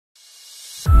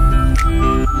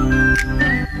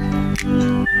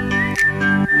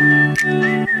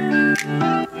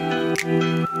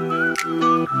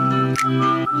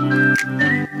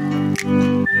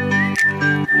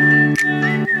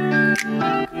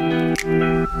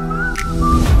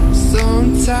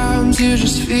Sometimes you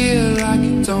just feel like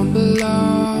you don't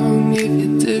belong. If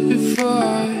you did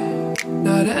before,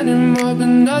 not anymore, but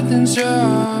nothing's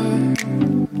wrong.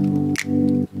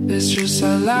 It's just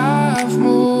how life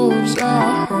moves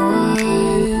on.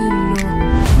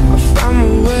 I found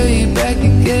my way back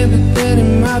again, but then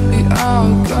it might be all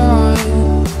gone.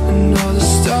 I know the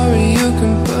story you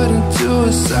can put into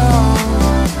a song.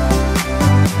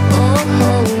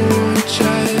 Oh,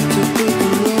 try to put the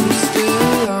road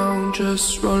still on,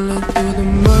 just rolling through the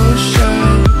motion.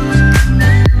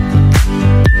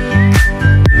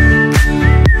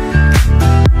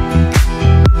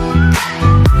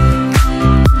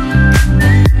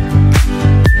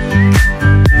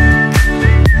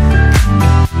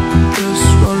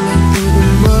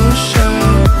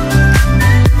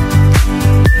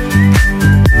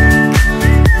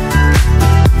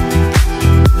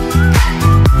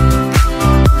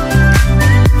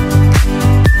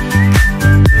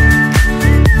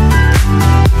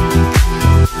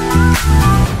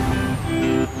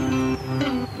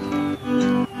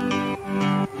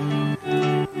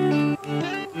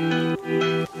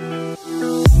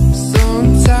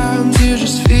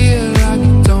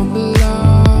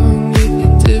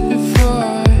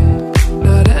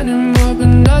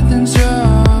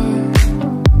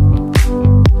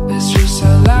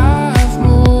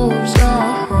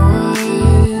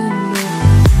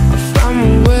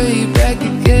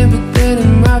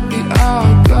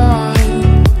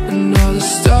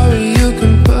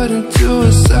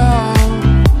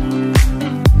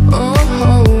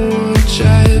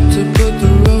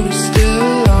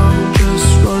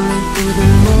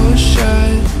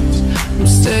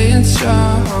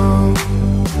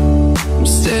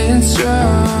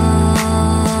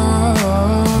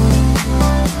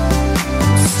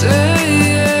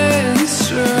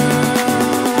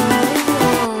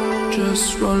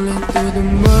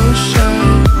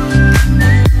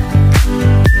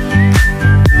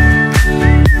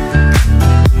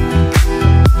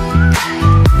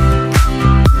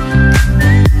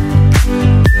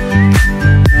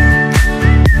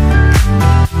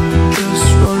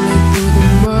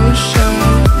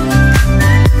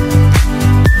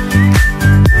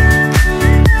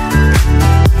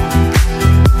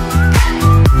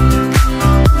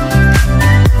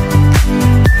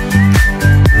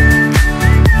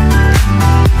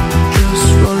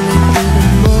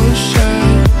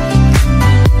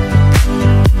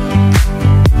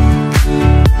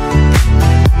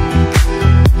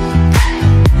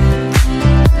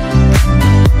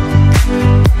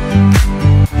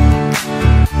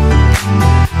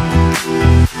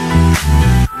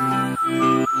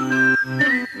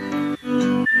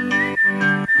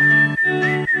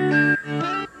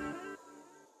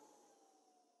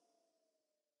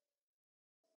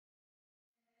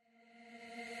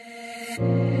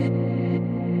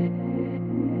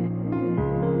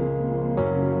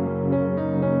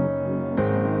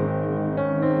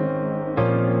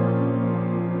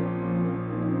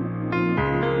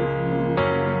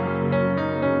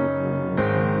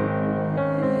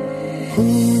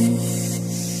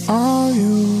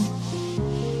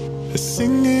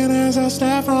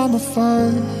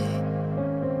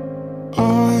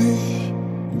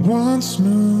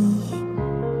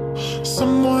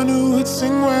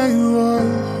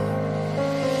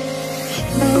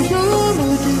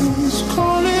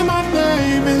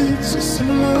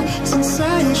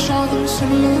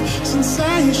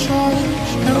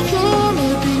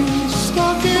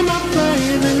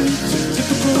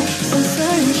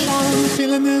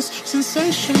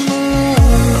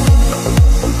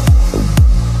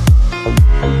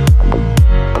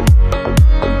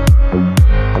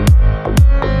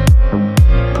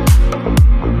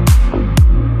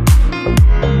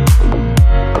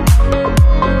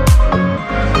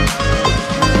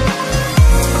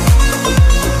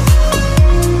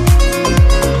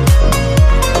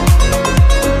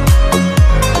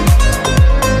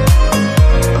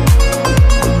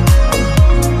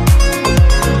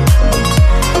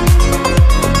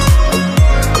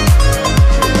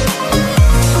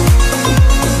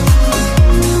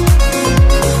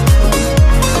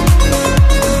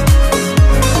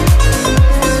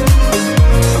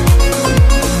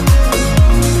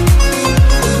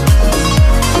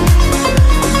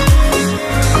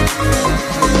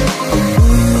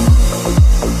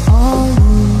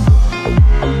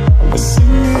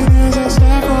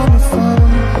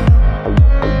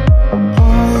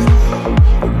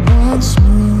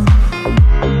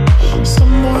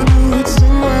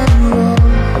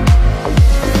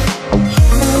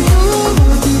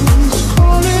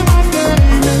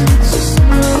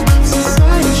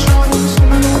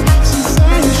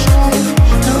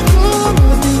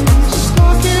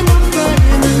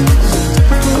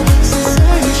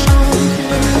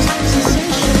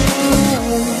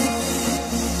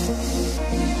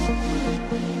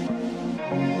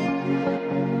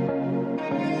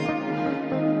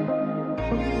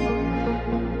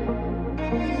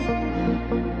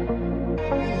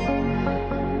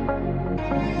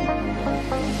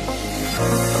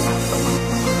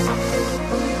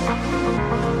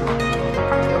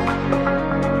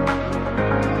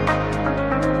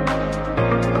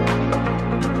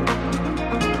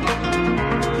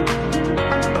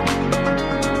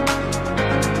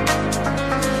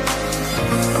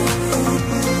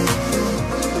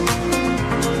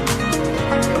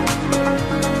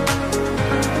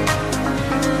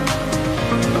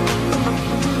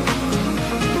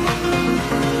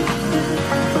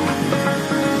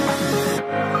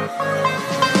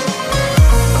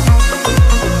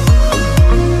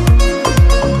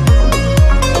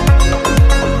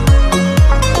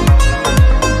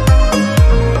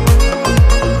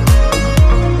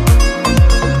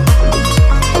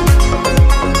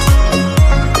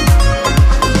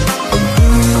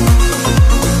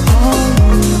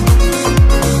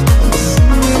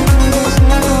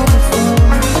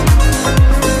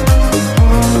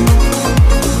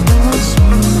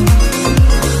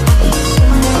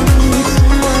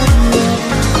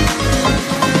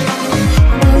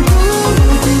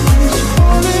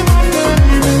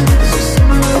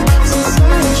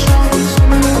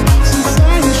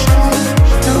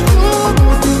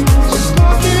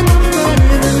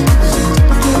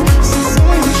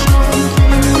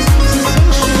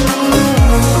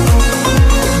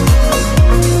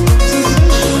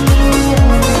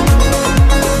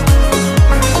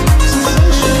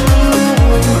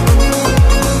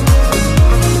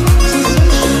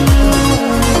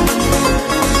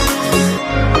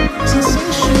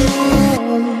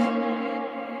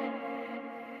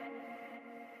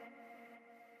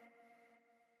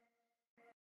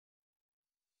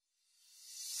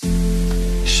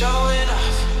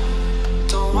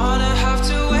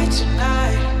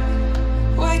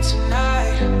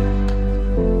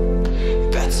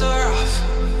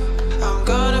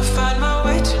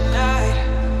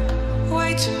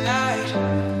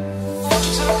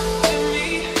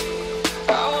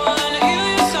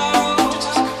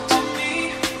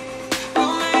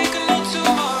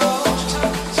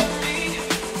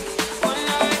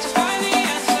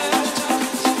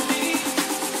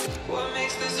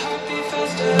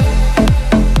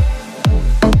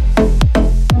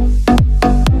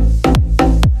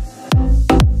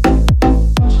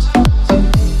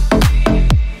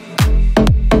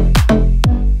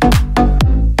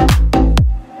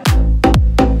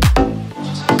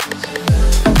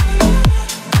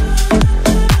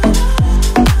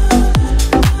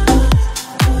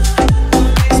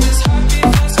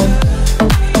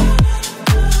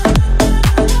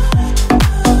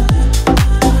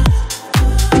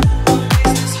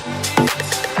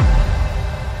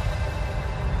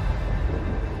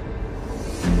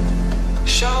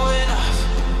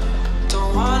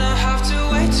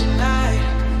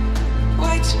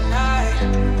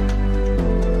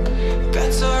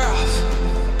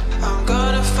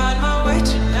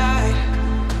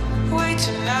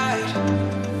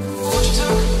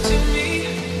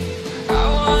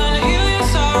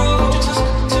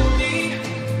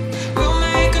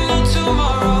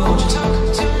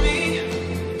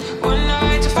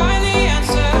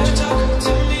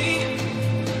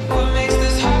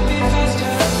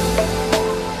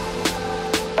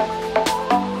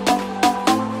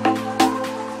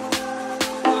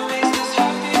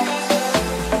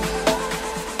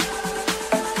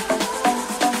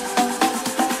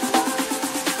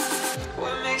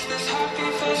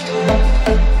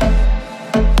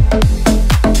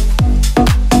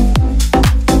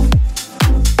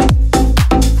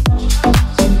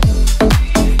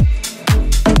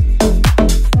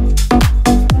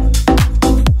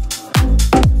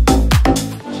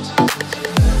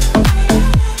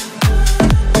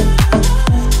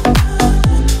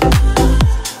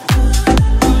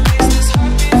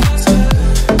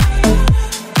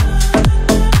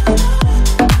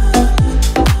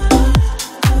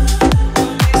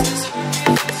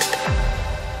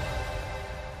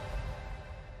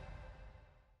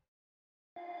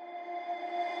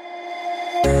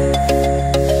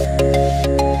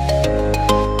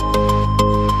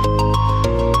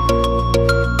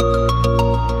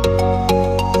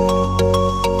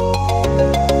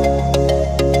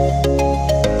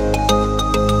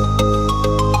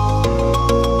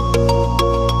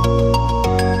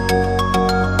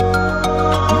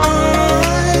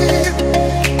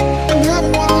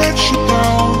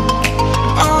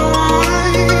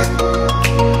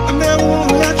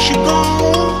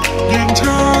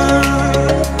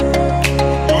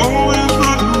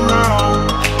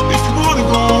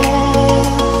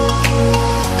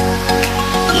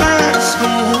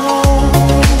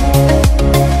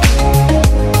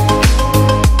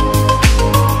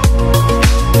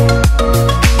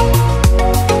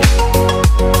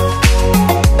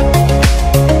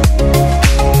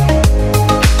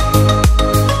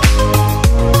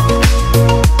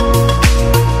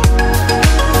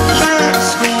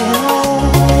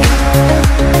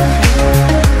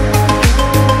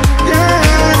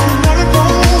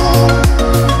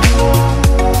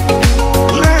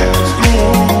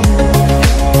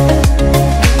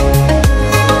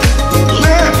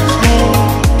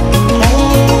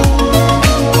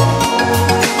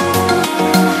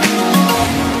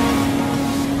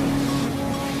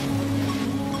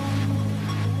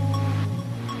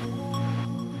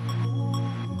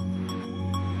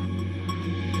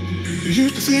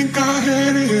 used to think I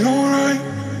had it alright.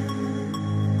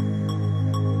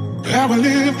 How I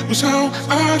lived was how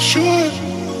I should.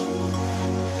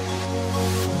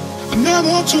 I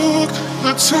never took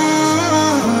the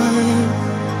time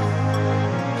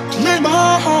to lay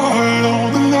my heart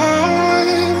on the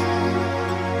line.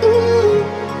 Ooh,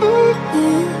 ooh,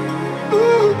 ooh,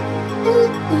 ooh, ooh,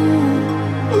 ooh,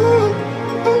 ooh,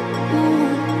 ooh,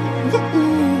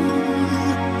 ooh.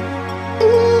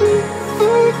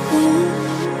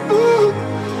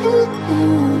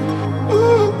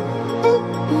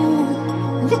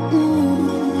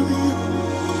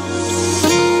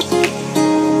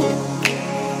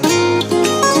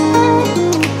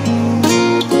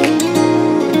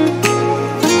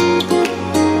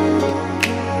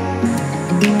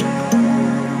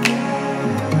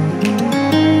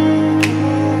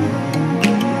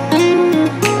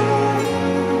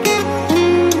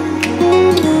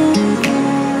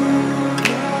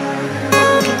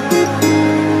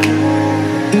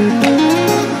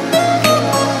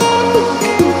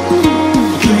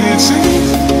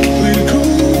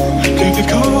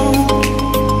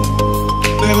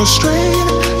 Straight,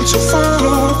 but so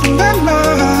far from that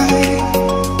light.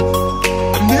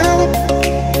 I never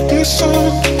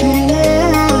listened to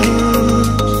words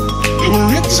that were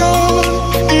written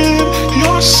in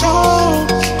your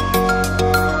songs.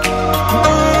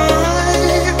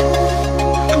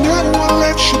 I never wanna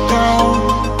let you down.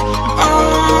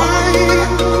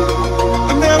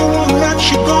 I never wanna let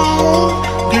you go.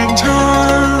 Getting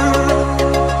tired,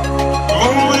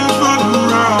 always running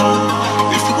around.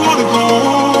 If you wanna go,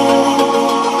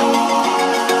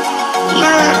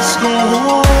 let's go.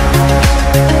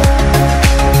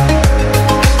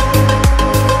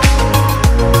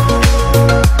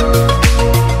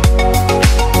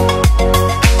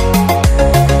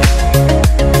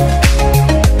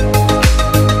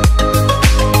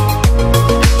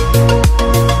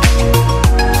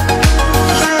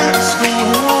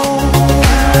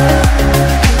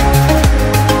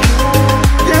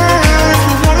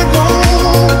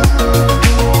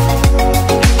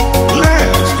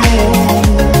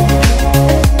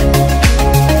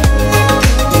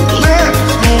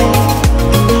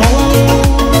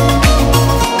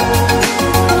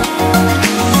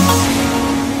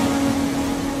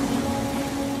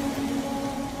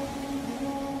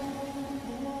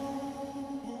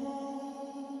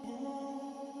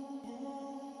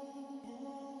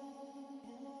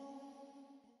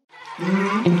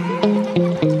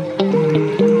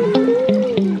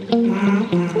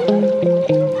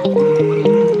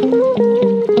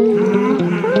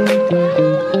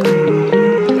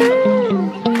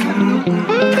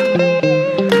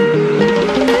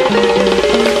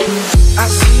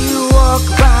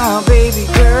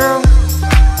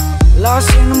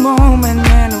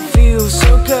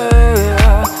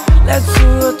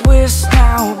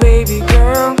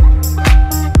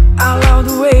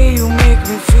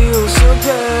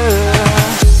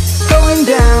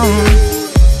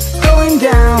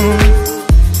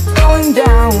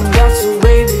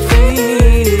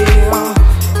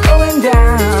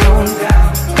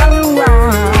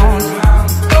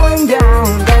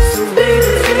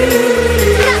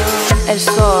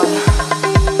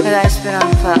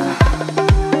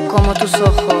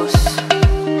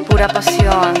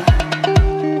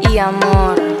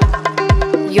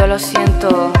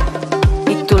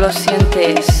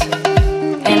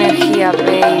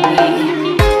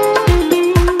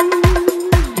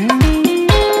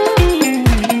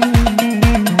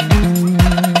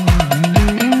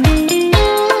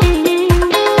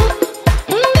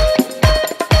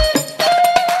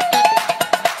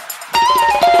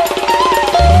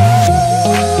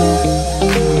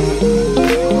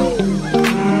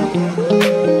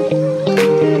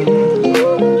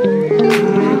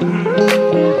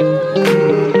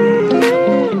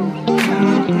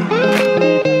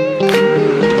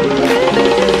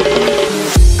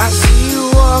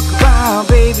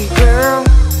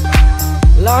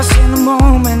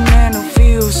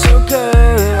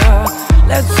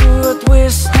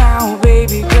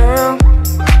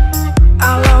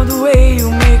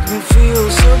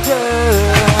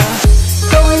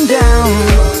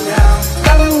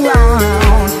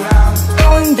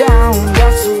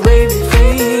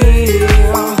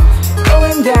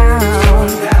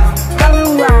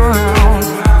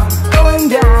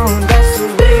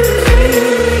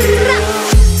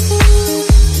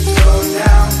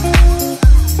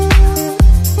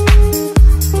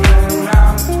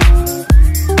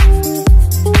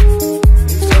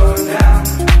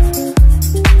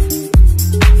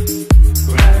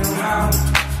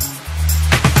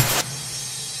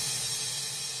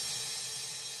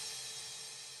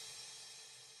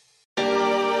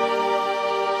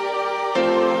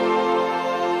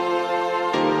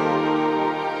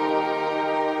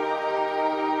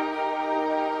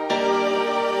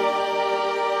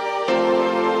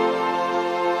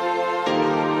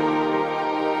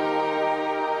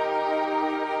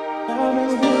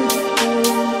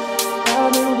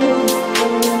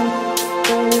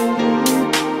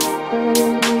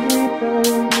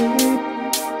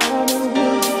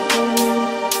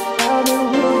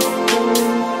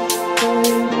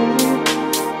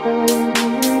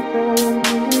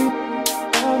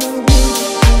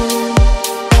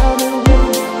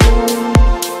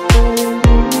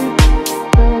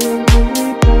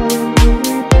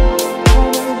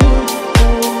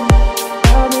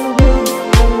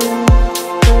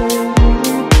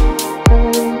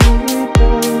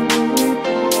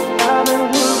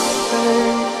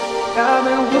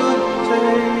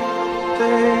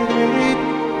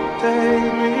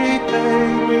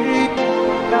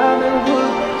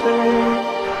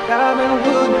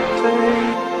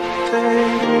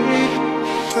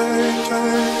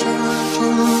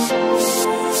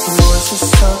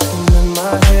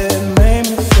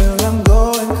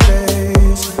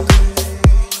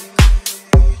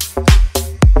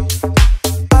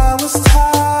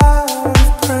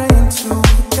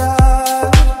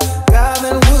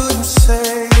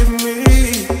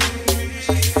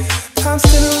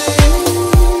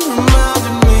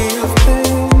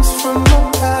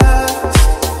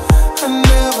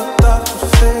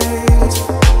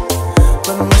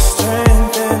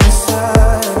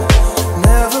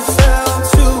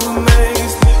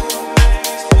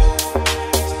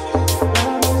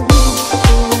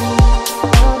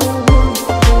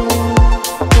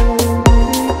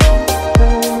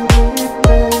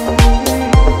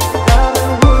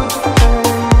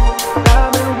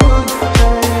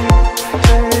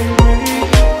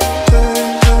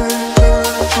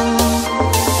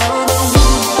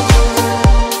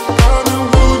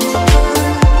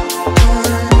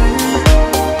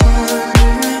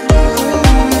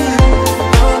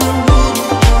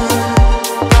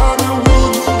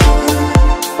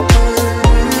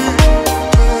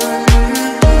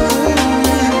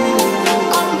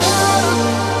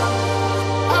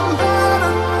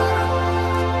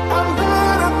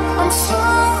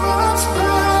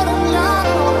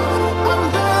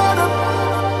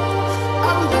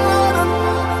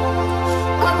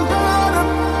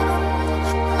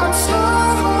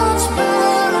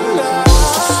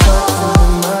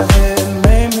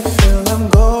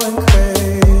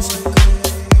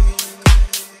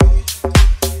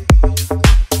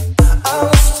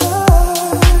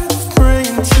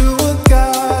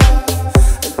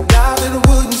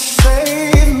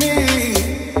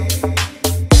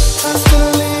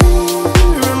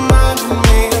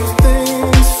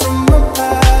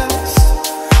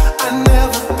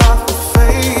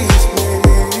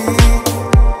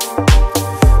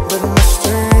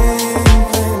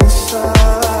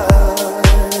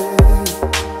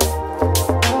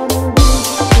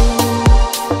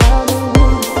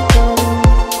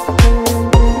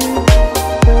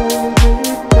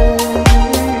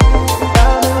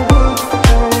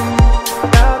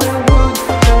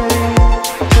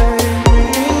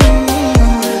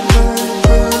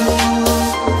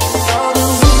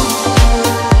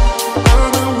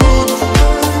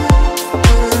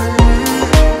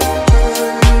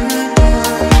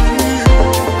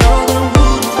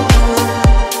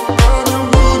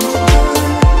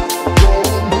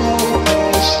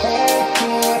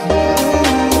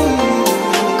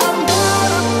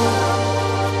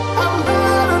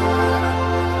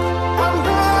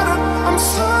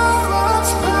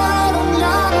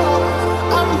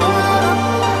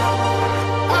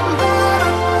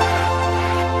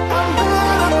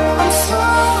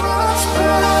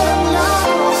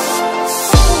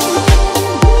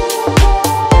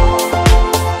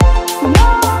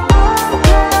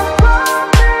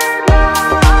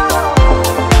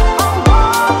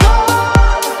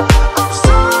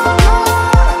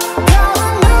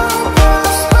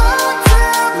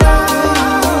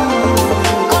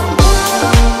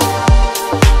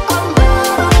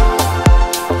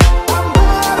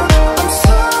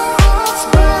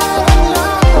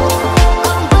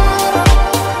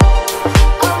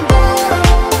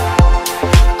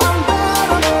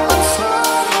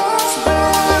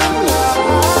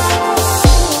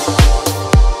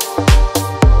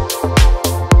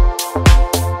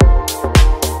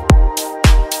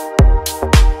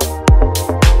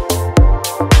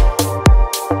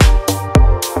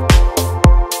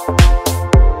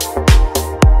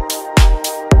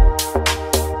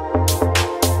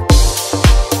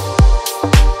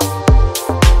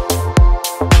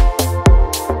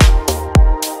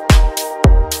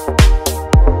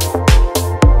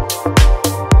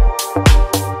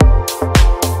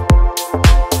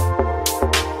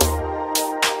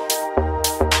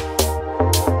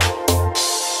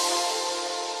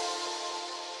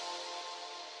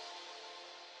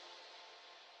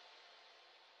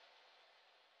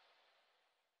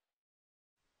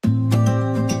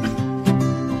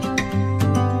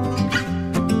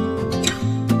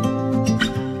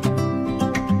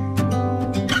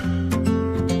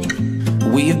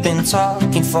 been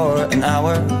talking for an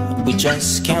hour, we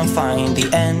just can't find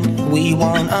the end. We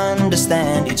won't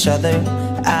understand each other.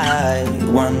 I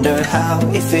wonder how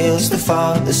it feels to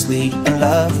fall asleep and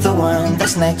love the one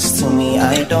that's next to me.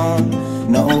 I don't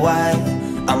know why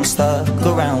I'm stuck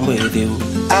around with you.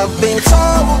 I've been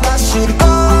told I should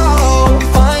go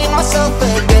find myself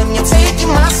again. You're taking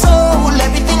my soul,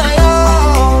 everything I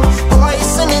own,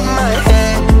 poison in my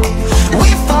head. We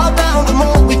fall down the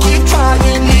more we keep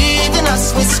trying, leaving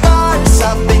us with scars.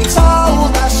 I've been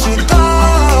told I should go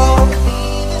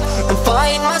and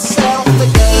find myself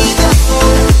again.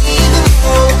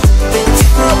 Been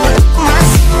told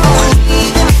myself,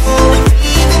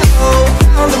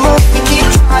 the more we keep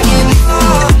trying.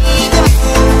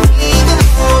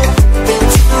 Been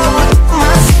told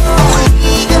myself,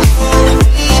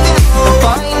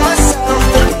 find myself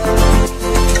again.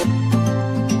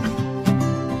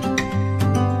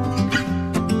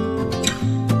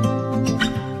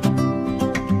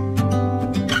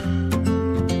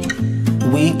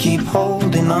 We keep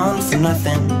holding on for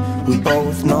nothing. We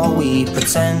both know we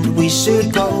pretend we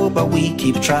should go, but we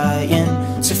keep trying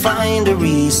to find a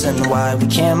reason why we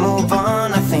can't move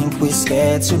on. I think we're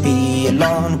scared to be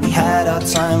alone. We had our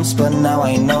times, but now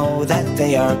I know that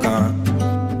they are gone.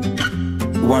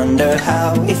 Wonder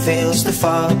how it feels to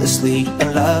fall asleep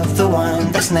and love the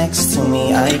one that's next to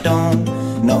me. I don't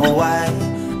know why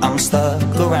I'm stuck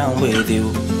around with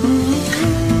you.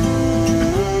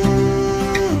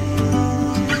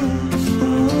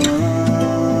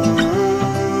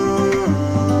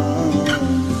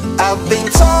 I've been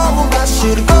told I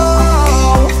should go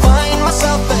find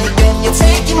myself again. You're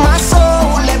taking my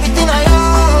soul, everything I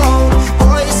own,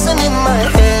 poison in my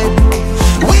head.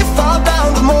 We fall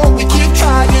down the more we keep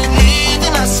trying,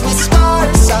 leaving us with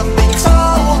scars. I've been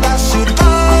told I should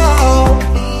go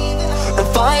and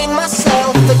find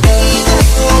myself again.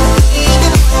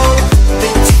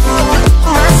 Been told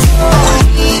myself,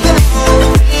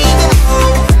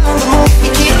 the more we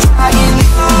keep trying.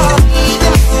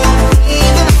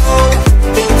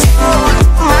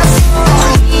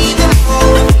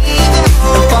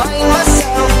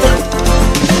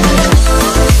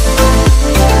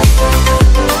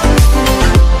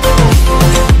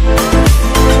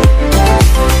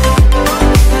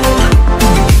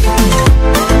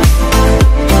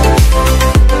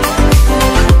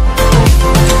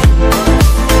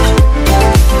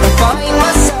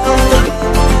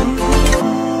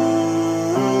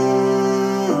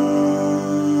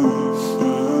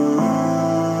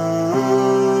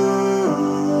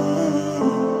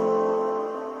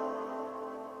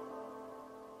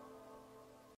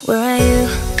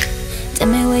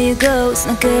 It's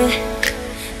not good,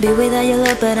 be without your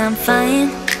love, but I'm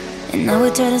fine. And I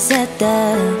would try to set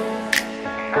that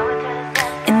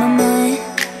in my mind.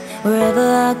 Wherever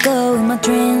I go in my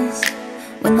dreams,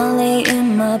 when I lay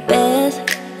in my bed,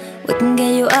 we can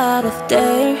get you out of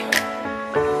there.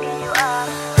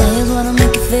 I just wanna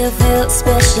make you feel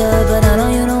special, but I know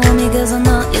you don't want me cause I'm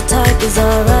not your type. Is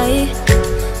alright,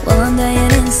 well I'm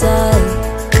dying inside.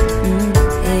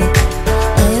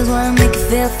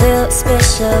 Feel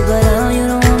special, but I know you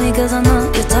don't want me cause I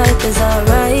know your type. Is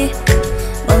alright,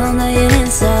 well I'm dying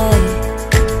inside.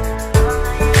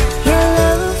 Your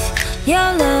love, your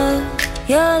love,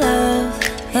 your love,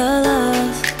 your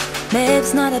love. Babe,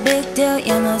 it's not a big deal,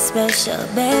 you're not special.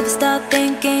 Babe, stop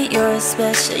thinking you're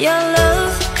special. Your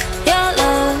love, your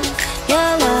love,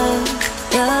 your love,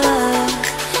 your love.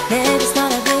 Babe, it's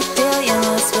not a big deal, you're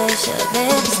not special.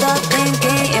 Babe, stop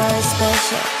thinking you're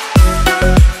special.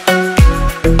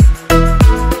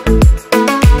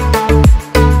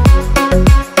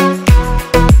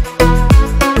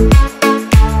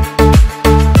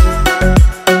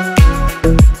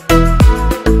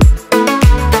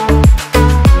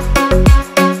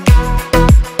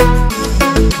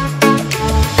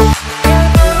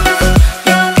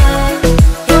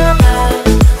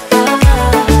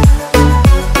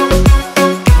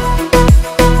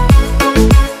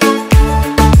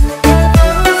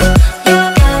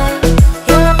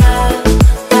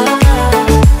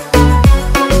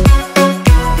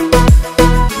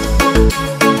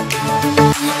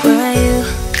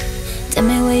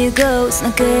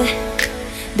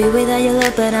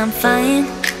 But I'm fine,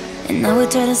 and I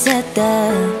would try to set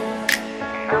that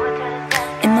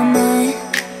in my mind.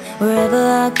 Wherever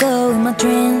I go in my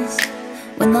dreams,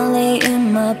 when I lay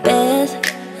in my bed,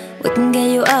 we can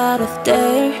get you out of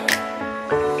there.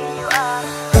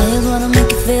 I just wanna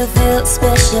make you feel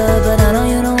special, but I know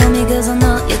you don't want me cause I'm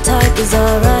not your type. Is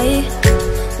alright,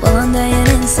 well I'm dying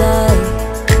inside.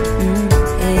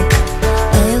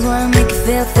 I just wanna make you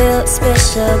feel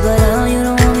special, but I know you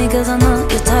don't want me cause I'm not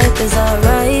your type. life is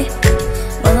alright.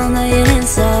 Well, I know you're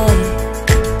inside.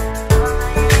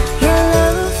 Your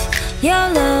love, your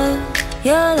love,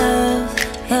 your love,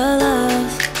 your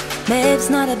love. Babe, it's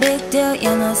not a big deal,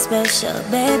 you're not special.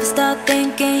 Babe, stop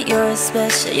thinking you're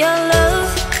special. Your love,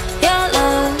 your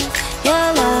love, your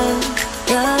love,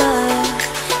 your love.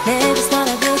 Babe, it's not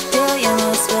a big deal, you're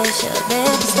not special.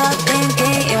 Babe, stop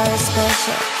thinking you're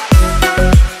special.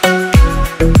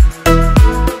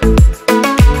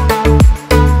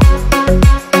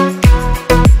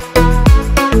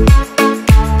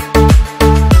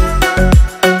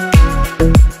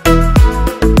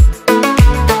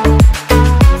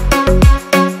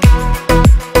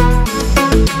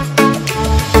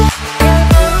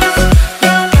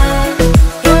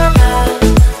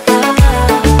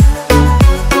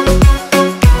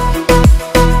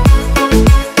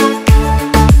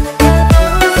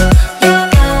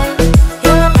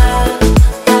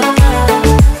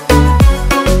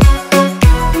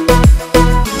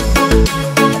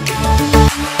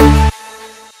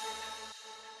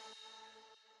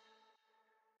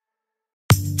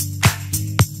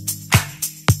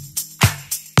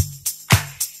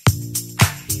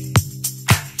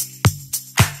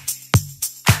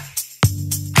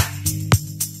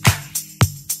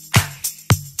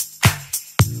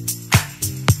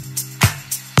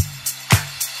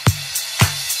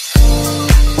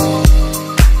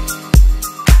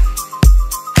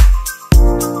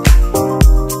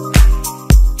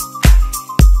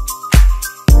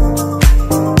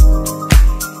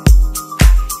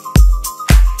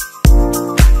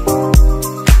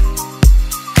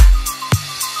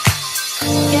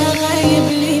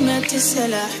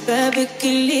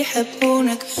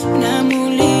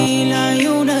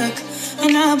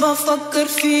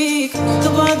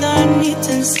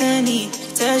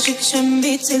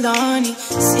 تلعني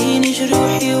سين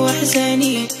جروحي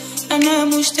واحزاني انا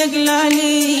مشتاق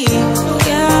لعليك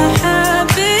يا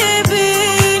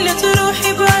حبيبي لا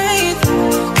تروحي بعيد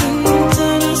انت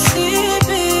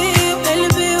نصيبي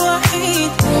وقلبي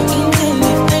وحيد انت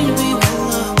اللي في قلبي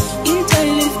والله انت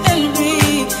اللي في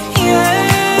قلبي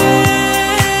يا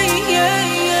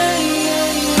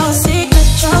عصيك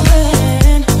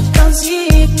الشعبان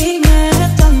تنسيك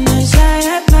بينا طلنا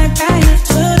جايب مكانك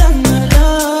فرنا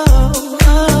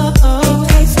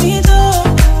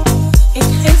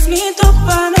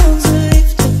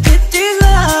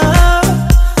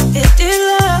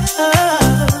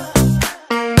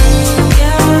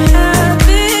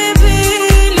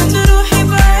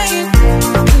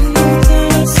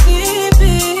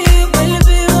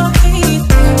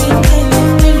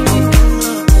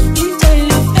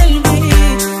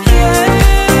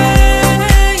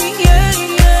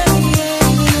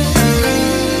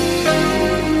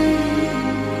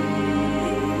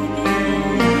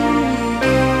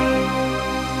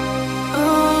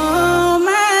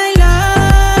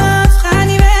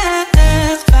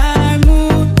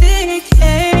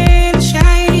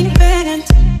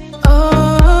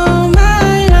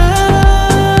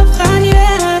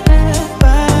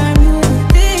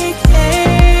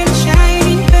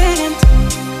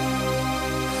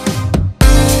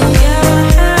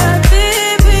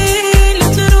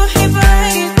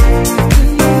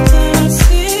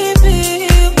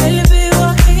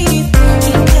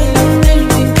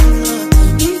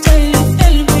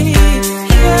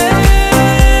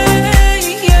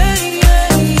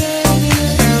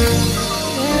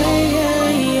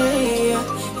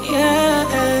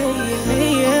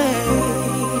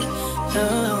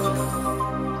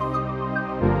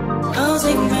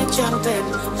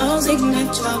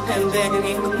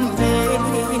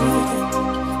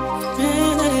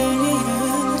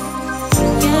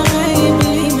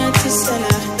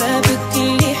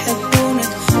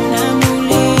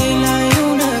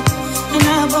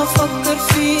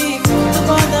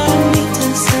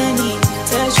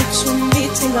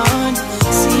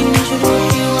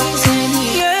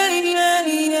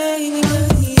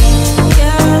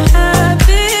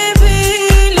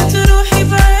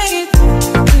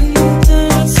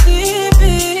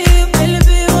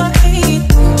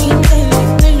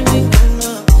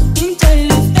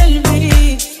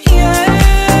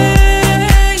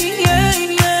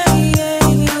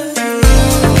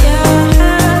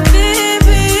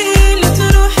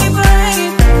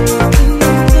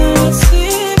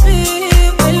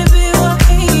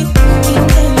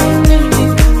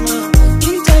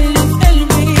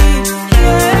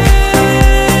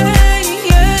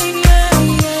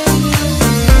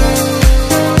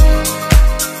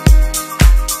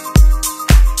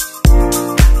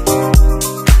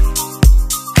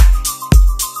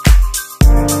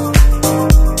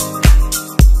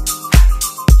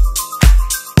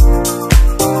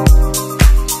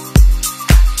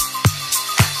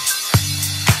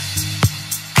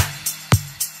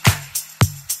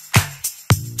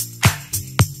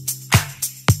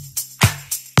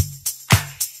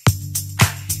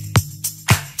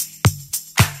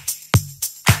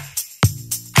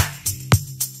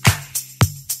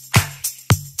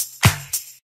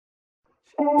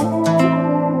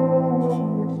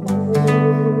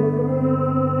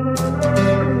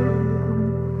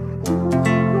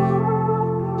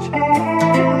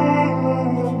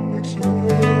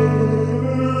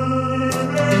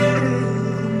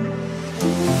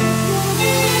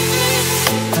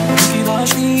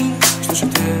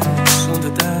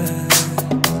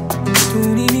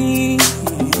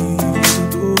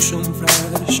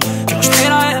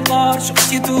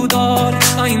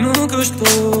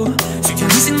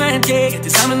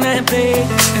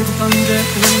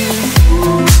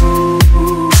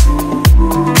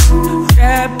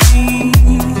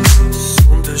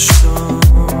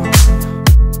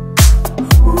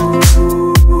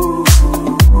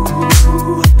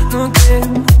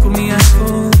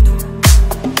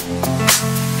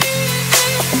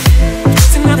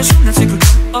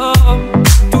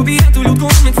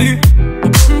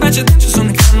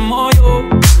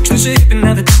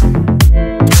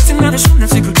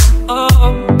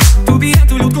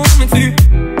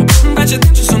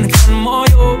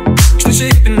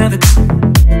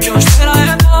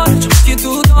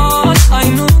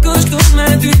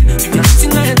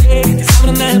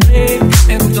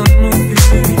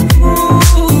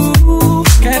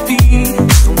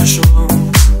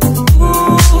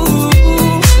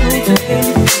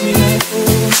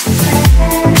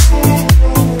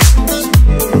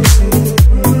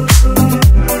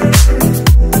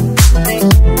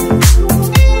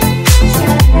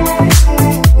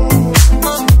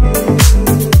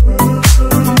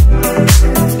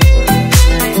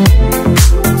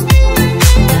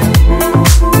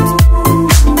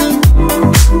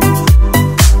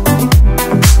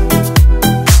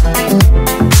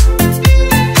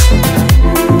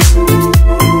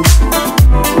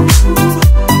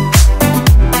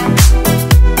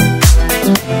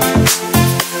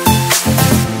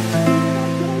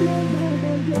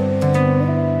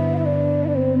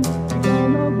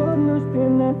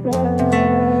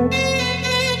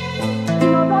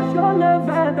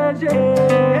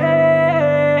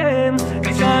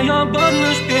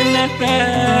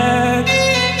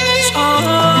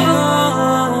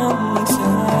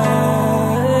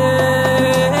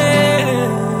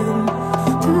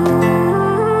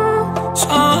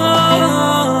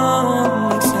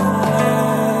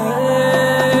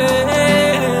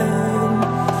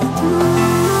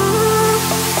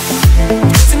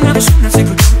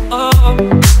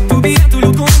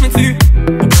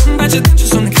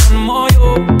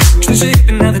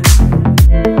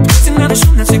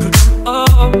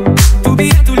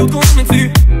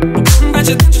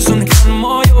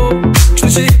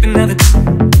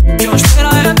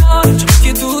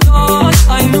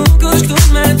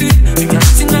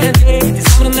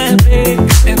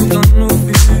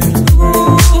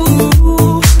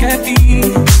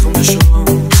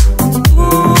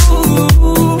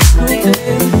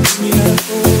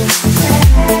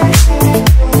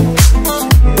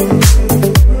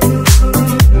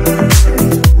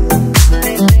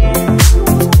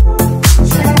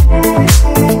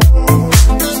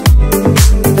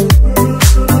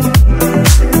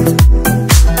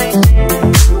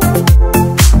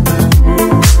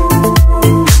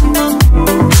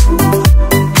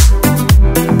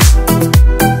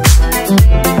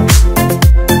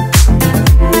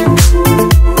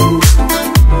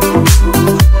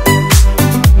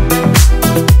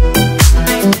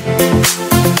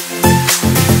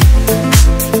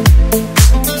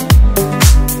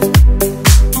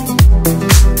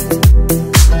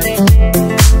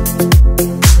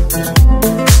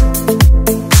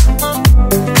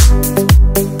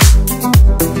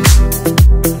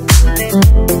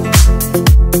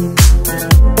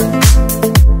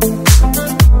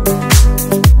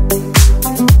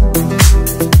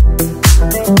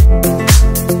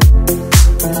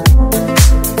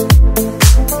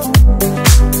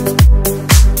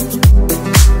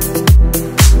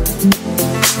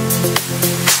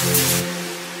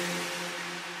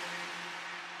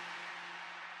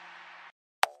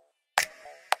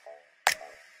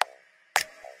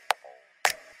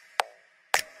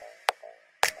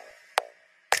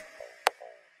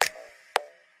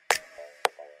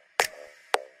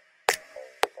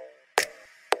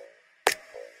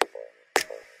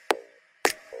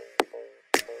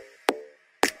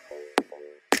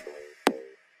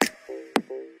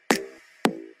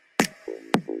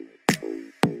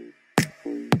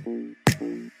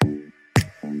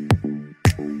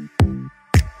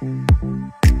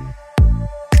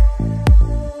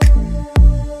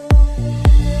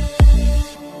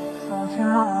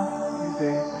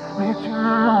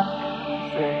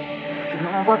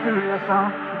vois plus la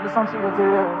fin, je peux sentir tes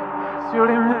lèvres sur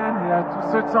les miennes. Il y a tout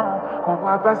ce temps qu'on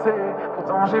voit passer.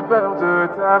 Pourtant j'ai peur de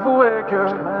t'avouer que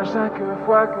à chaque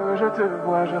fois que je te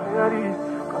vois, je réalise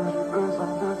comme j'ai besoin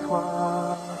de toi.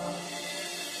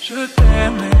 Je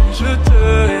t'aime et je te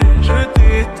hais, je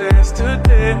déteste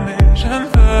t'aimer. Je ne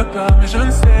veux pas, mais je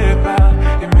ne sais pas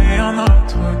aimer un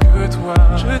autre que toi.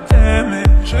 Je t'aime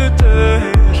et je te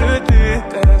hais, je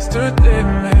déteste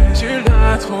t'aimer. Tu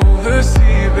la trouves si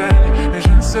belle, mais je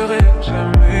ne serai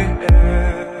jamais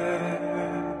elle.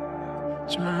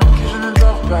 Tu me manques et je ne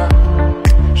dors pas,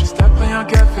 juste après un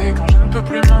café quand je ne peux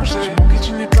plus manger. Tu manques et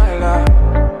tu n'es pas là.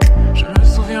 Je me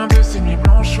souviens de ces nuits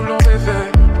blanches où l'on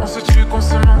rêvait. Penses-tu qu'on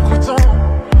se manque autant?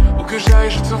 Où que j'aille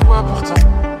je te vois pourtant.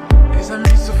 Les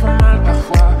amis se font mal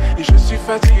parfois et je suis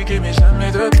fatigué mais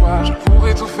jamais de toi. Je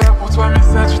pourrais tout faire pour toi mais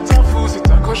ça tu t'en fous.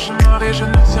 C'est un cauchemar et je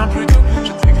ne tiens plus debout.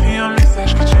 Je t'écris un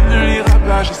message que tu ne liras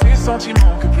pas. J'ai ces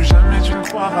sentiments que plus jamais tu ne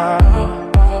croiras.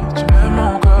 Tu m'aimes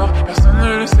encore, personne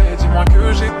ne le sait, dis-moi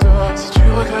que j'ai tort. Si tu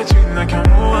regrettes, tu n'as qu'un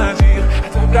mot à dire. À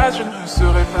ta place, je ne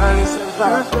serais pas laissé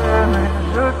faire. Je t'aime et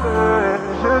je te hais,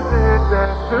 je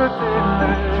déteste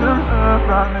t'aimer. Je ne veux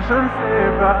pas, mais je ne sais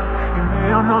pas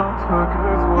aimer un autre que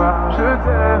toi. Je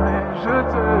t'aime et je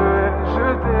te hais, je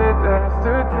déteste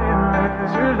t'aimer.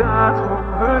 Tu la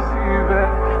trouves si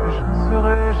belle, mais je ne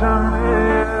serai jamais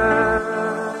elle.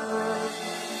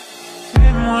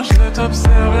 Moi je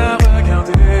t'observe la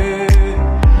regarder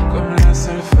comme la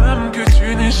seule femme que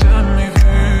tu n'aies jamais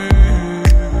vue.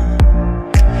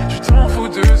 Tu t'en fous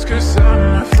de ce que ça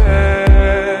me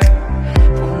fait.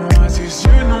 Pour moi tes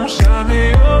yeux n'ont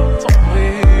jamais autant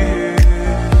brillé.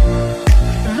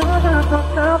 Et moi je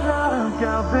t'observe la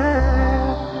regarder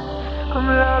comme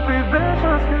la plus belle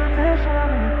chose que t'aies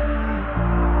jamais vue.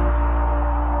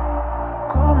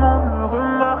 Comment me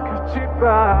remarques-tu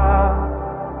pas?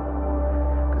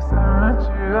 Ça me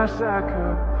tue à chaque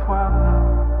fois.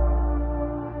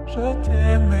 Je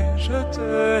t'aime et je te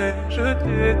hais, je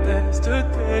déteste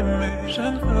t'aimer. Je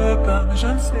ne veux pas, mais je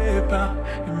ne sais pas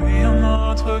aimer un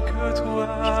autre que toi.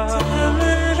 Je t'aime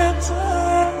et je te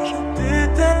hais, je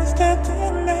déteste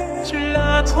t'aimer. Tu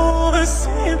la trouves si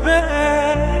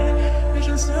belle, mais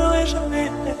je ne serai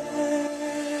jamais elle.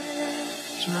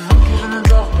 Je me manque et je ne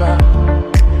dors pas,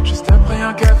 juste après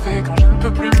un café quand je ne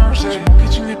peux plus manger. Je manque et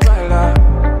tu n'es pas là.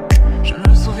 Je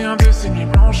me souviens de ces nuits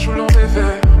blanches où l'on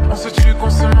rêvait. Penses-tu qu'on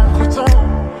se manque autant?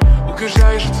 Où que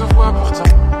j'aille je te vois pourtant.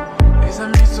 Les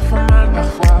amis se font mal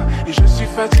parfois et je suis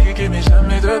fatigué mais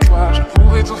jamais de toi. Je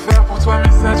pourrais tout faire pour toi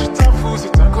mais ça tu t'en fous.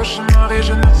 C'est un cauchemar et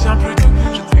je ne tiens plus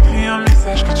debout. Je t'écris un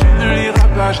message que tu ne liras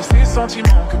pas. J'ai ces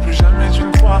sentiments que plus jamais tu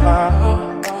ne croiras.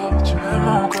 Tu m'aimes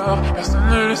encore, personne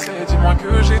ne le sait, dis-moi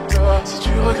que j'ai tort. Si tu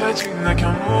regrettes, tu n'as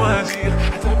qu'un mot à dire.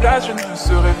 À ta place, je ne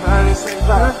serais pas laissé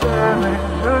faire. Je t'aime et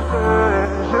je te hais,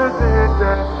 je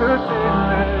déteste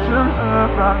t'aimer. Je ne veux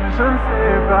pas, mais je ne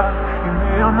sais pas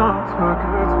aimer un autre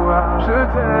que toi. Je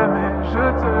t'aime et je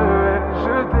te hais,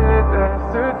 je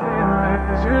déteste t'aimer.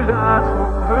 Tu la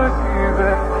trouves si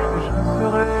belle, mais je ne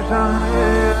serai jamais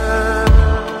elle.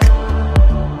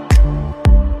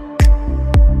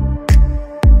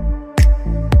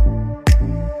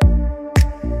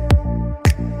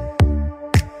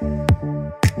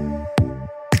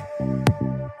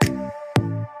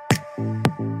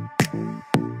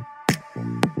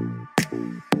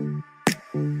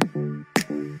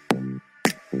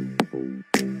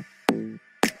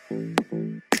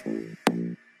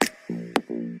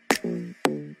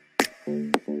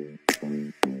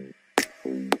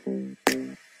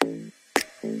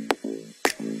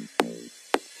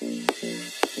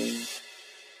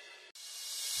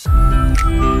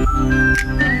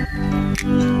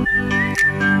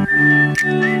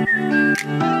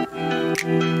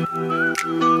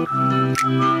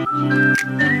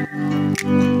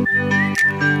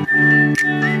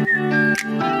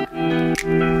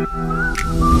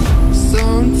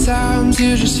 Sometimes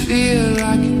you just feel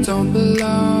like you don't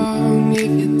belong. If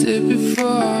you did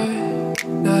before,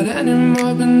 not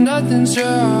anymore, but nothing's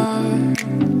wrong.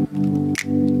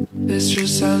 It's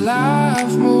just how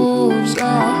life moves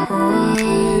on.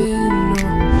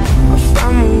 I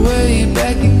found my way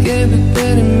back again, but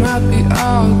then it might be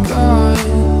all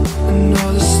gone. I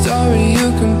know the story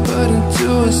you can put into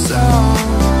a song.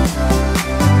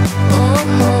 Oh,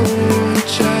 I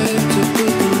tried to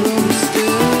put the road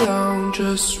still on,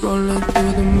 just rolling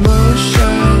through the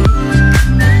motion.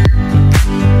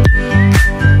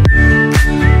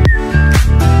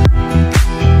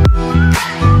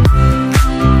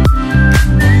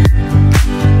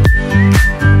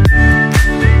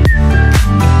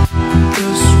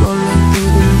 Just rolling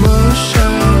through the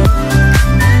motion.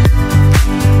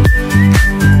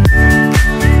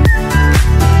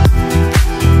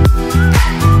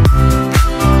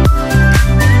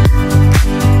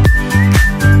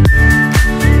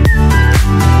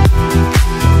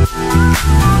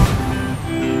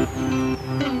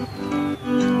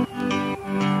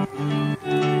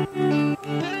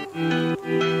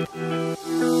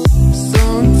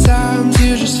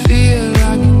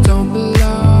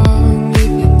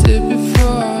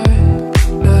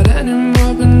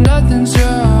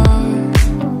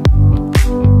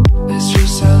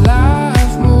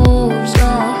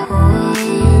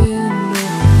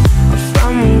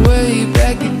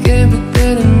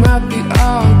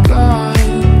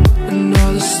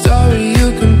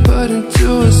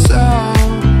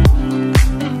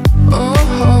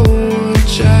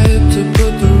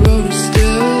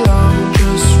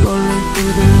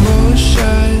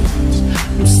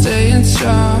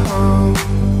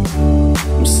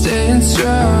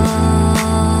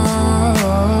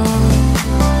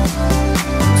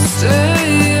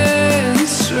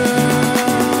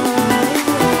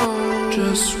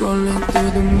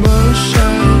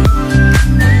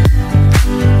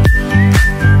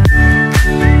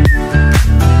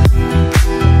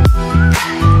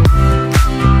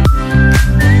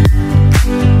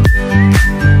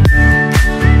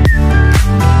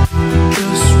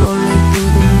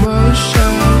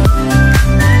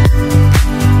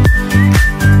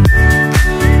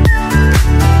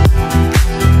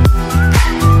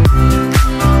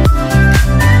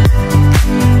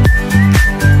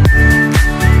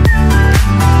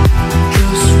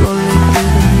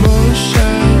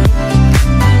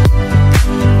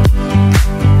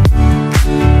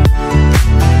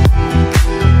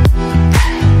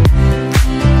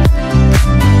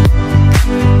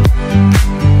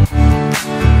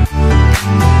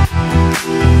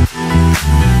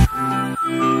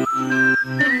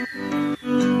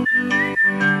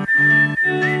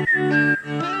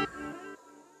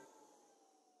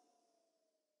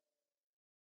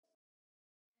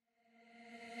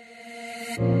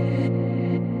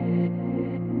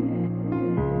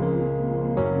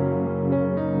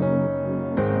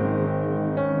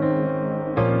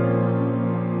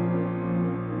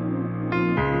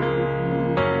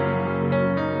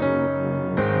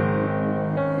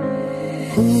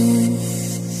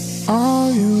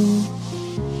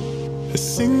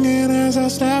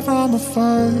 stare from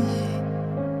afar.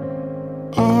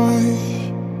 I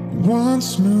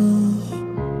once knew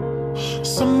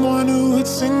someone who would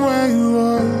sing where you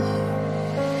are.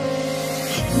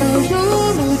 Now your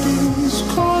melodies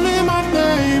calling my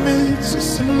name. It's a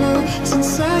similar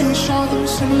sensation,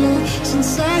 similar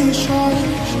sensation.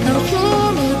 Now your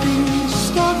melodies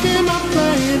stuck in my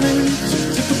brain. It's a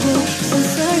typical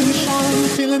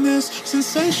sensation, feeling this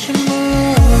sensation.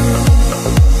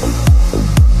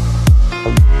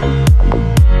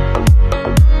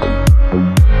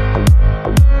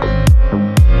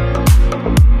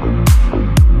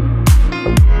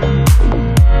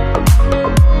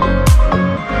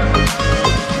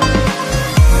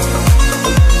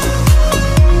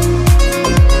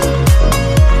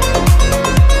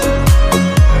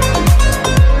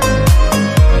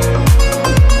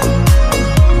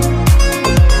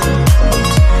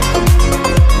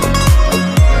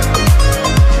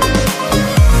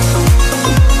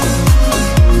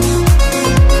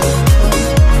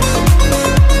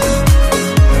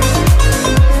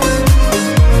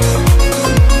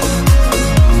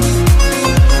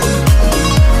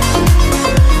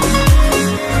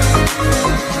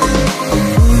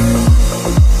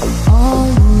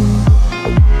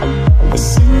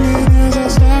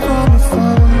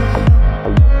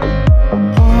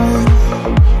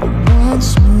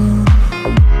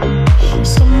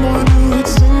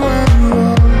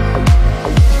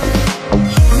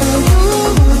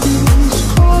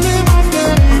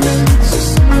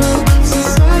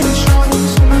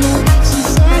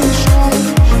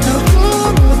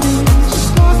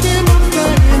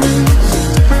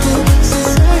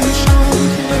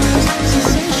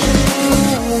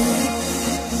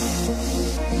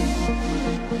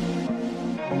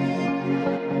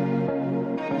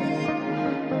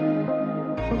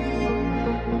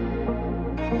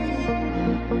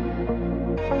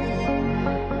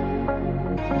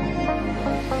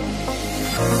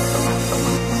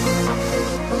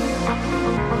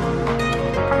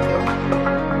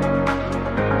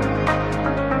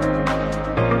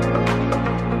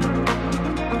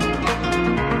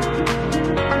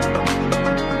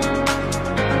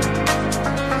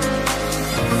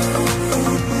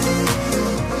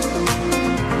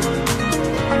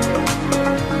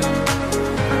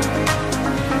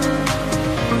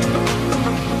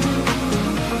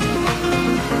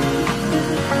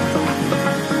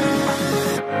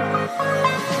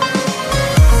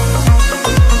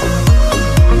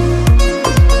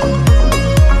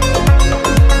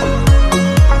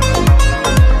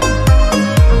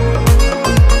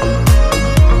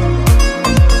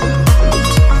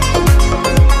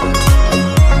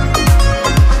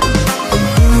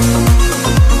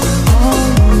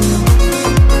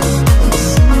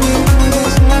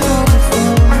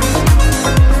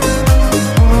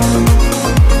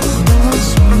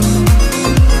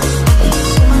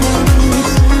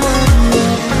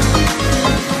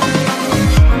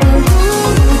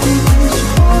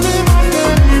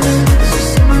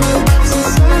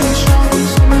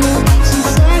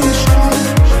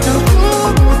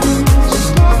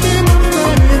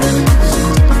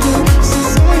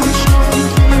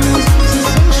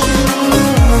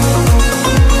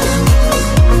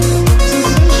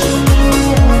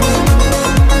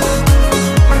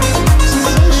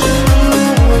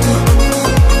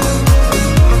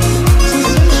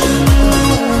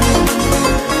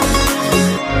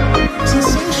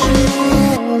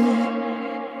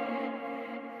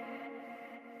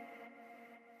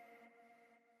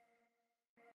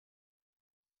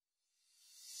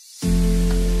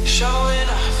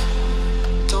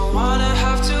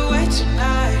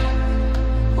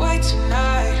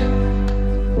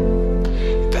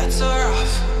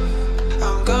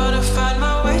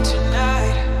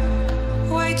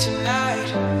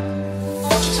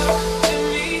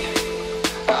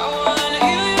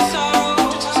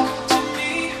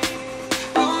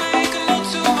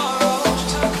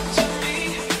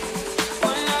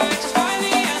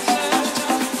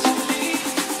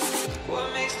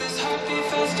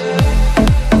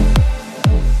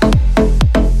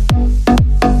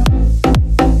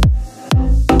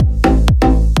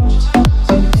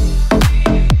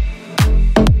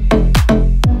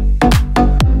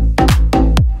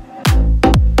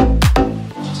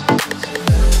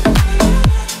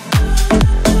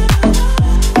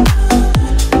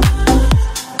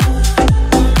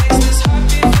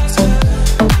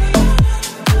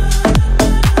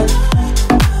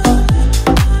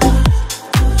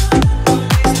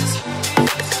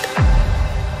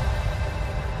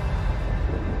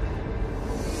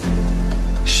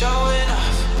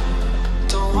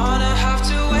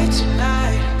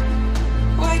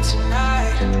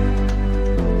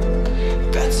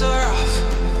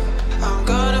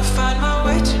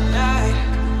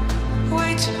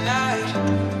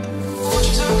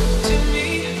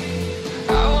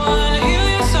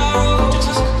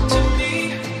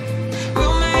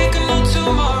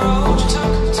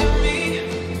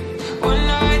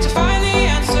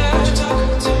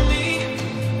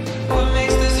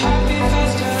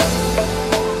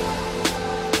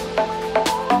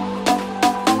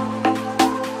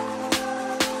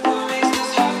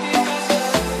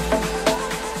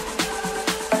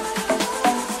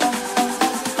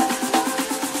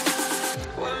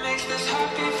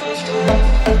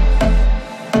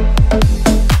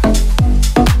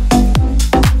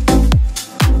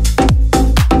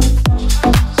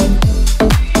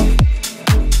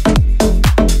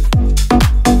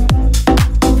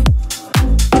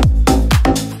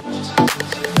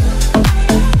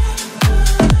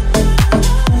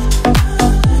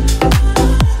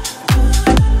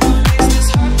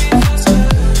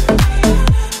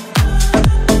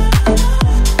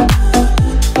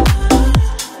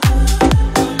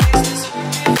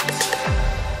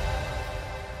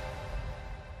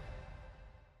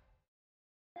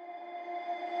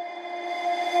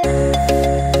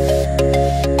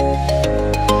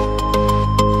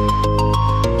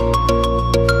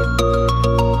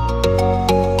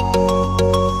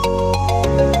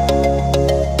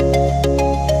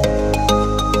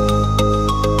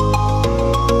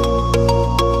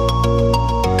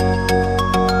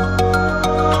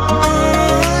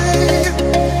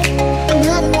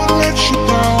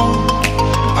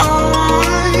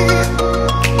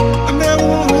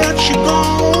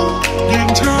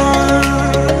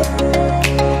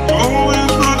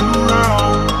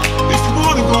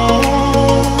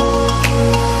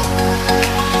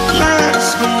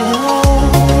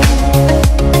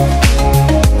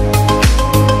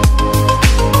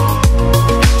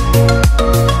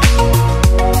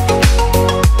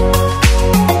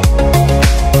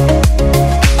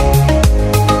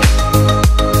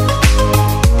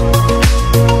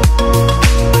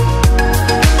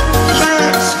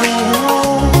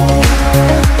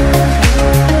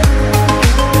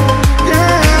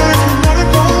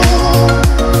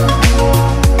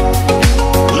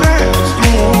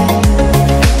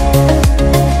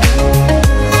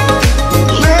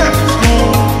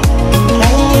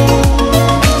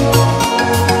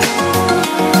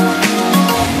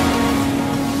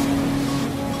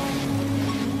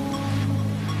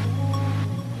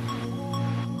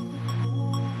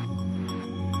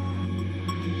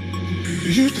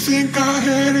 Used to think I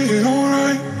had it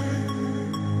alright.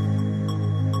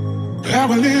 How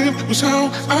I lived was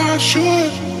how I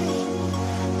should.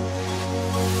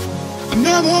 I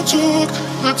never took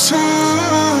the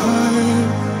time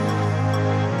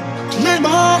to lay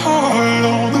my heart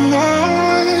on the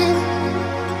line.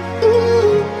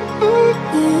 Ooh, ooh,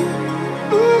 ooh,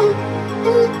 ooh,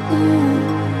 ooh, ooh,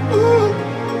 ooh,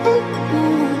 ooh,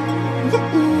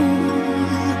 ooh.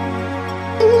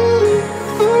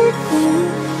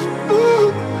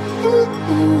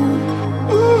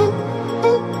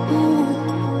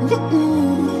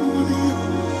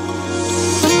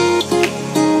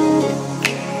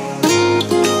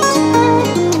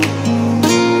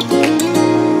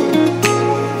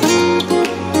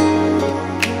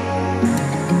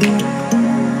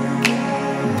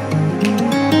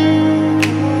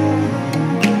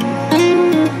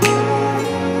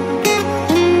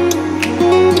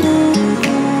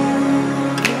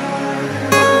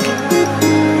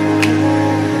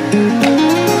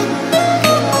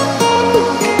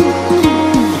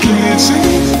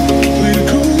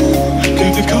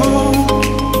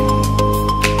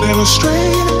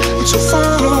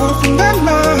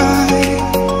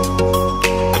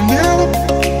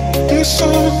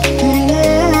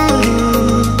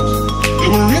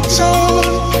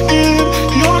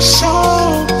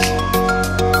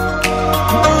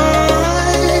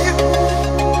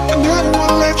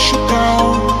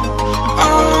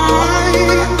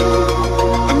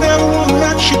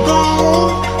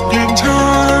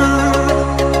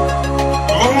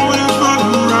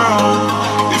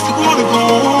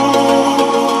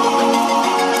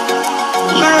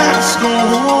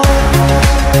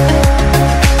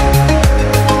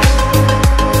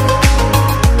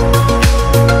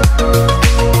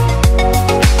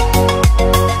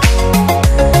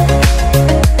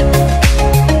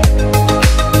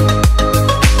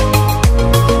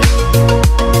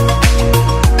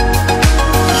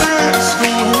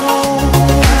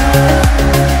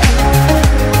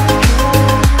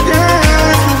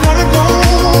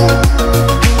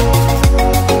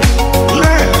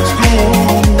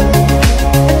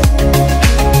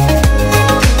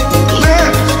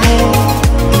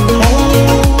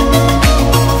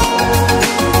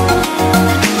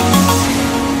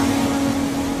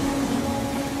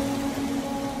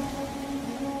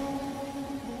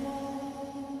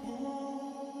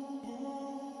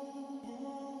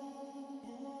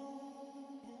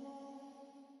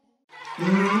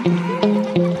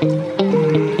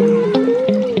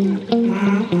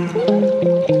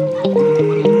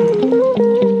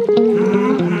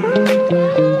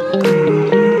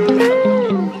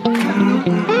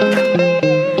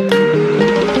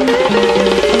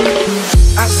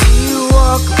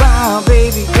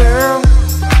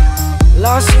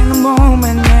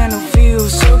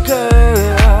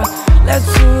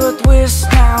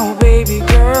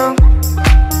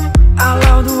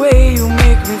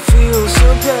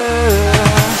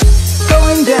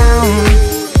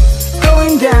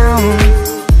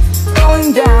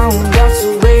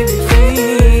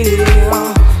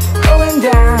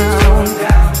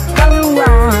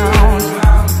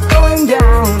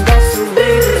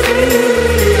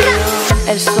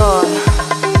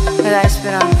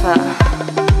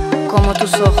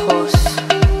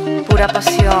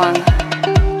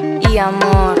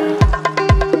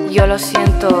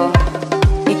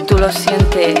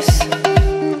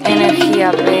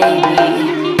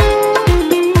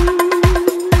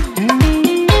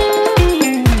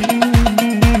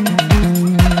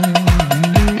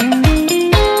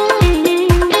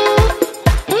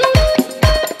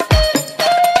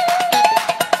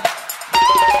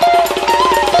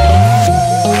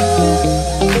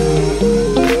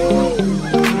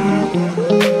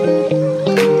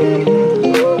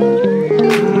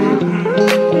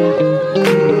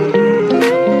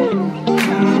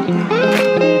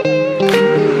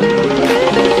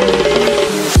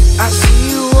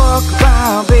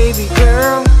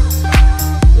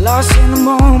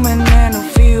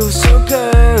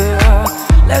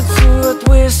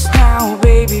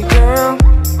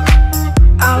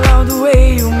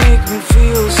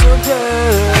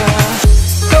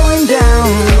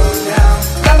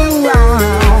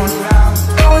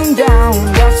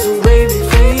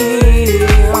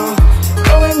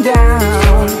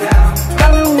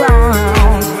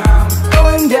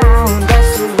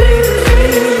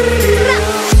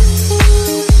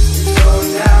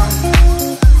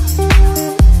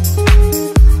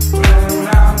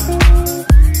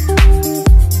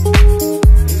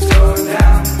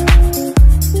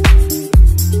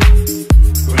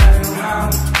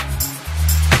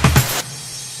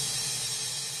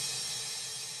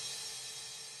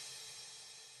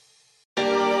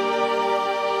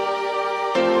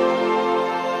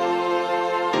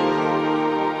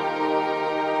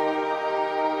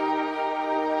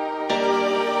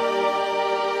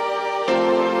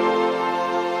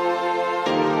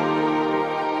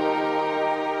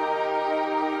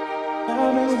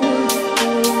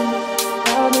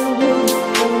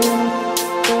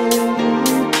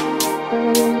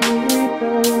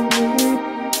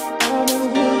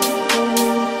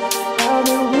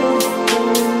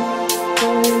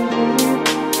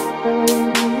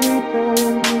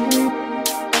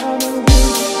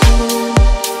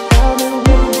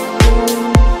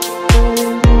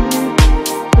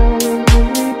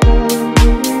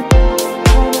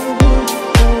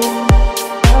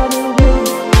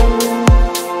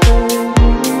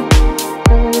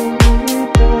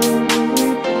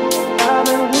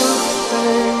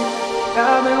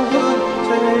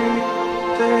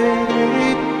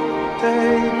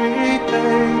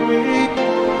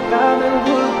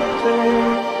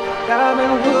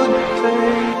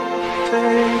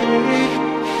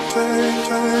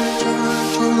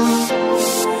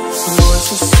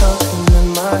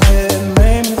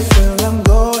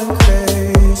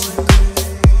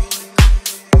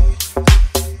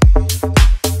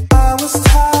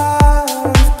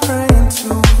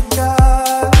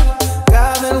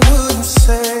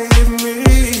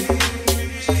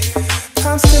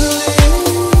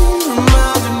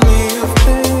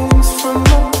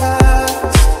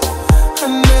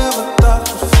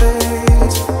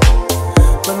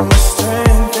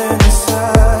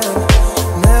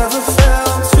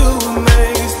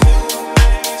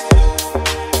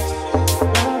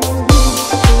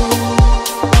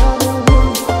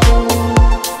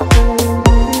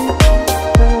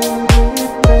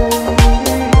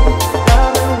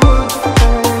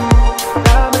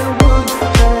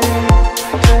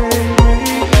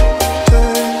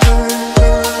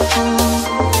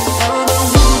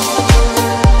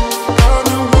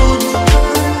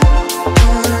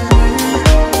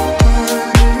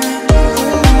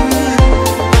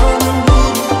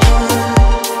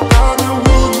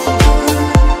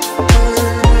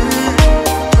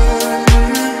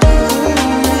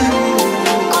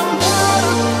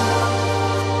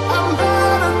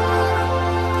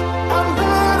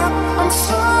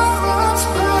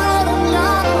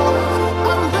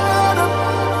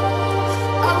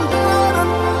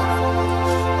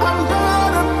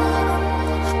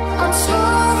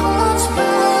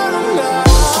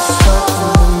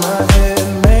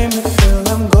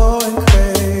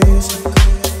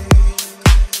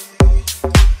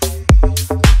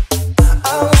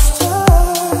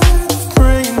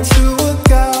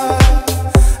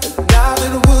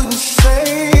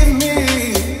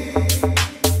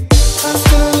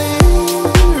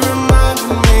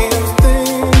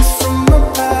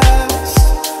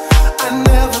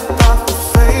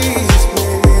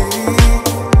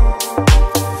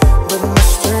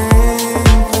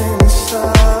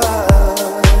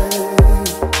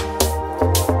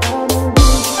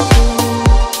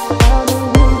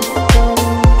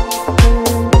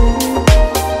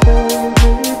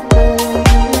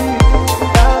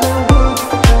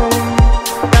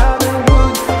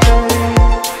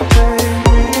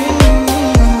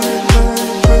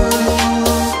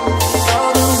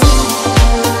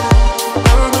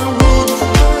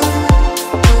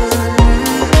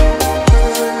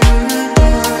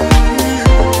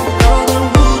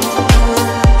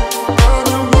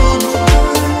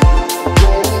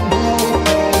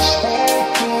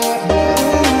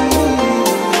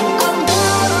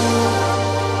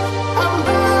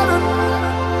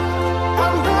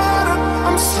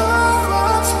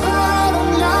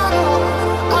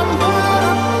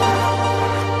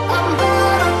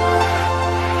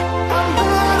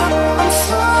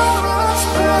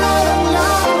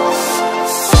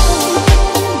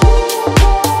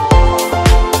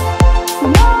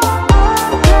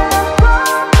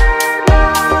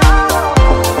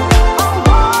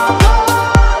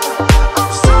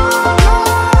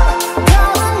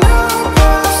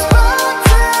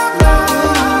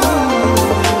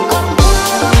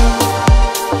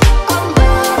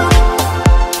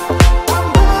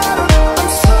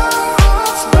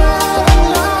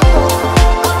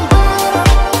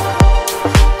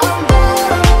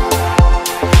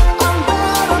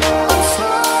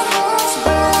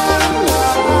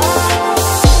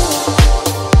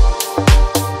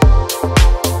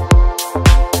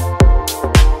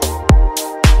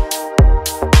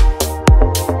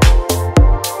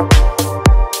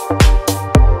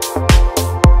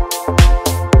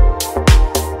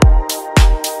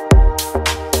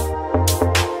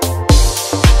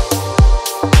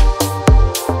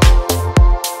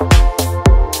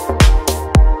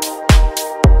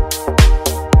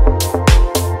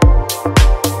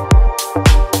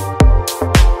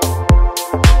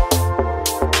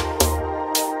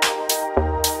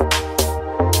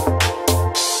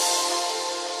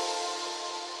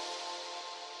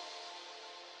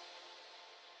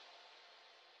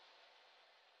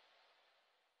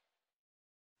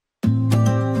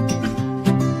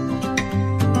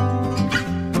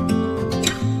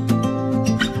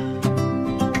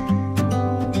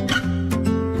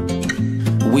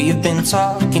 We've been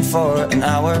talking for an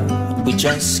hour, we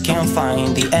just can't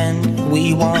find the end.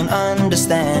 We won't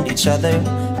understand each other.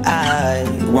 I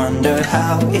wonder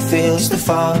how it feels to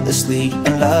fall asleep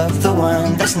and love the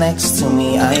one that's next to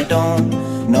me. I don't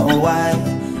know why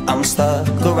I'm stuck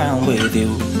around with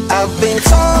you. I've been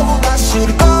told I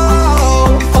should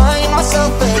go find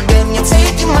myself again. You're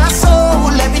taking my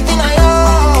soul, everything I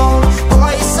own,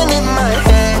 poison in my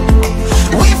head.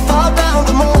 We fall down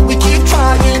the more we keep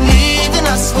trying, leaving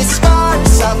us with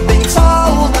scars. I've been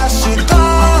told I should go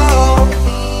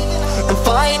and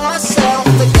find myself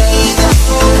again.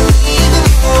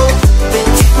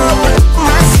 Been told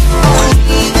myself,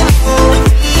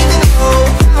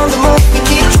 the more we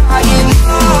keep trying.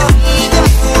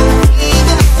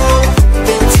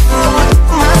 Been told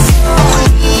myself,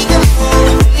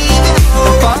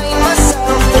 find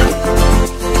myself again.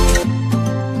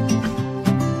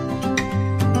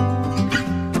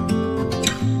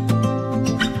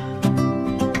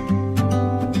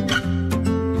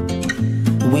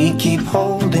 We keep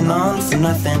holding on for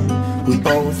nothing. We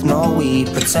both know we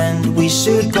pretend we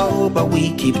should go, but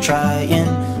we keep trying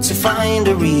to find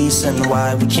a reason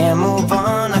why we can't move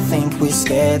on. I think we're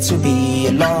scared to be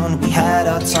alone. We had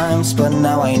our times, but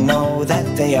now I know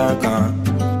that they are gone.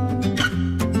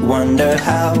 Wonder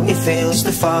how it feels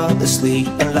to fall asleep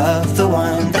and love the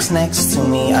one that's next to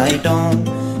me. I don't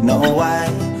know why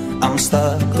I'm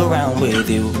stuck around with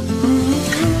you.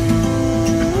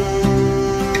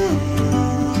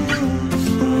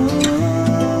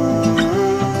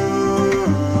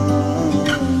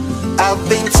 I've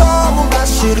been told I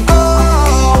should go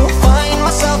find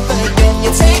myself again.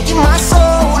 You're taking my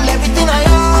soul, everything I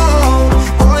own,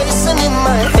 poison in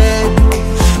my head.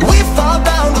 We fall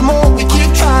down the more we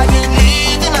keep trying,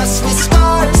 leaving us with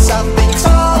scars. I've been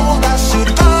told I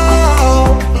should go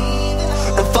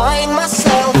and find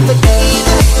myself again.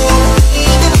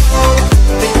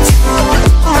 Been told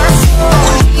myself,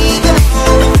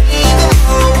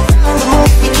 the more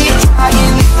we keep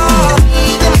trying.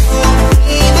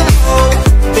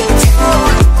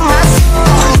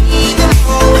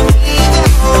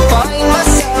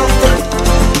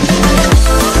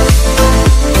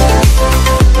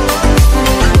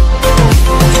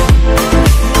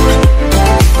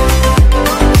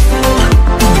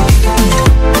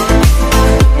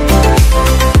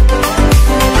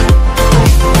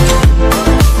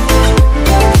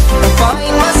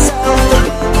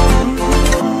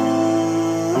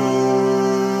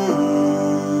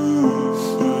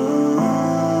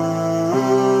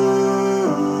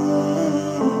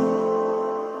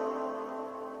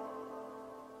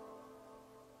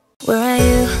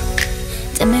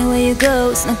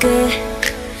 It's not good,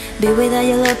 be without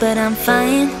your love, but I'm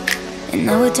fine. And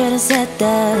I would try to set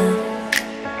that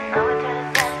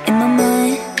in my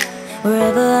mind.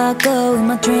 Wherever I go in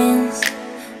my dreams,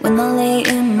 when I lay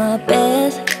in my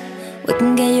bed, we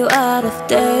can get you out of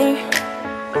there.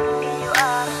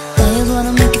 I just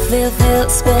wanna make you feel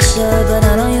special, but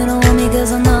I know you don't want me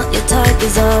cause I'm not your type.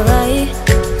 Is alright,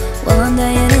 well I'm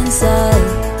dying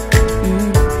inside.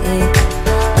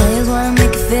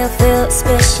 Feel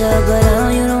special, but I know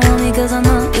you don't want me cause I'm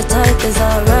not your type. Is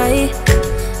alright,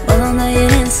 well I'm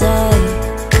dying inside.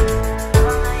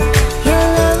 Your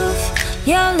love,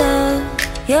 your love,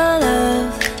 your love,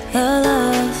 your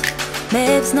love.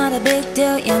 Babe, it's not a big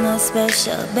deal, you're not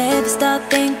special. Babe, stop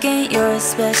thinking you're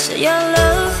special. Your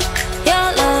love,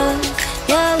 your love,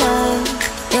 your love,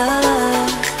 your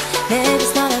love. Babe,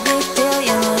 it's not a big deal,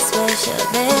 you're not special.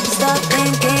 Babe, stop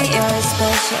thinking you're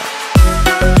special.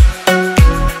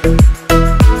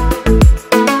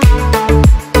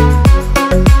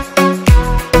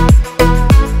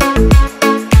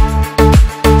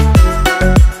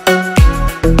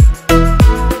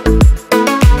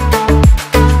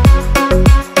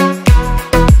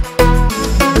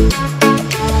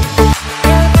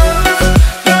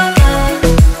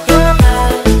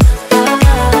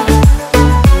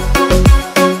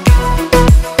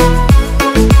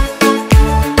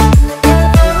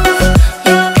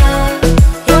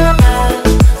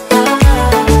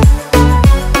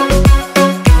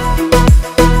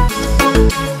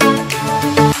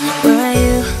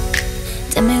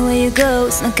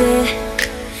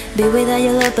 Be without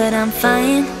your love, but I'm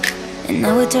fine. And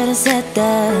I would try to set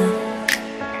that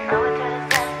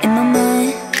in my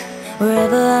mind.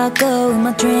 Wherever I go in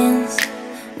my dreams,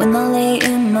 when I lay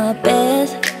in my bed,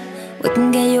 we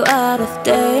can get you out of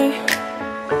there.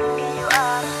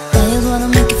 I just wanna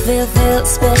make you feel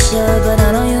special, but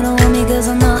I know you don't want me cause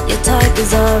I'm not your type.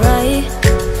 Is alright,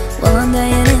 well I'm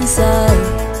dying inside.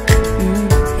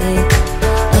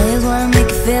 I just wanna make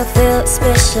you feel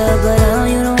special, but I know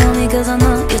you don't want me cause I'm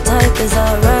not your type. Is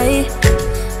alright.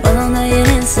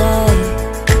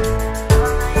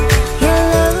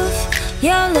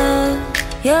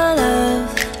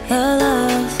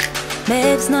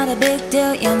 big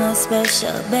deal, you're not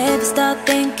special. Baby, stop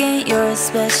thinking you're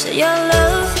special. Your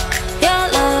love, your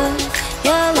love,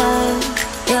 your love,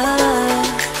 your love.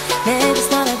 Baby,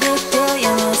 it's not a big deal,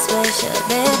 you're not special.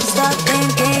 Baby, stop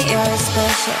thinking you're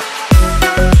special.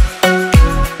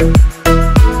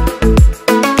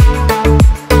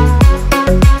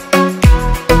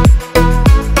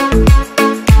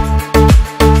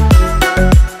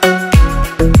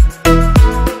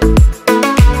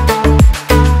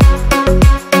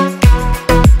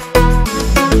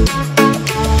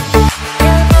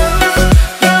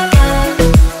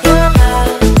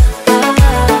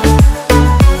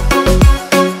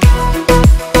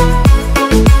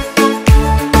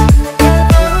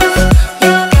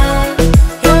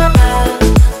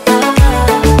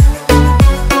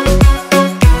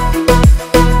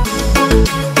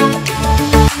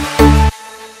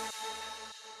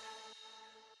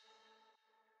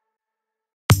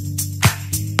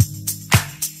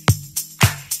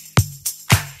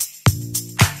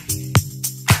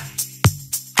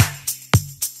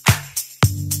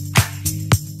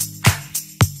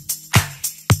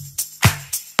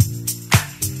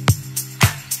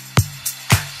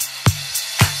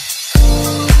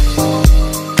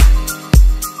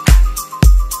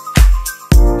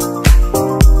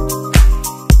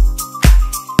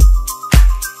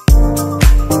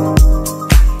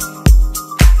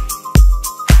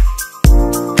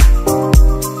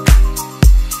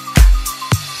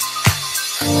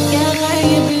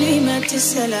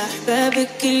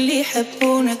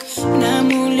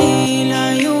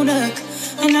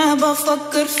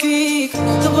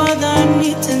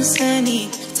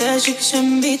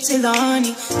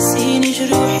 تلعني سين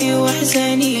جروحي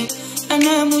وحزاني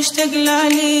أنا مشتاق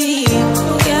لعليك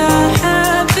يا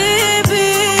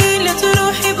حبيبي لا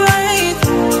تروحي بعيد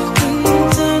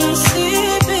أنت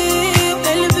نصيبي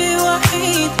وقلبي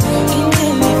وحيد أنت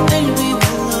اللي في قلبي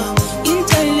والله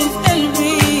أنت اللي في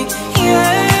قلبي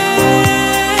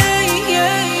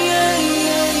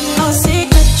I'll see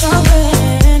the trouble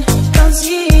don't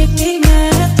see it being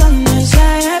at on the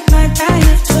side my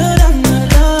time to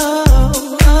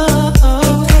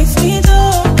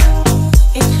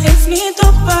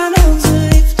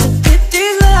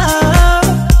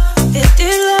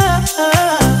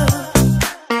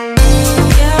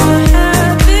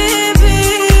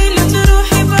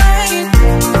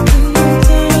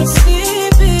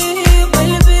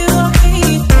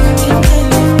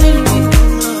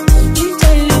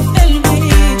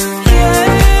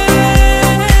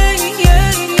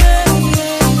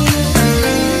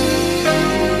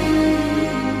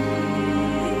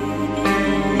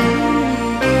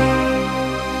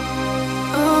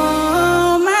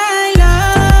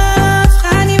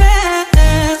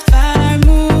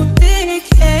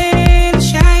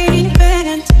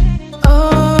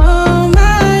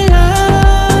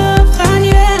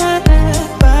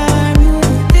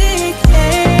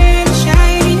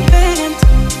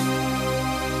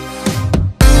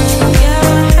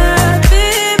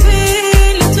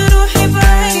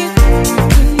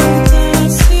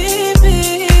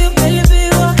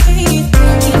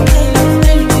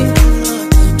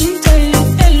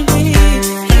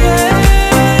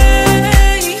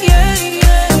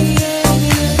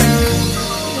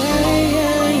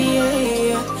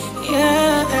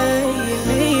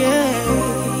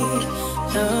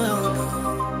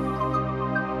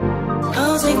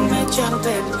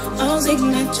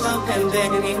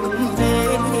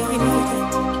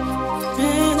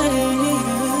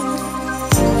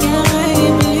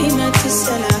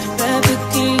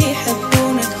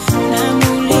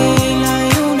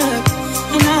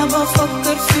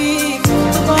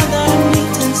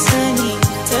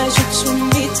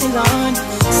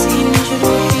run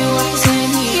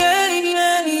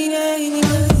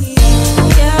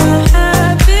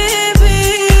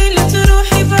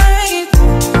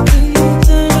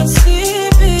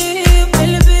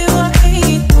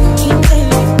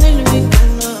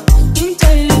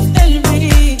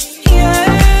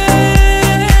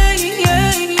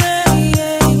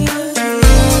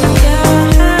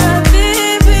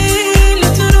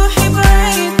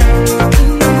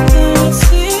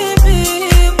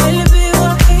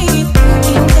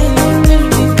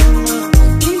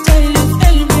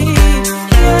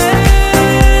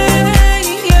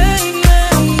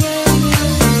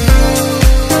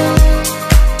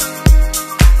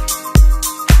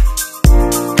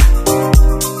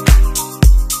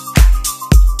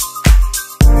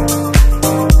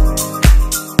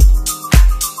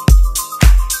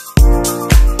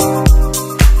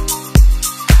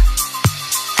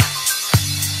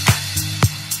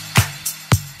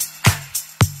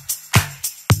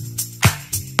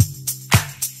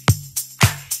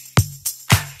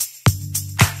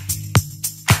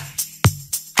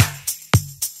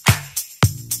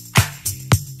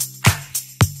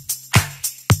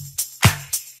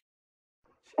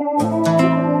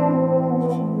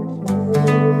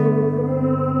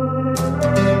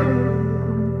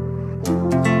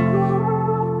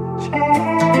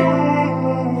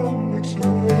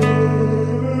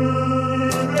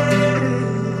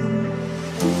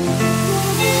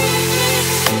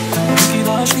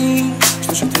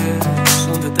j'étais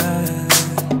sans détail.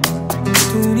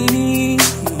 Tu nini,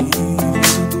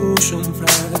 tu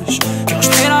chumflash. Quand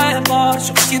j'pela é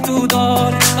forte, que tu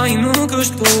dói, aí nunca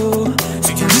estou.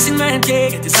 Se eu me sinto mais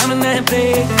que te sabe nem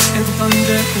play, eu tô falando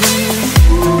de tu.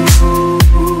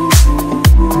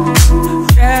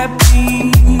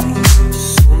 Happy,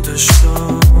 Sonte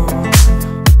chão.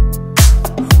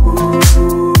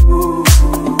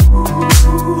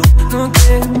 Não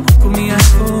tenho comigo a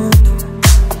fundo.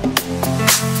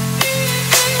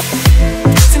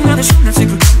 C'est nada Shume, c'est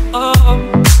que oh,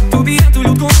 tout bien tout le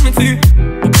monde me tue.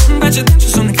 On va te danser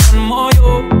sur le crâne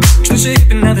moyo. Je te sais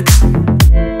pas nada.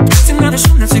 C'est nada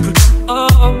Shume, c'est que oh,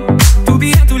 tout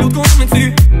bien tout le monde me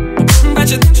tue. On va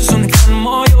te danser sur le crâne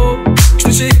moyo. Je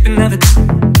te sais pas nada.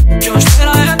 Quand je fais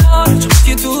la réponse, je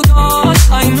retire tout dans.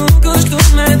 Ai nunca estou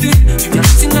me tue. Tu viens de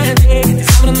signer des des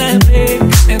sabres n'aimer.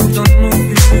 Et vous donne nos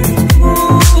vues.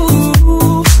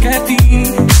 Happy,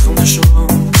 Sonte chão.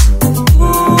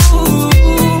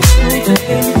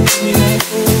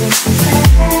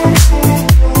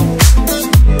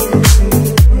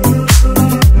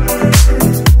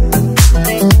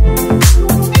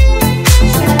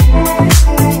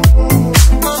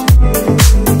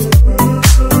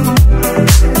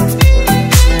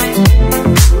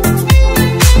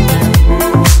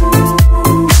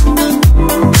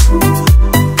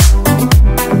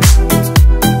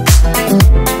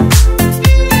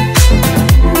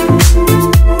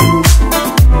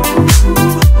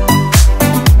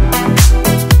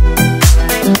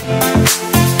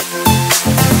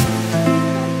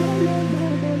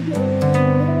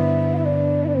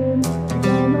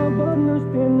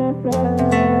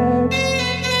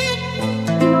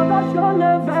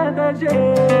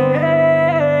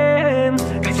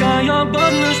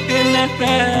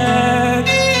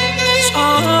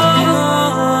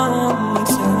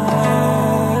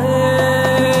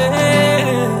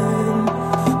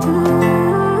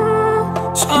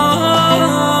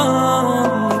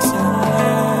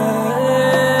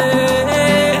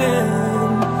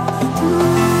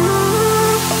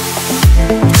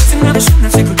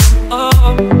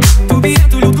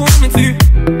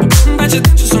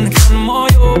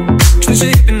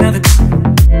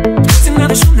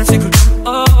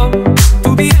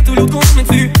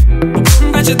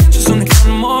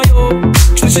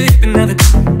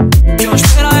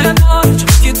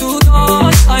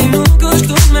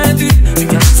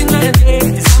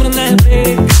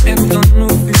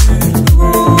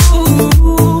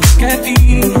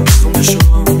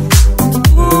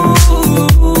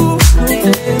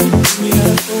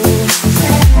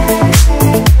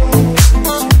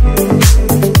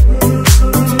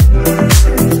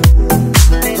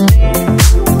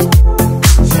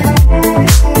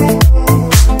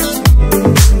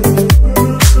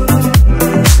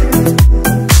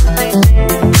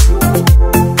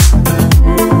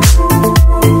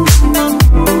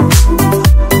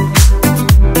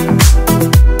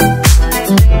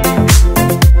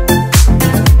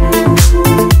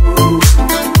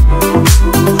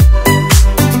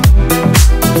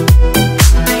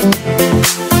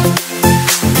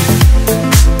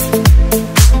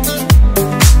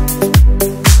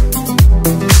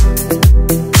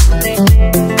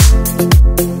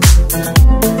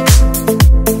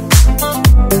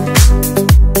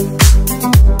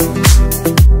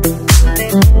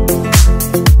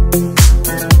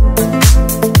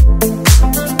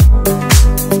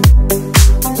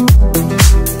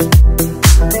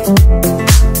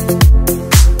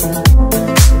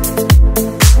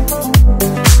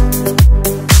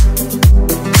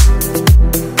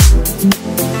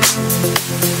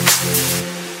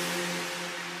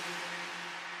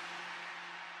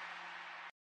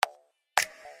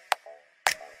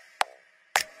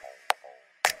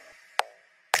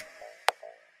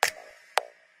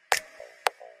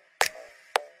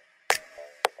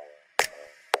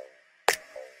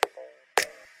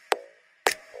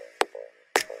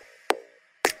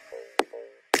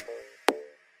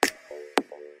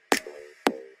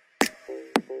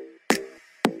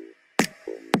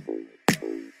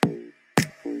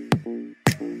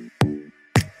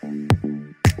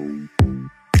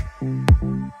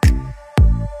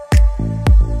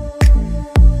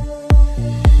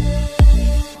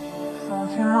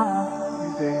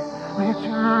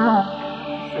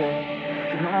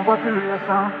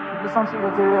 Sentir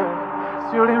tes lèvres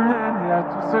sur les miennes. Il y a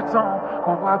tout ce temps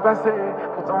qu'on voit passer.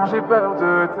 Pourtant j'ai peur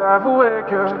de t'avouer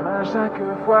que à chaque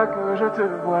fois que je te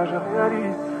vois, je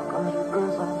réalise comme j'ai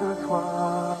besoin de toi.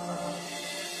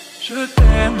 Je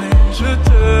t'aime et je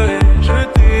te hais, je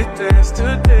t'ai déteste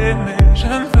t'aimer. Je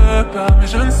ne veux pas, mais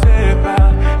je ne sais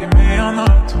pas aimer un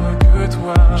autre que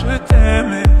toi. Je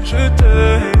t'aime et je te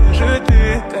hais, je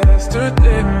déteste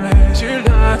t'aimer. Tu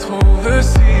la trouves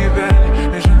si belle,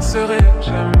 mais je ne serai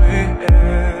jamais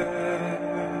elle.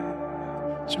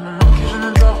 Tu me manques et je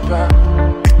ne dors pas,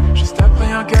 juste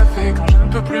après un café quand je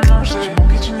ne peux plus manger. Tu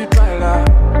manques et tu n'es pas là.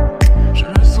 Je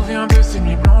me souviens de ces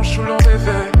nuits blanches où l'on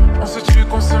rêvait. Penses-tu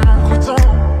qu'on se manque autant?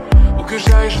 Où que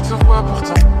j'aille je te vois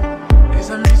pourtant.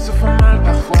 Les amis se font mal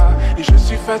parfois et je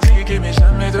suis fatigué mais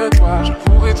jamais de toi. Je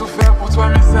pourrais tout faire pour toi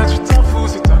mais ça tu t'en fous.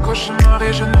 C'est un cauchemar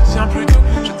et je ne tiens plus d'eau.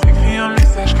 Je t'écris un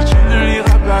message que tu ne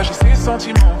liras pas. J'ai ces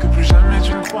sentiments que plus jamais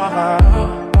tu ne croiras.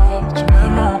 Tu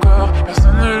m'aimes encore,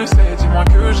 personne ne le sait, dis-moi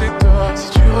que j'ai tort.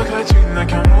 Si tu regrettes, tu n'as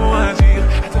qu'un mot à dire.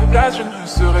 À ta place, je ne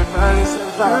serais pas laissé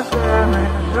faire. Je t'aime et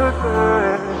je te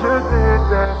hais, je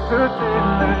déteste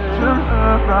t'aimer. Je ne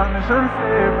peux pas, mais je ne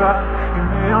sais pas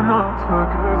aimer un autre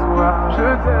que toi. Je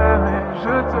t'aime et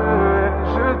je te hais,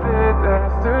 je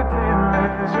déteste t'aimer.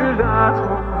 Tu la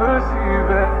trouves si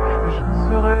belle, mais je ne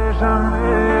serai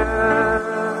jamais elle.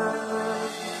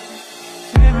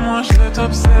 Moi je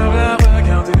t'observe la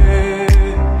regarder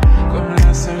comme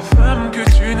la seule femme que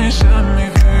tu n'aies jamais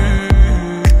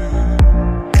vue.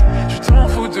 Tu t'en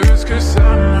fous de ce que ça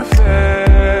me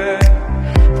fait.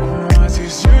 Pour moi tes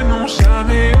yeux n'ont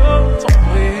jamais autant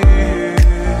brillé.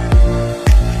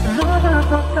 Moi je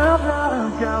t'observe la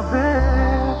regarder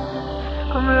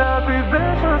comme la plus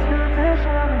belle chose que t'aies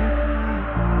jamais vue.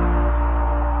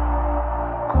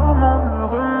 Comment me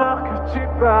remarques-tu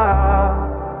pas?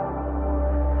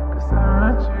 Ça me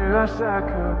tue à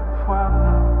chaque fois.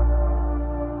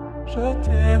 Je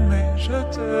t'aime et je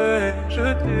te hais, je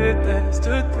déteste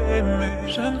t'aimer.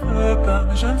 Je ne veux pas,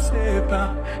 mais je ne sais pas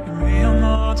aimer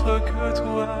un autre que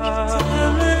toi. Je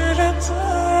t'aime et je te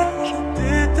hais, je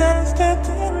déteste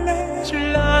t'aimer. Tu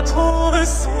la trouves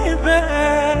si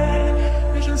belle,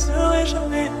 mais je ne serai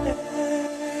jamais elle.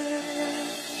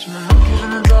 Tu me manques et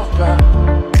je ne dors pas,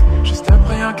 juste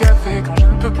après un café quand je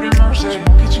ne peux plus manger. Tu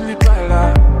manques et tu n'es pas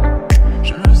là.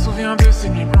 Je me souviens de ces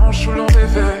nuits blanches où l'on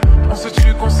rêvait.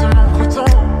 Penses-tu qu'on se manque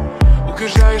autant? Où que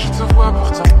j'aille je te vois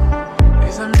pourtant.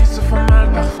 Les amis se font mal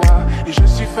parfois et je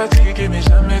suis fatigué mais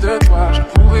jamais de toi. Je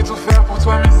pourrais tout faire pour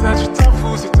toi mais ça tu t'en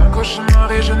fous. C'est un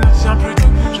cauchemar et je ne tiens plus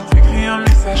d'eau. Je t'écris un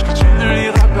message que tu ne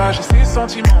liras pas. J'ai ces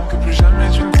sentiments que plus jamais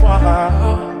tu ne croiras.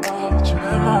 Tu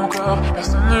m'aimes encore,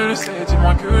 personne ne le sait,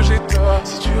 dis-moi que j'ai tort.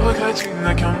 Si tu regrettes, tu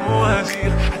n'as qu'un mot à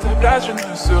dire. À ta place, je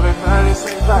ne serais pas laissé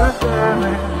faire. Je t'aime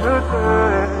et je te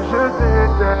hais, je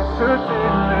déteste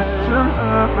t'aimer. Je ne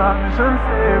peux pas, mais je ne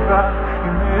sais pas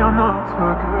aimer un autre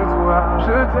que toi.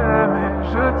 Je t'aime et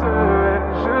je te hais,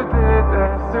 je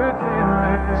déteste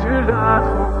t'aimer. Tu la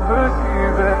trouves si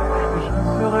belle, mais je ne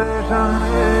serai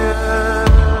jamais elle.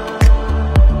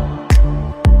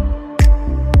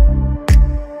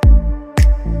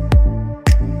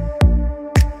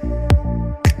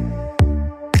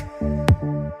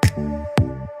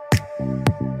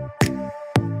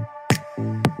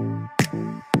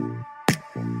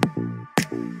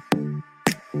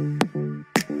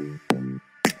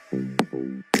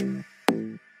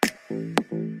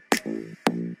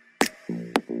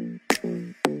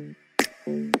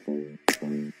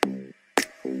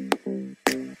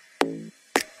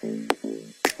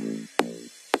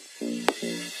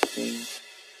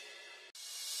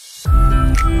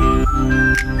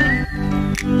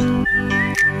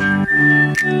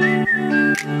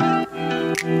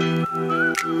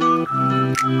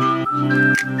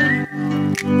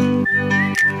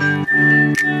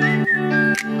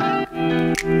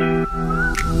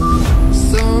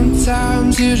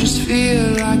 Sometimes you just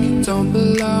feel like you don't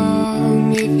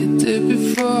belong. If you did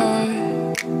before,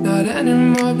 not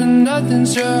anymore, but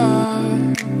nothing's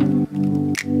wrong.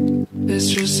 It's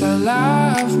just how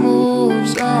life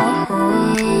moves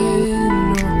on.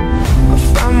 I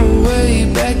found my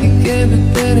way back again,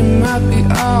 but then it might be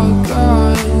all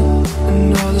gone.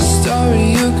 And all the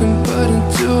story you can put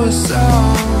into a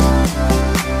song.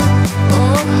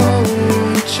 Oh,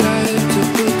 I tried to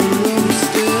put the road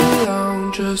still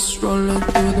on, just rolling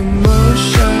through the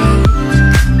motions.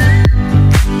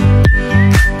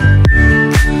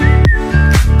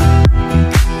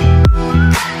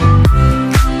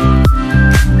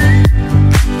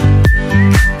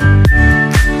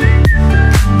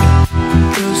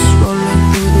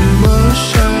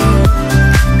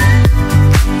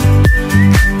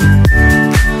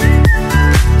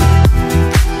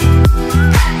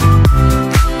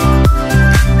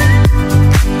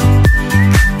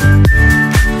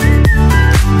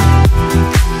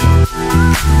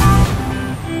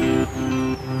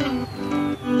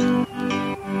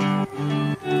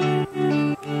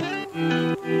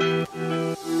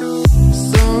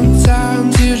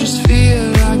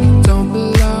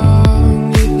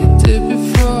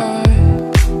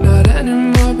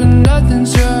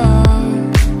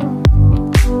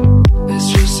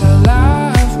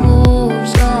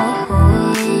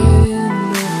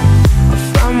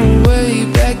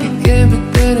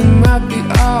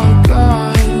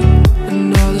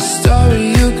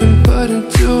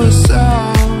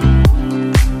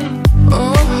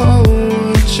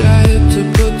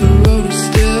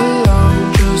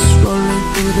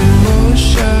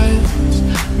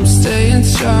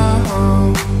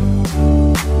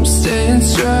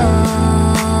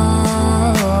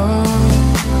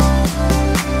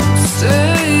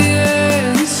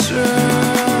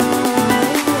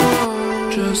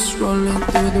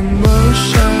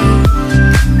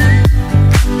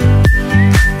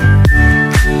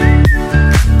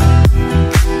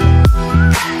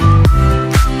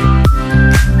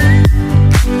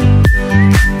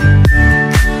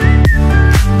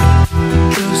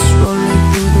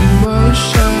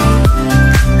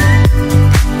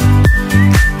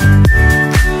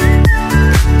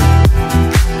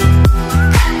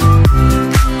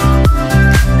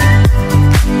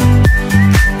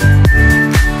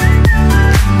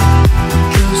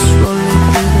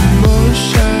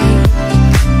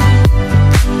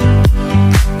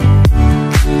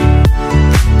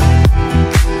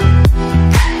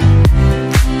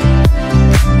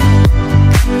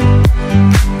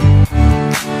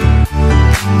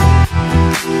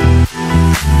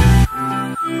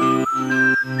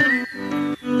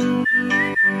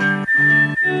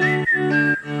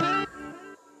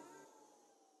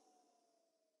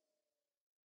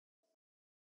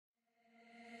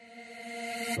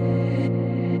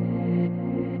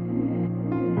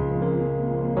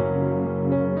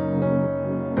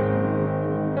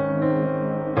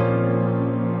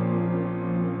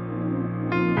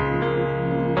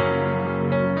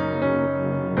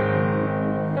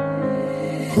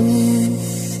 Who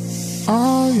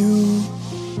are you?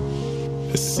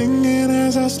 Singing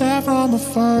as I stare from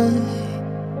afar.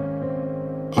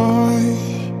 I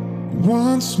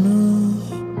once knew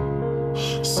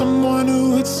someone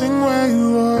who would sing where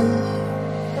you are.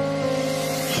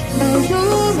 Now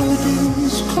your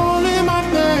melodies calling my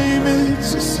name.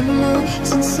 It's a similar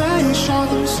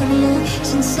sensation, similar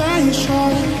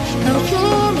sensation. Now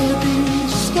your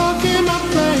melodies stuck in my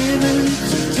brain.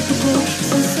 It's a typical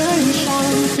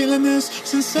sensation, feeling this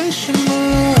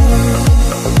sensational.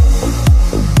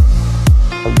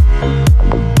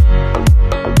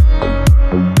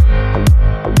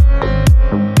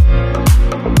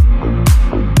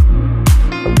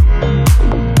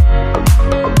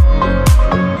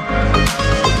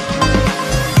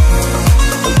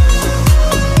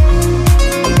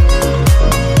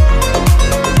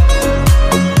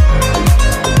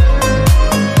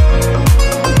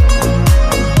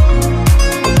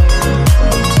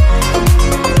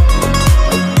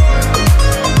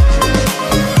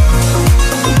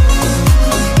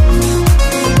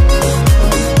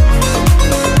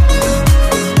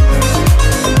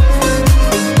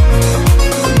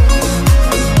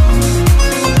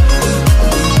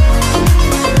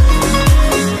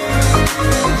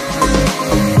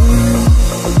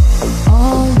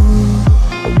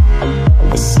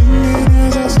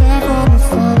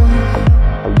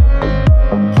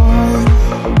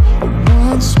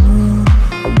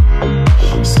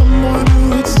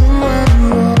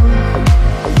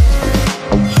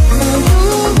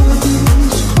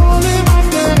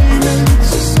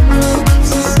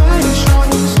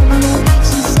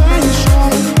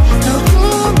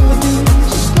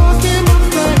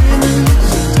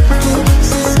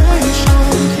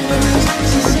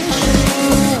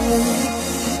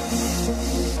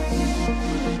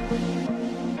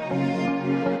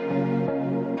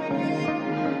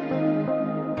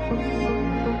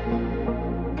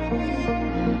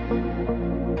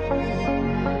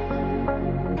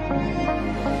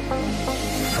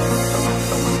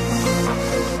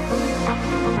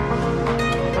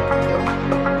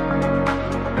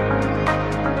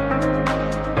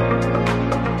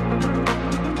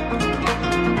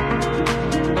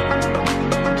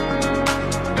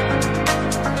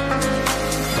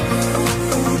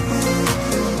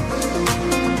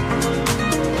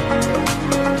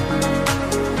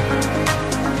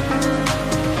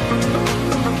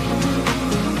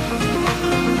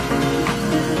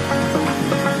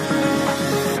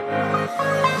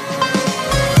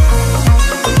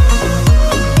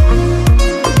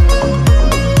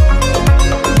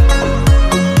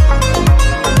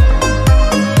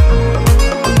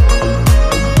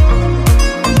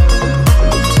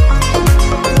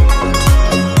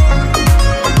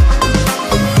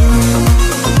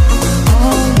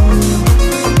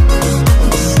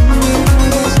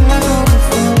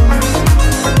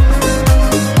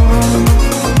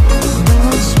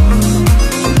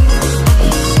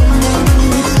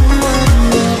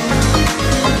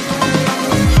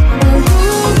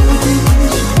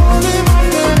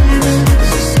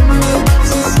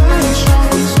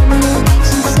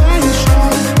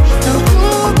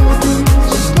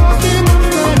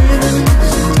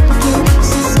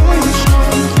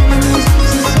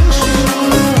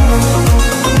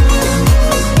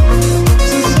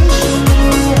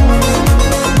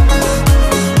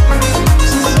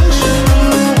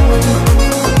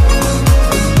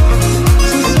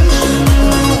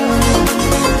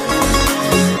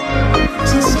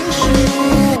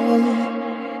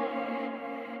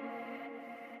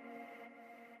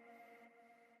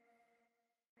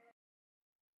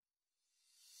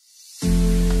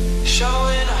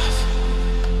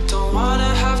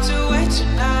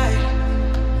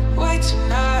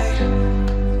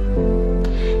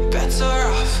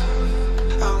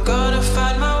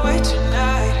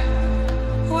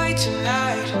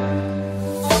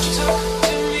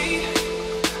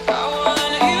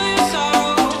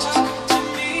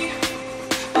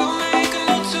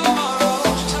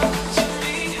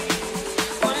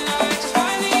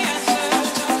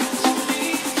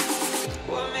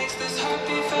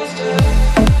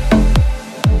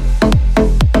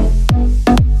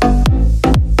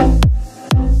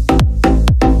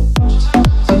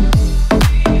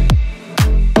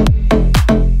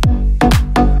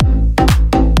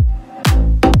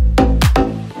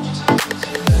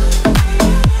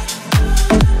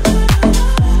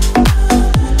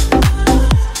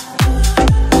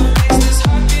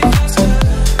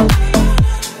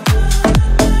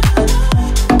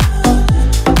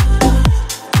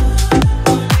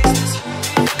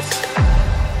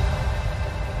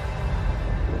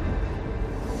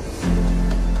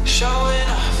 showing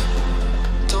off.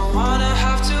 Don't wanna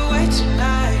have to wait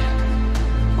tonight.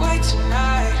 Wait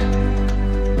tonight.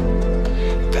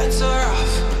 Bets are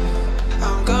off.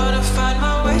 I'm gonna find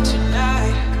my way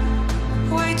tonight.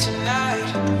 Wait tonight.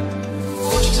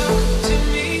 Won't you talk to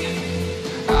me?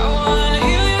 I wanna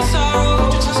heal your sorrow.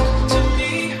 Won't you talk to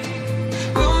me?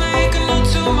 We'll make a new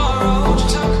tomorrow. Won't you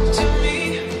talk to me?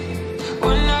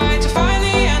 One night to find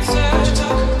the answer. Won't you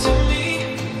talk to me?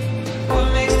 What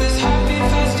makes this happy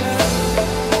faster?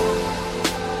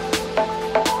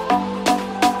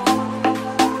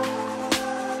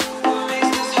 What makes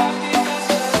this happy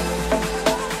faster?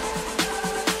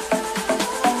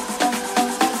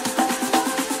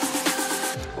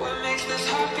 What makes this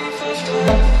happy faster?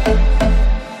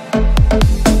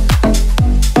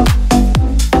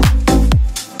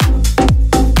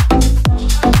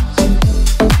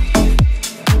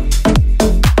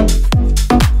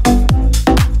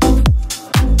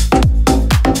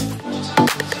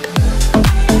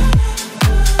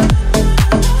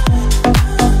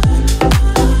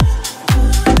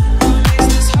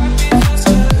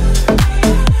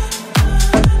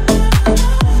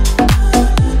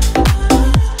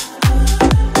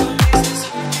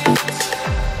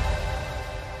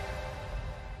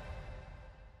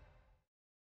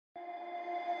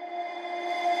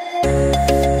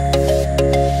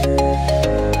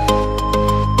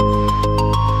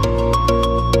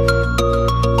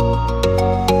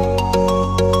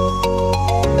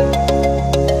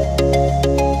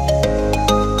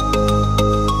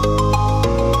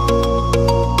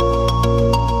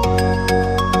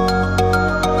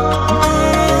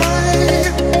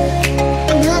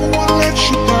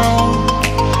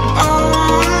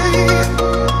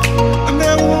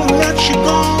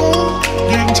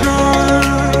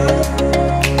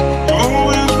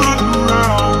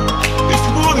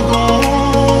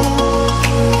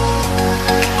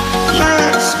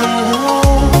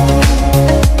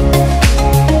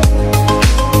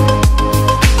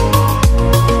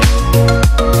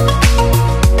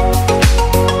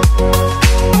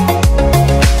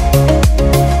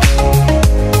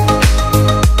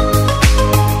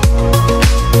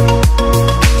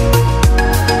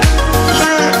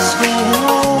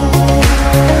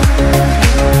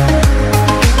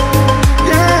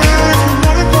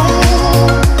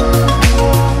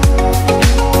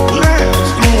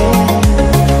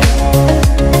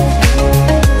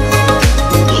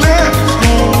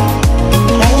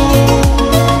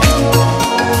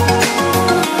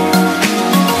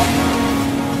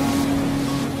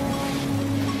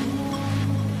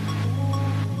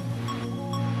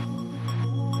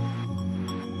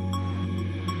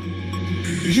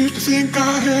 Used to think I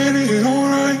had it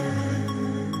alright.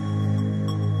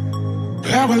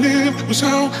 How I lived was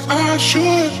how I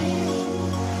should.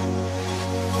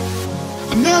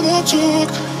 I never took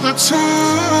the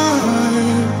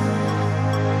time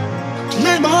to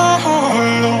lay my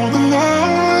heart on the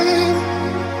line.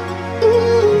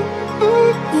 Ooh,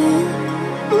 ooh, ooh,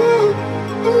 ooh,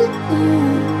 ooh, ooh,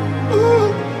 ooh,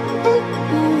 ooh,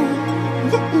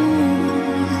 ooh.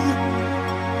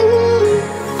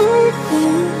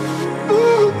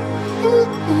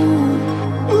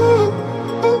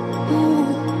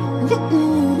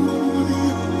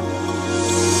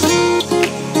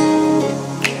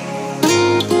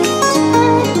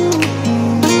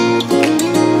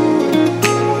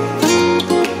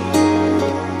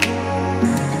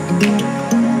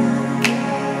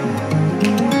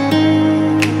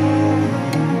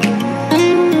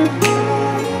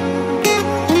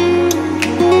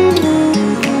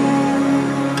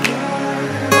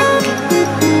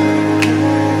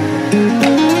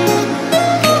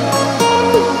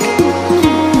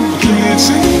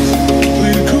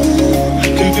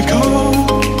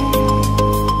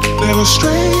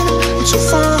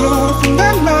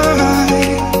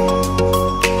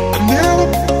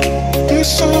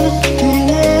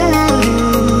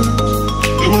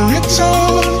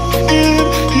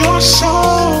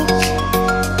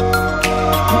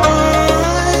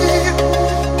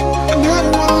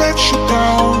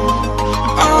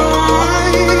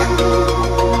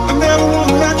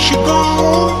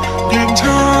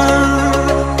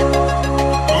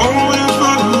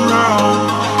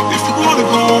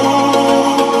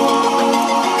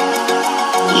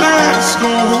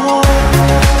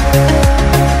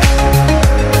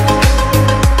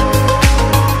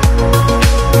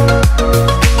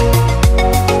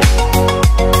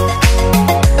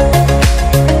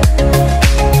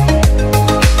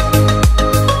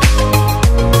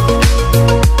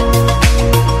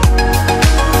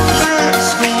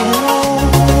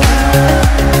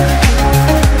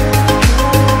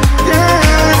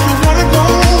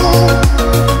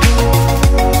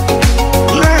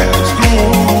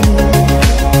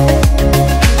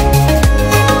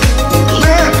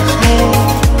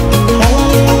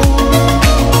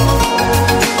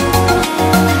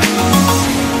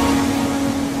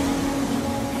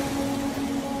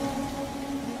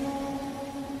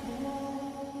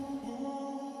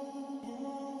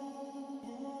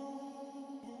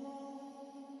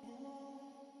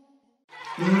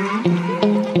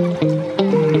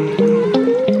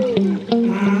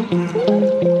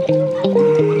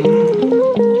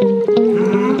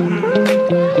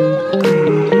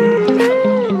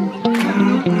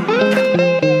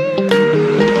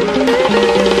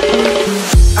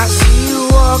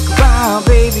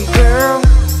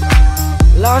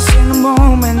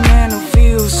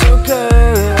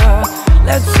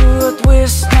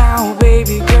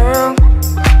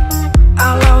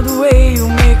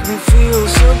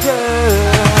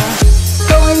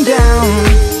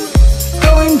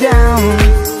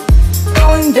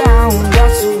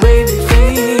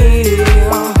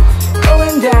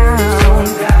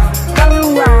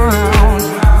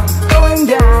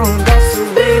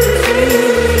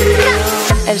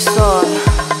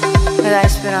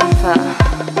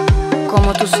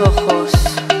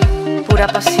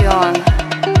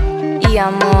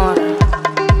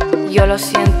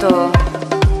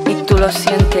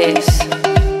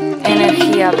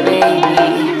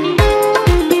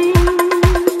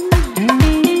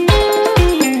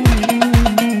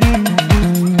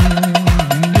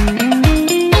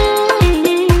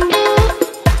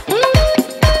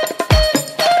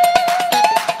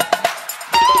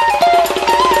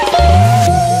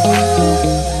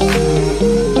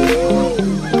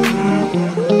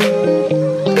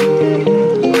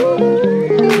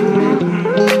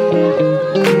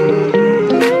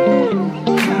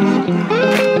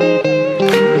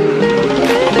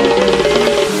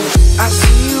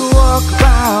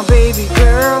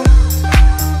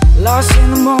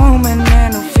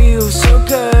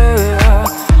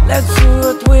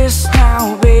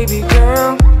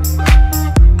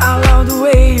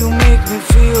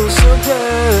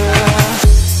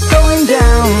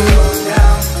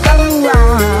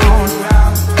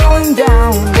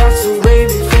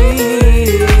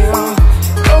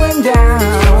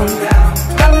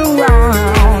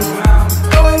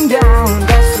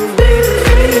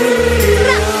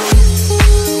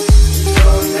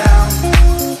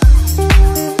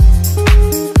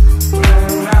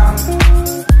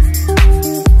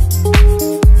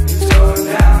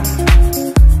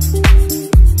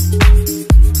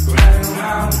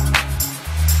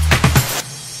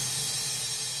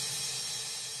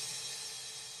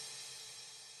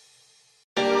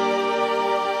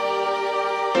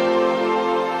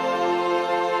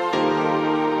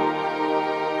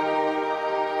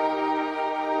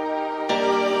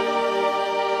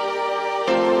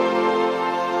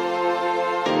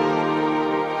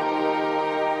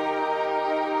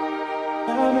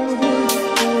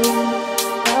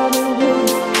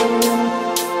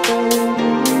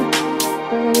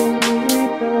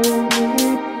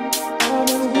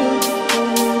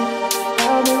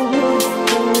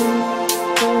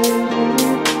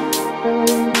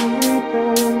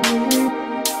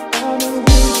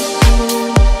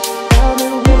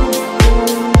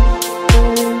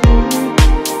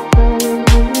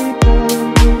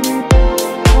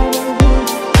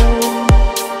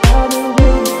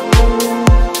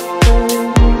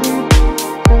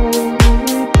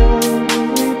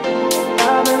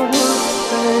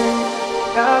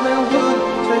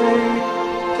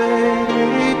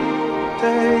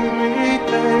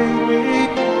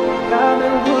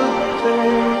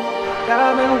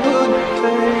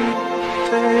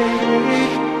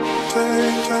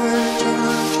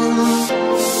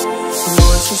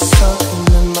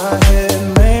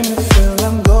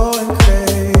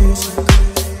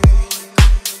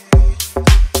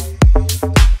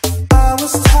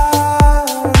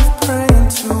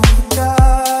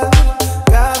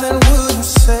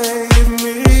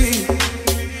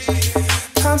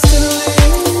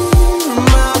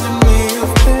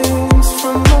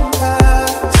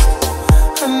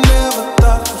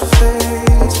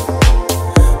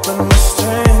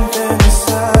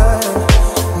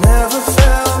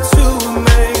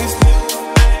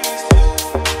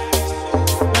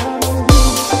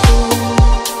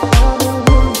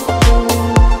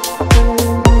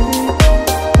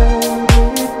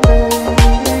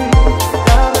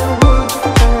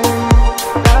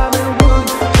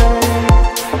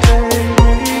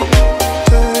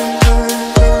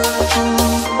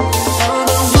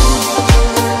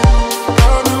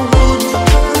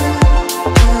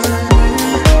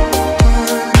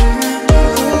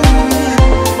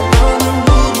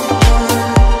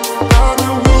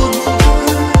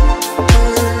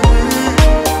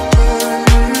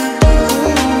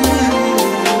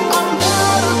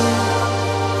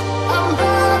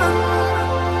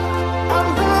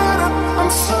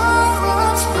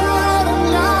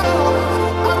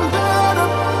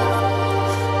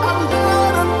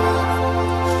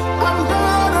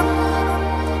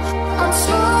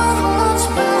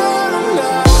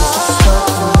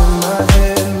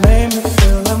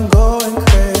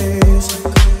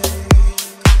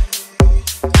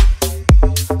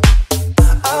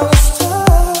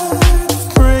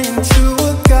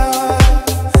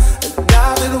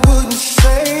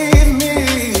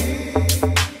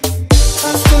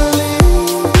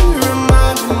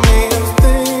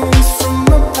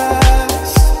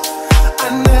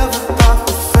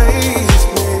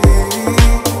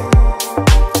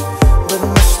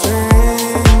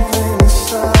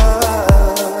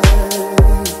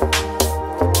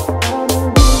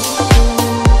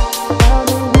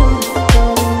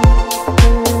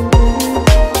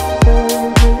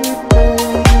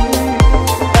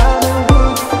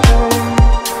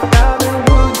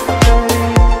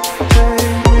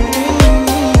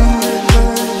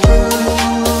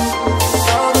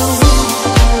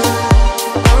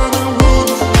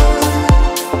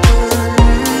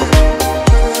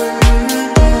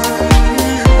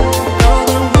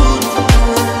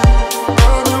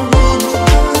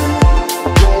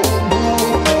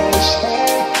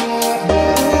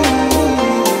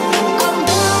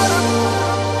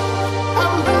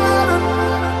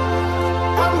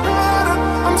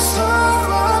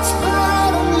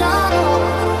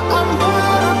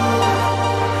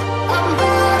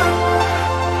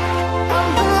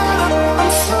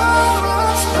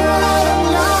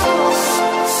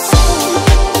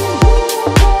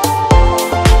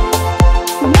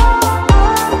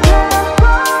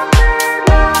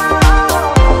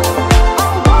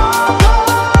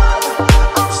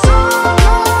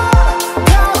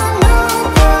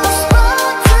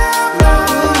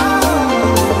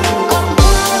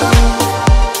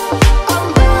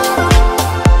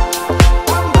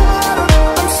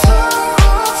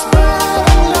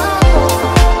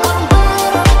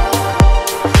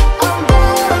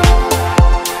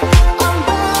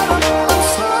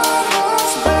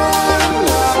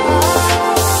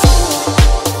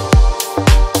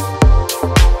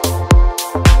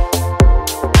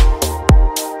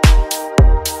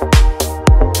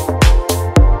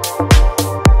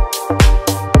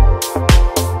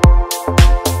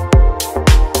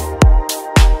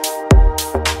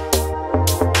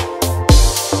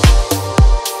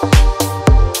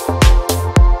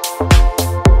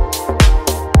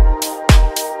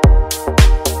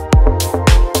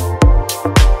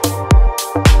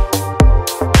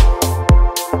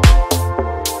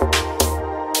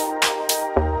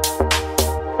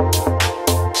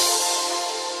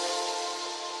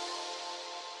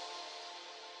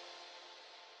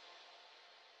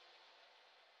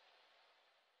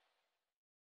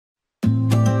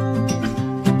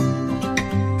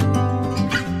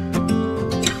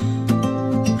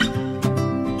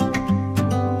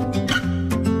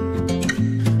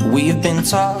 been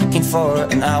talking for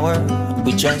an hour,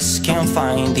 we just can't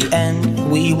find the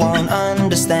end. We won't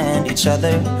understand each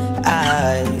other.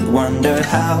 I wonder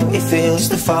how it feels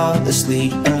to fall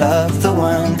asleep and love the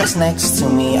one that's next to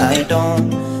me. I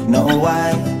don't know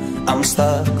why I'm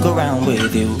stuck around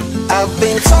with you. I've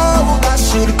been told I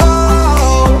should go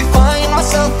find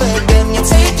myself again. You're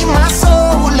taking my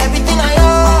soul, everything I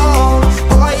own,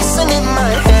 poison in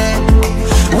my head.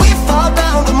 We fall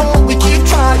down the more we keep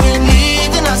trying,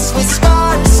 leaving us with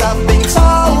scars. I've been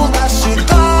told I should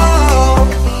go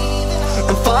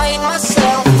and find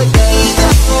myself again.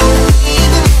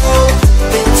 Even though,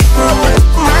 been told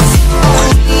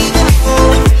myself, even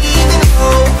though,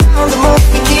 the more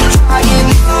we keep trying.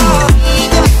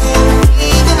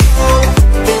 Even though,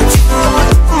 been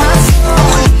told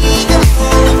myself, even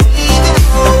though,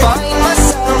 find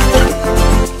myself again.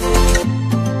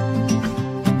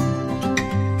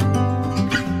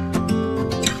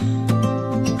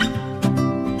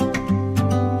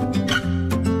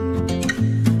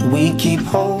 We keep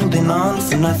holding on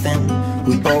for nothing.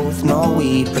 We both know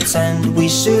we pretend we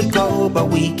should go, but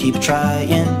we keep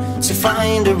trying to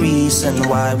find a reason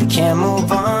why we can't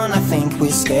move on. I think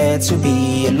we're scared to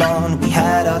be alone. We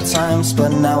had our times,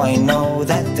 but now I know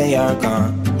that they are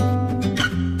gone.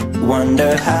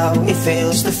 Wonder how it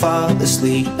feels to fall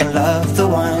asleep and love the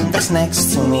one that's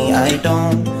next to me. I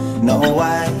don't know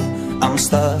why I'm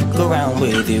stuck around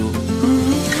with you.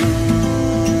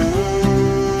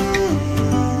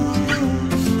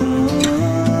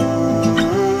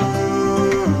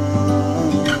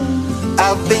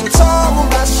 I've been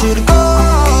told I should go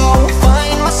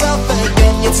find myself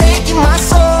again. You're taking my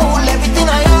soul, everything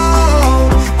I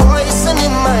own, poison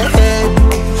in my head.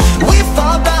 We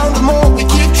fall down the more we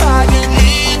keep trying,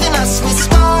 leaving us with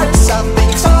scars. I've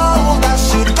been told I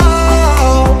should go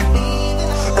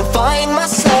and find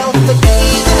myself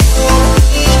again.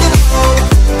 Even though,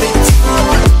 been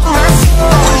told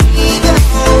myself, even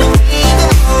though,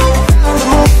 the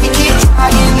more we keep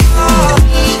trying.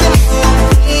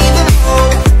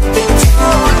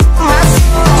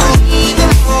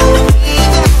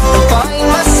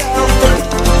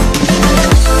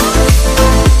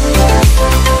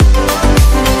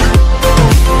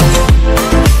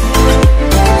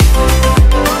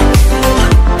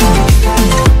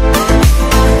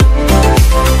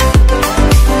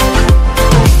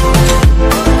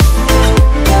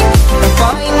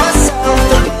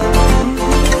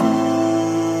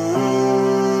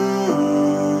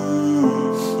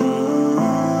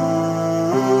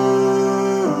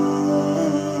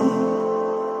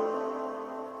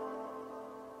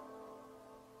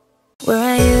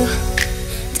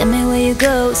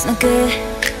 It's not good,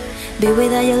 be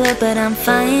without your love, but I'm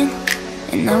fine.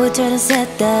 And I would try to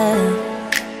set that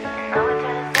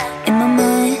in my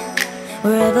mind.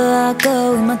 Wherever I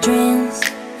go in my dreams,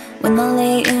 when I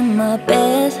lay in my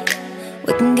bed,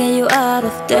 we can get you out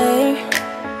of there.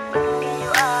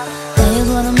 I just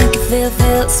wanna make you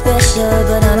feel special,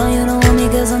 but I know you don't want me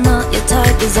cause I'm not your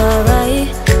type. Is alright,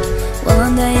 well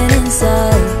I'm dying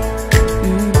inside.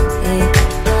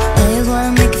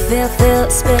 Feel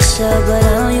special, but I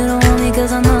know you don't want me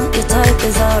cause I'm not your type.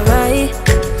 Is alright,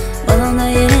 well I'm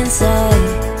dying inside.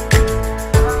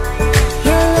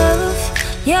 Your love,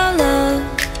 your love,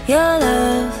 your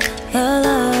love, your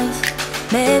love.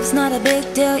 Babe, it's not a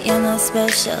big deal, you're not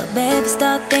special. Babe,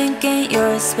 stop thinking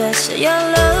you're special. Your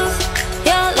love,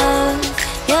 your love,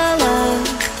 your love,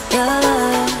 your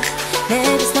love.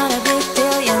 Babe, it's not a big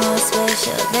deal, you're not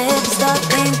special. Babe, stop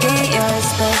thinking you're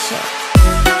special.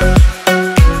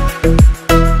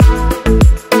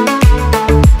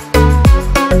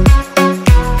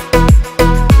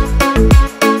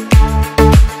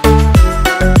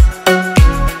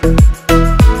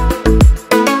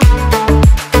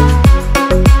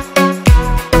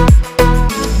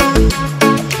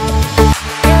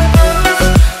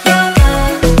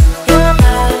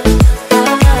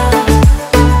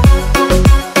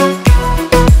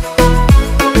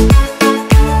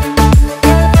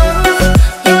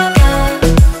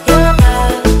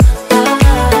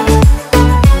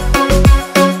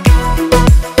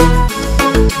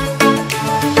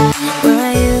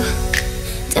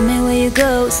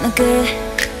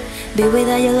 Be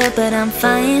without your love, but I'm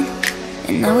fine.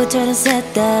 And I would try to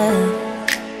set that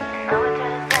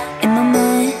in my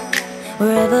mind.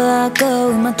 Wherever I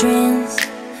go in my dreams,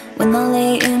 when I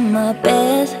lay in my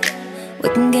bed, we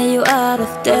can get you out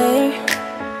of there.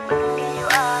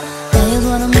 I just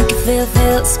wanna make you feel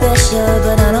special,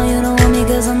 but I know you don't want me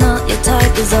cause I'm not your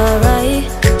type. Is alright,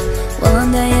 well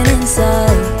I'm dying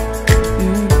inside.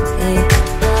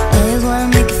 I just wanna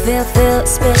make you feel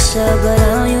special, but I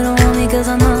know you don't want me cause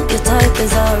I'm not your type.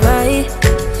 Is alright.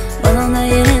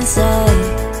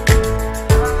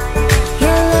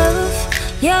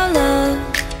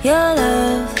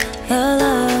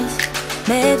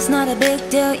 not a big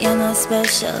deal, you're not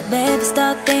special. Baby,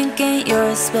 stop thinking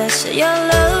you're special. Your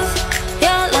love,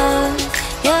 your love,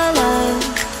 your love,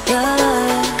 your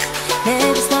love.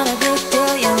 Baby, it's not a big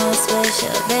deal, you're not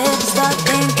special. Baby, stop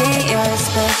thinking you're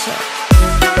special.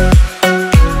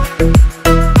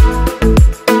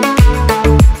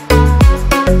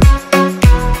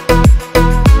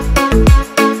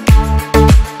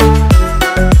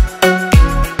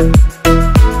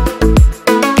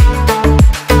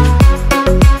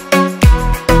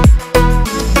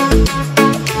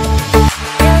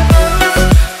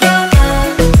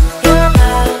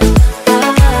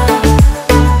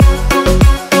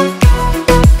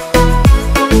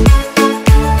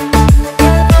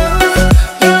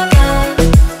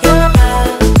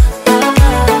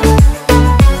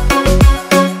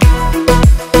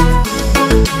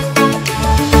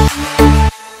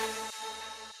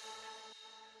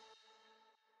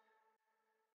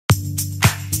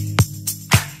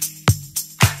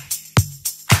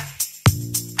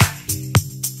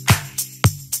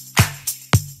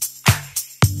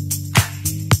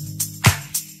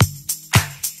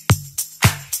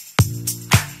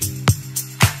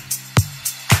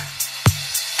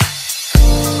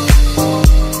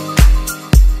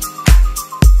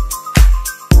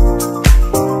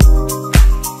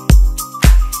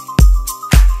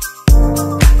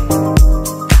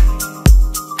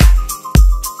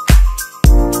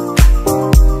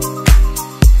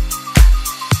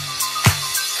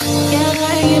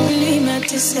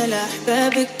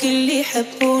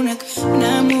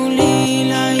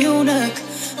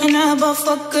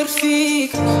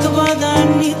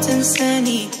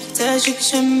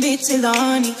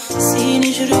 تلعاني سين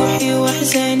جروحي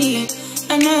وحزاني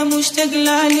أنا مشتاق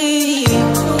لعليك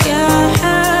يا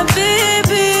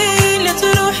حبيبي لا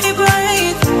تروحي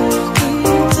بعيد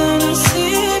انت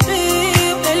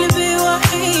نصيبي بقلبي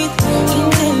وحيد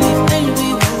انت اللي في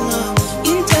قلبي والله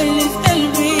انت اللي في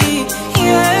قلبي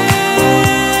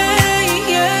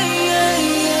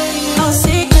I'll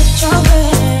say that you're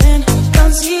in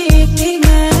don't see me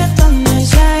mad on the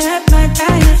giant my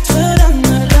diner foot on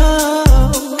the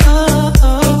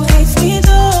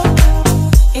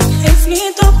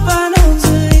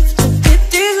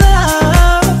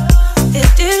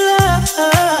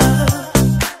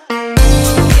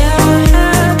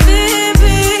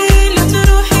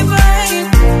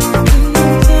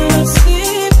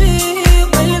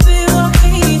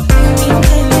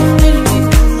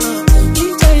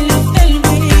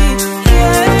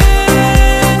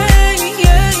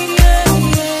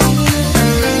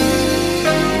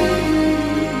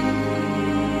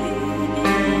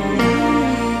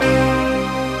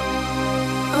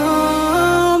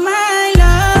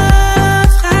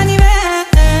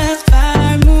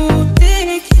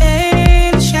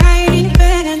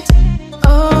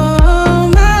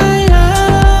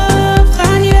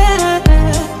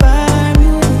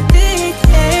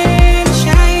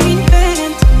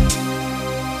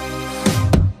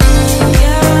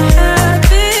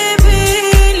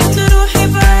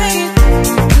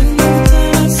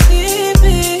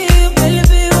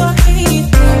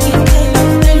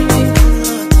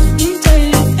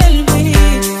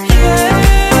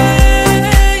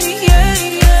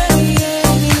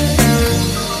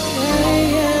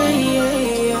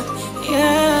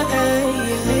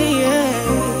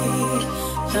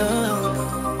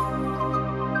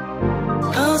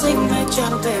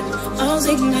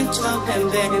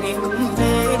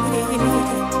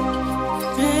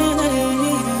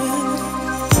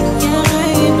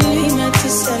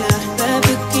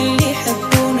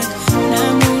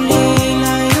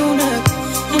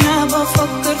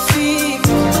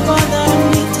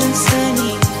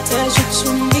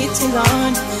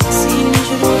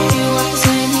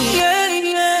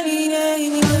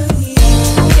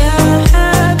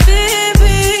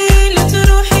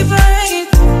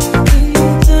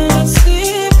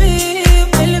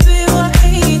قلبي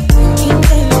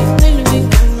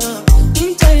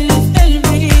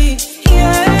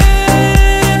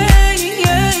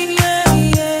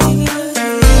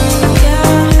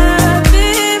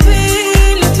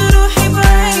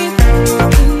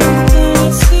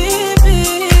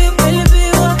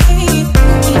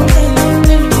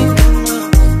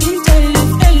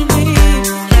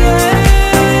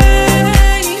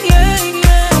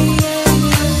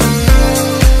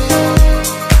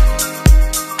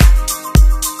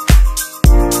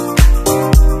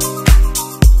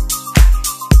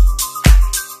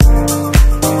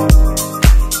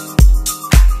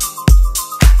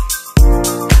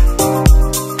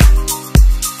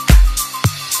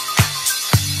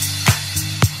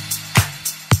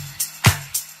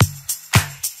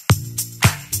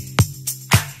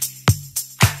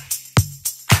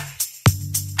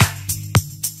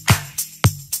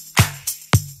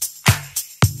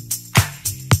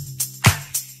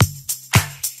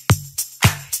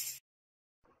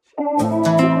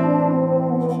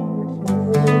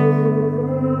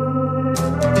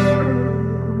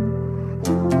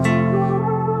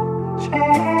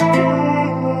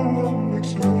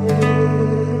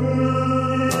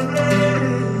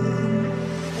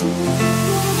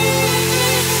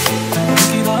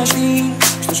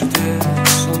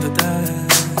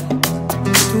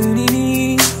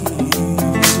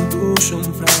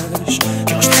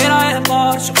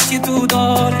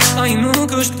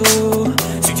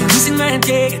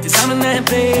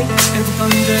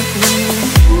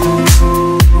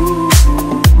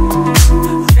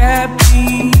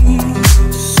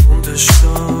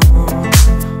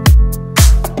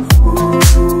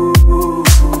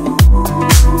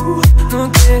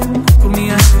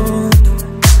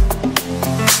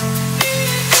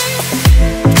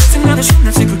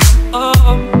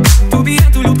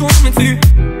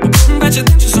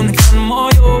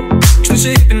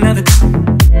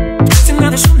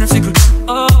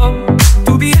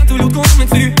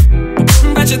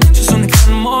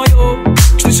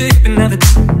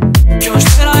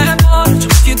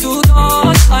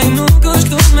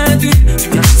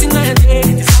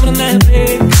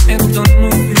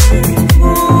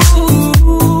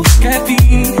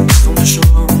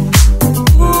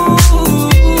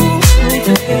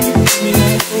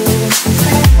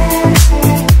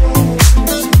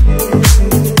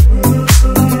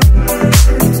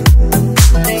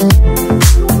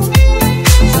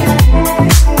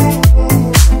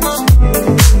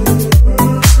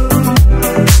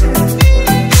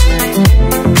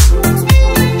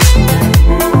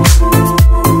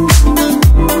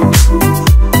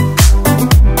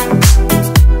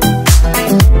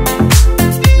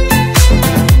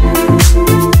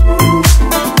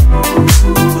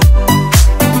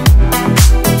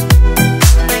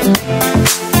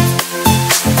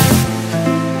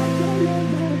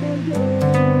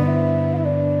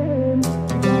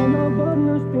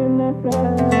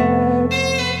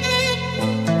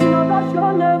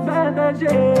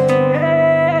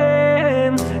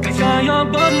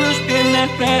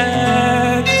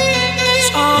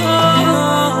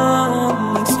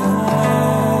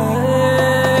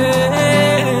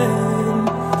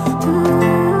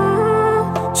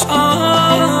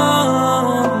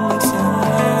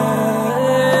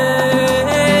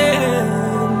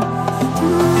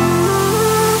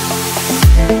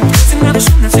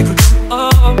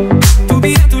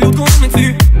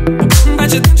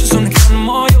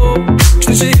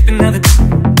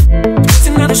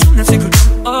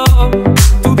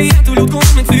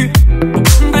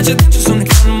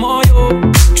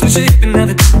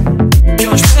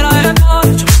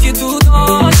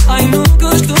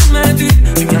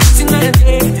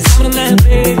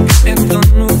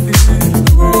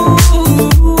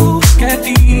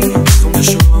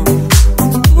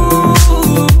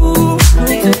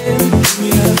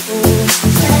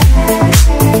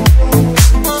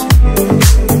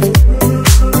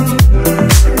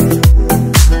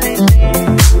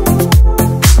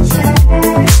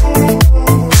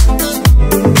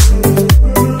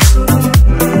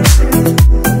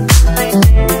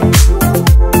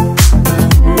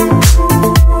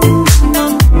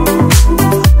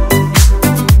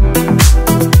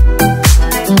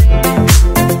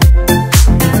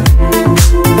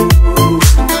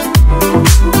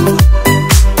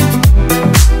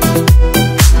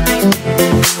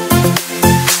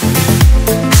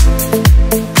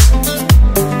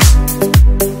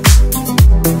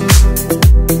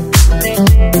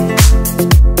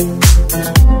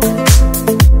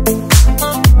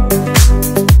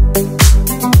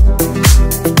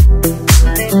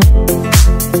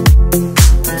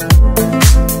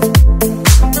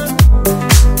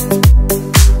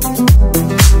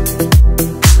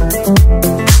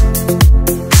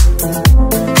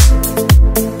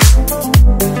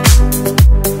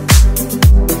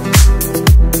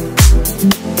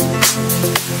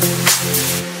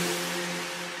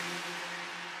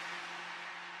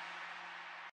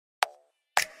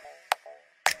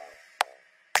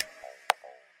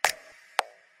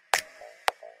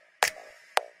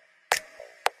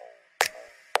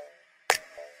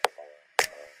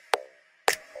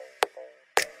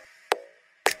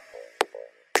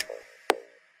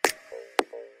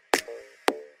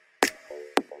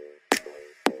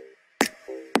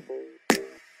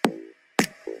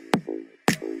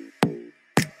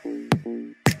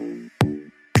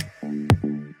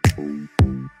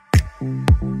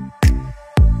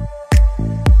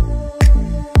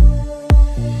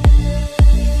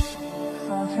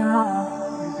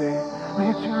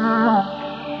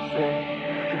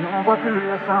vois plus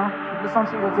la fin, je peux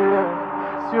sentir tes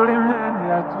lèvres sur les miennes. Il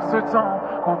y a tout ce temps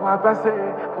qu'on voit passer.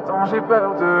 Pourtant j'ai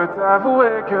peur de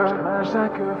t'avouer que à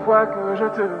chaque fois que je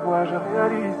te vois, je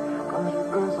réalise comme j'ai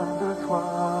besoin de toi.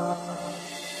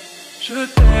 Je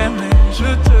t'aime et je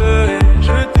te hais,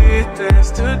 je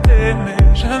déteste t'aimer.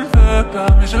 Je ne veux pas,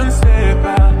 mais je ne sais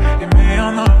pas aimer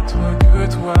un autre que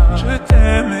toi. Je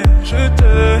t'aime et je te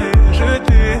hais, je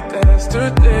déteste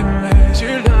t'aimer. Tu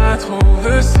la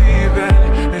trouves si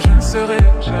belle, mais je ne serai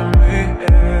jamais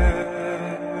elle.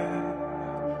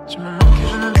 Tu me manques et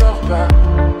je ne dors pas,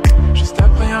 juste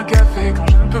après un café quand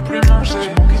je ne peux plus manger. Tu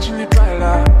manques et tu n'es pas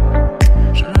là.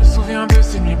 Je me souviens de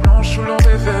ces nuits blanches où l'on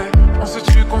rêvait.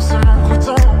 Penses-tu qu'on se manque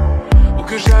autant? Où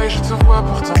que j'aille je te vois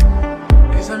pourtant.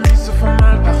 Les amis se font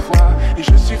mal parfois et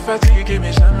je suis fatigué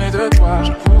mais jamais de toi.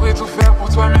 Je pourrais tout faire pour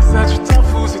toi mais ça tu t'en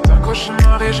fous. C'est un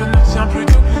cauchemar et je ne tiens plus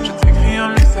debout. Je t'écris un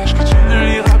message que tu ne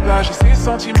liras pas. J'ai ces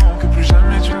sentiments que plus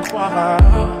jamais tu ne croiras.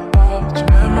 Tu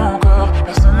m'aimes encore,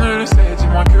 personne ne le sait,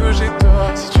 dis-moi que j'ai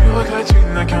tort. Si tu regrettes, tu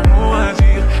n'as qu'un mot à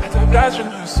dire. À ta place, je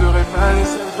ne serais pas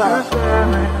laissé faire. Je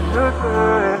t'aime et je te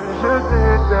hais, je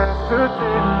déteste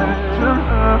t'aimer. Je ne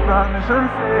peux pas, mais je ne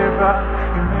sais pas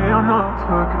aimer un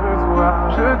autre que toi.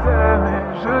 Je t'aime et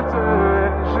je te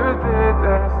hais, je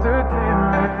déteste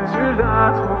t'aimer. Tu la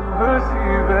trouves si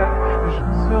belle, mais je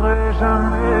ne serai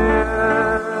jamais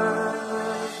elle.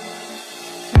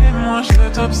 Moi je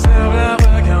t'observe la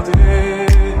regarder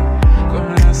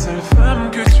comme la seule femme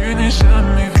que tu n'aies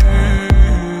jamais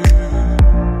vue.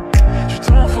 Tu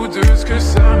t'en fous de ce que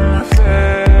ça me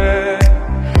fait.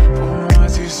 Pour moi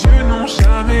tes yeux n'ont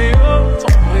jamais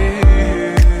autant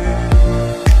brillé.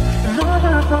 Et moi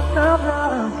je t'observe la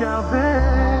regarder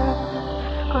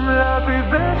comme la plus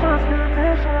belle chose que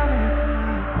t'aies jamais vue.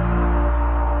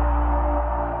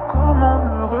 Comment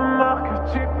me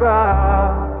remarques-tu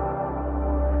pas?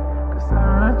 Ça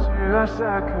me tue à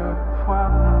chaque fois.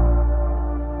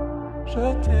 Je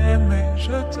t'aime et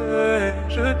je te hais,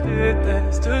 je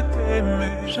déteste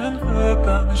t'aimer. Je ne veux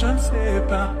pas, mais je ne sais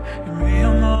pas aimer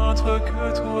un autre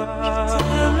que toi. Je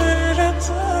t'aime et je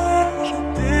te hais, je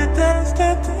déteste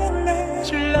t'aimer.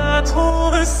 Tu la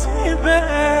trouves si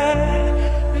belle,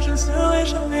 mais je ne serai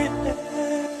jamais elle.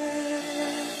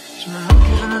 Je me manque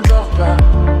et je ne dors pas,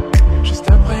 juste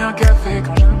après un café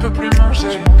quand je ne peux plus manger.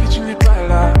 Tu manques et tu n'es pas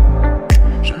là.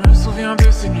 Je me souviens de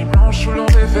ces nuits blanches où l'on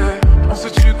rêvait.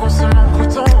 Penses-tu qu'on se manque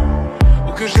autant?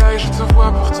 Où que j'aille je te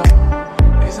vois pourtant.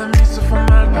 Les amis se font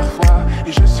mal parfois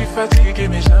et je suis fatigué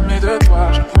mais jamais de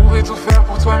toi. Je pourrais tout faire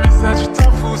pour toi mais ça tu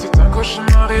t'en fous. C'est un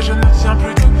cauchemar et je ne tiens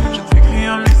plus debout. Je t'écris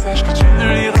un message que tu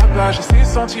ne liras pas. J'ai ces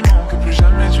sentiments que plus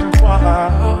jamais tu ne croiras.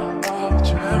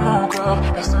 Tu m'aimes encore,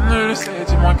 personne ne le sait,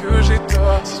 dis-moi que j'ai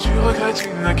tort. Si tu regrettes, tu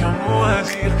n'as qu'un mot à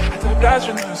dire. À ta place,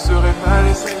 je ne serais pas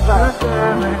laissé faire. Je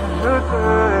t'aime et je te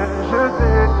hais, je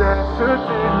déteste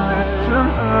t'aimer. Je ne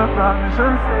peux pas, mais je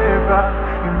ne sais pas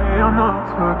aimer un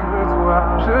autre que toi.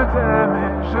 Je t'aime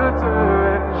et je te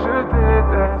hais, je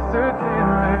déteste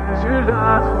t'aimer. Tu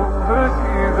la trouves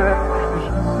si belle, mais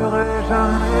je ne serai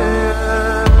jamais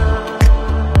elle.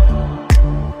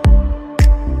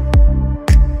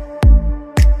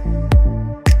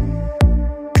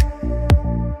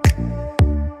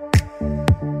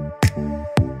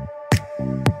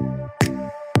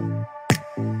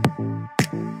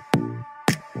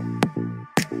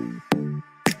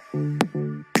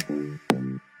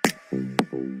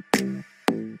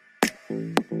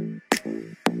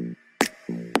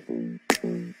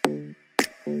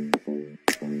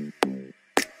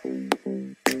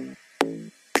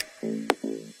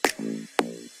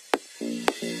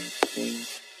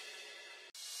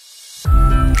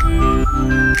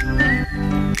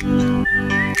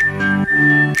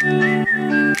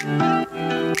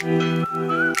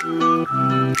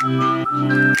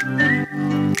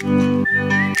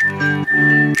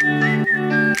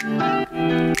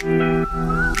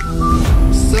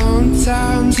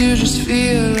 Sometimes you just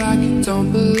feel like you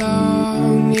don't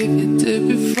belong. If you did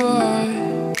before,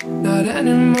 not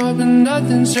anymore, but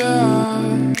nothing's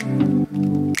wrong.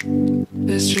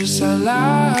 It's just how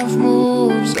life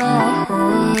moves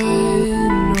on.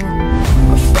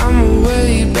 I found my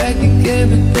way back again,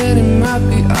 but then it might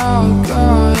be all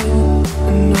gone.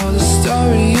 I know the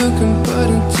story you can put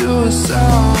into a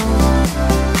song.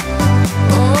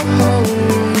 Oh,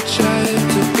 try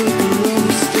to put the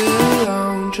road still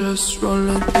on, just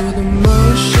rolling through the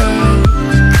motion.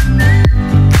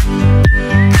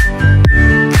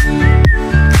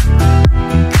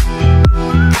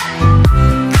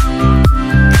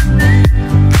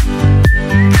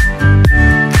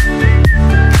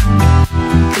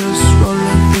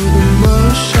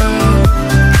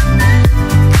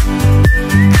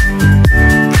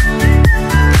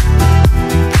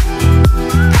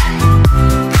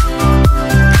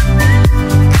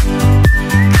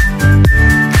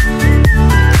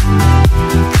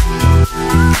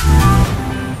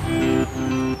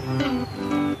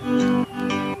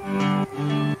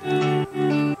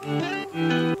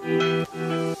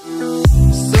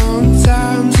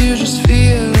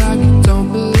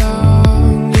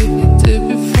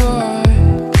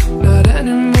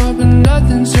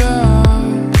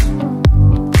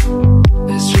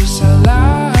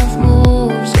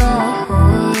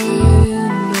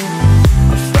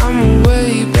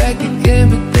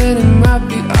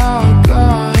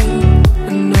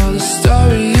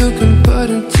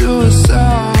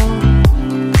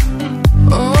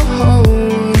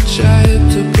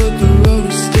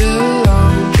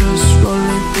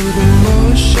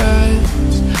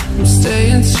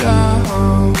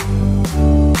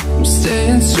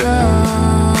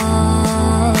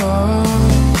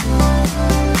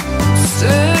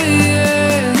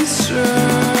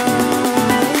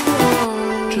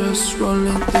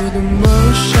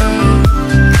 emotion.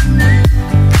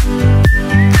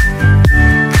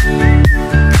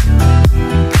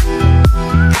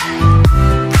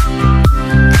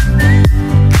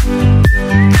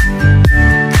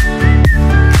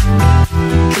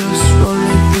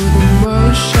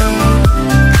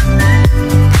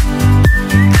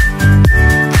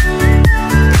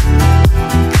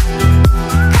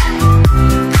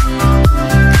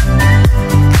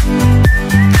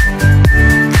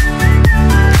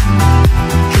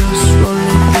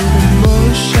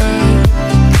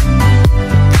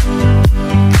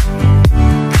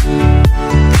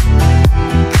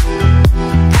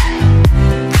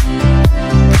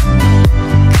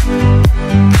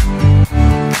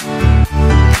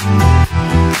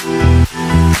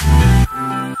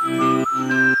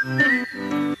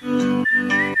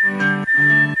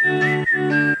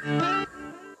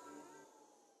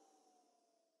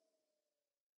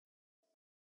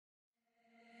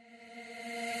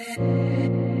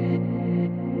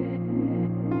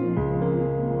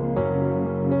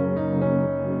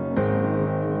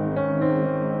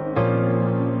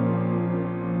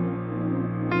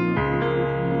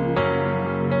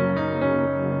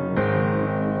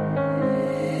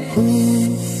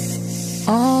 Who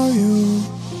are you?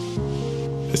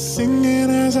 Singing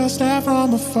as I stare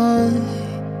from afar.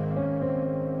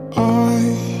 I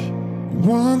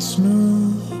once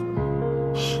knew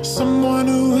someone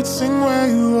who would sing where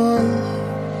you are.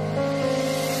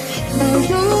 Now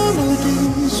your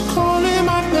melodies calling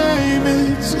my name.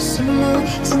 It's a similar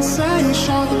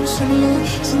sensation, similar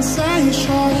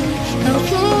sensation. Now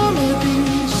your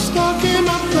melodies stuck in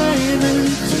my brain.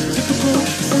 It's a typical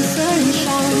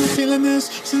sensation, feeling this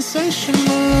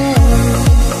sensational.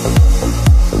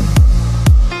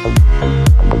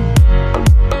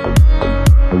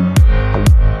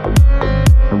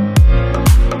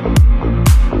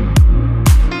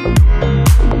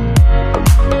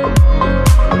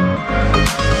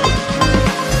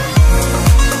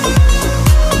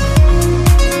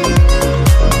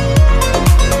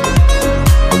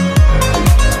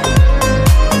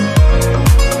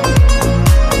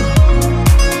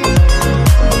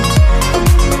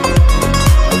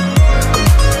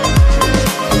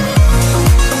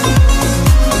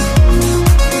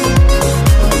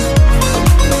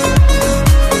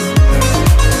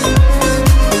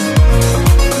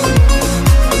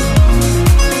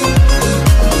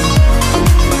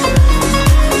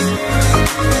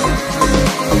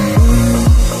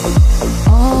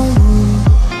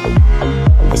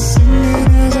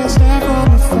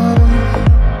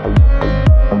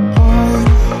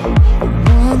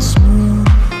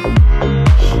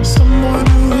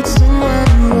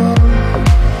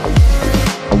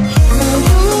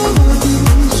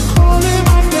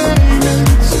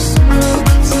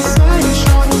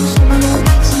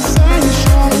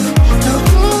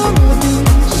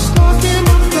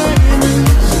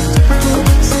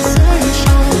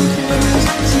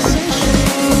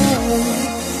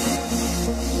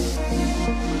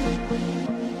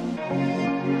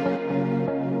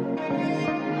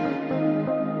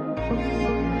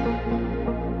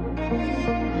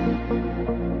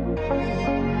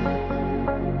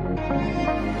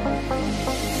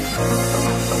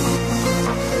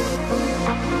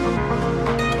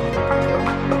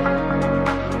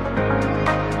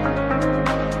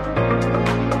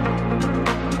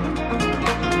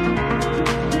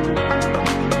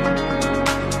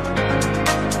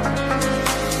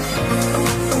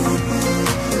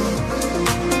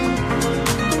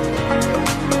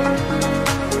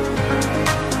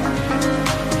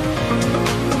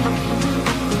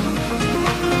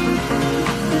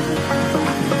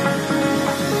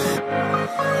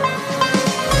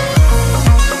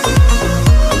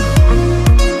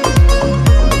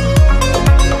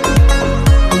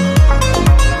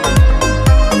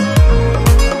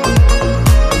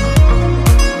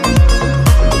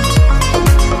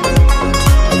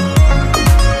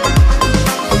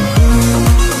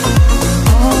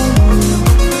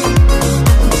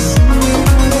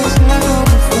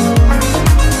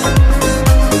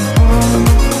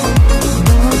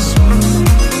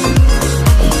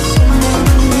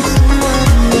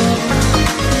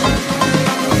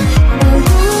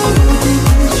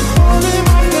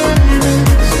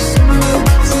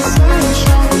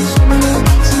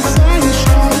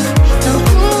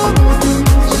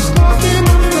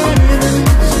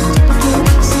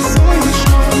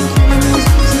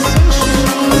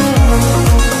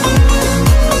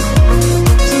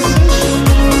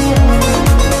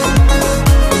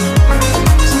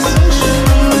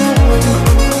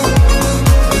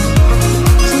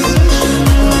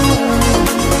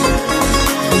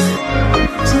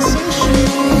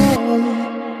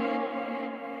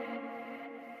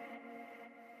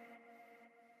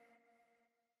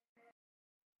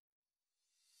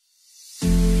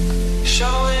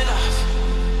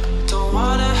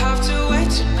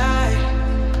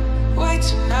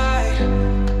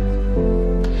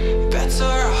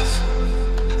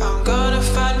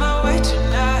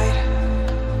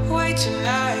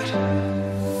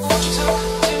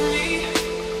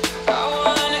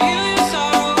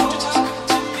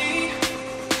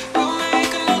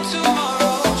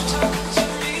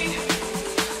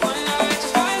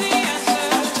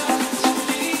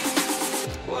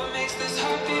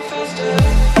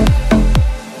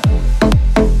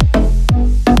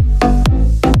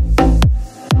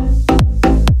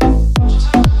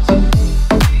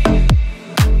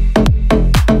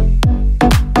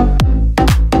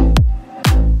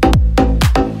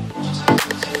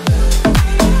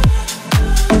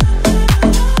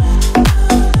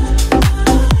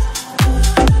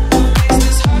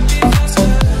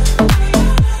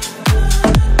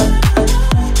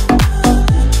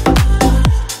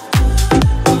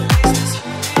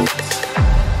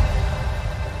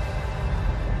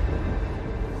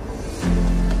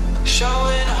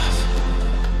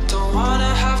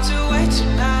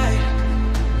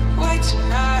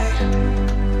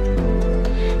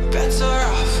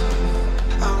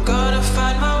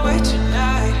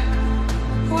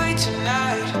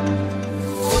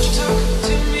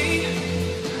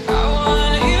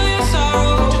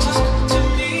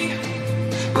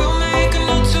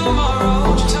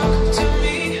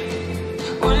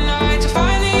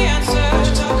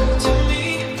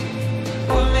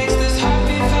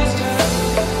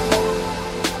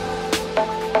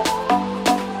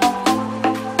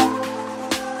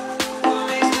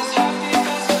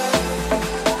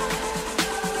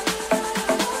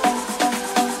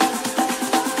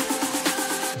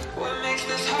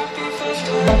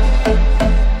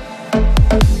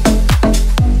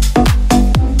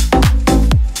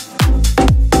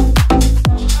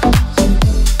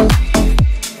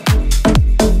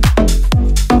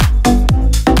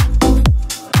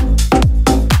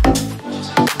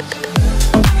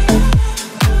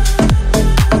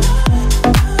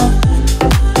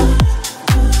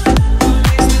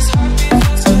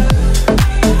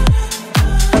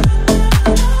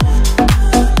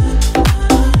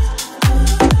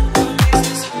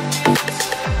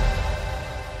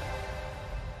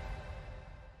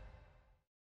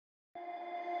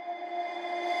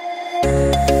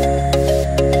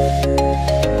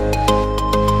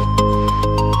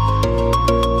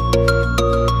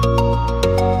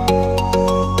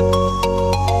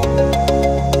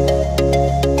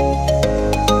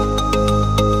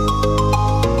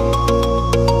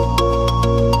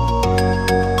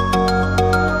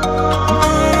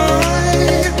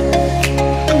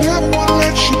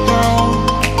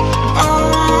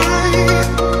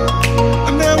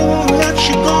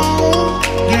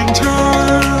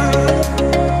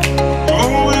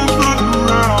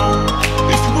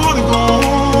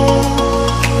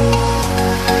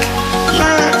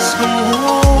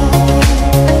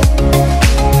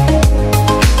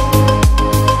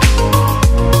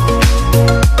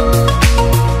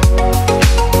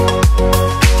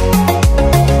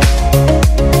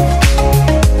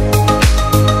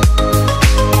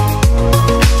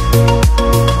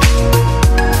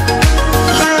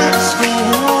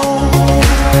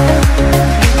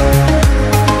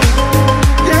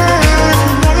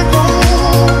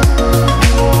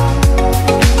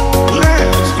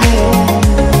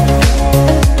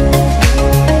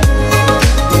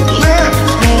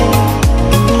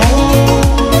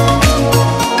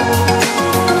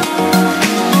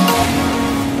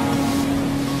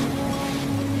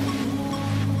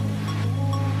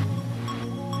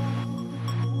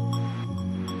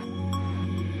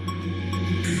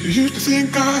 Used to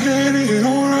think I had it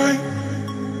alright.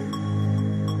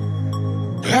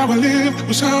 How I lived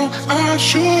was how I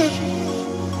should.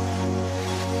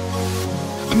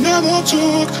 I never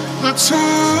took the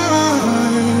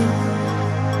time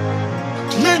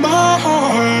to lay my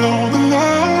heart on the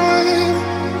line.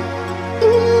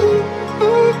 Ooh,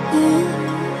 ooh, ooh,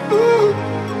 ooh,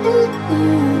 ooh,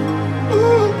 ooh,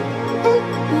 ooh,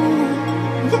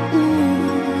 ooh.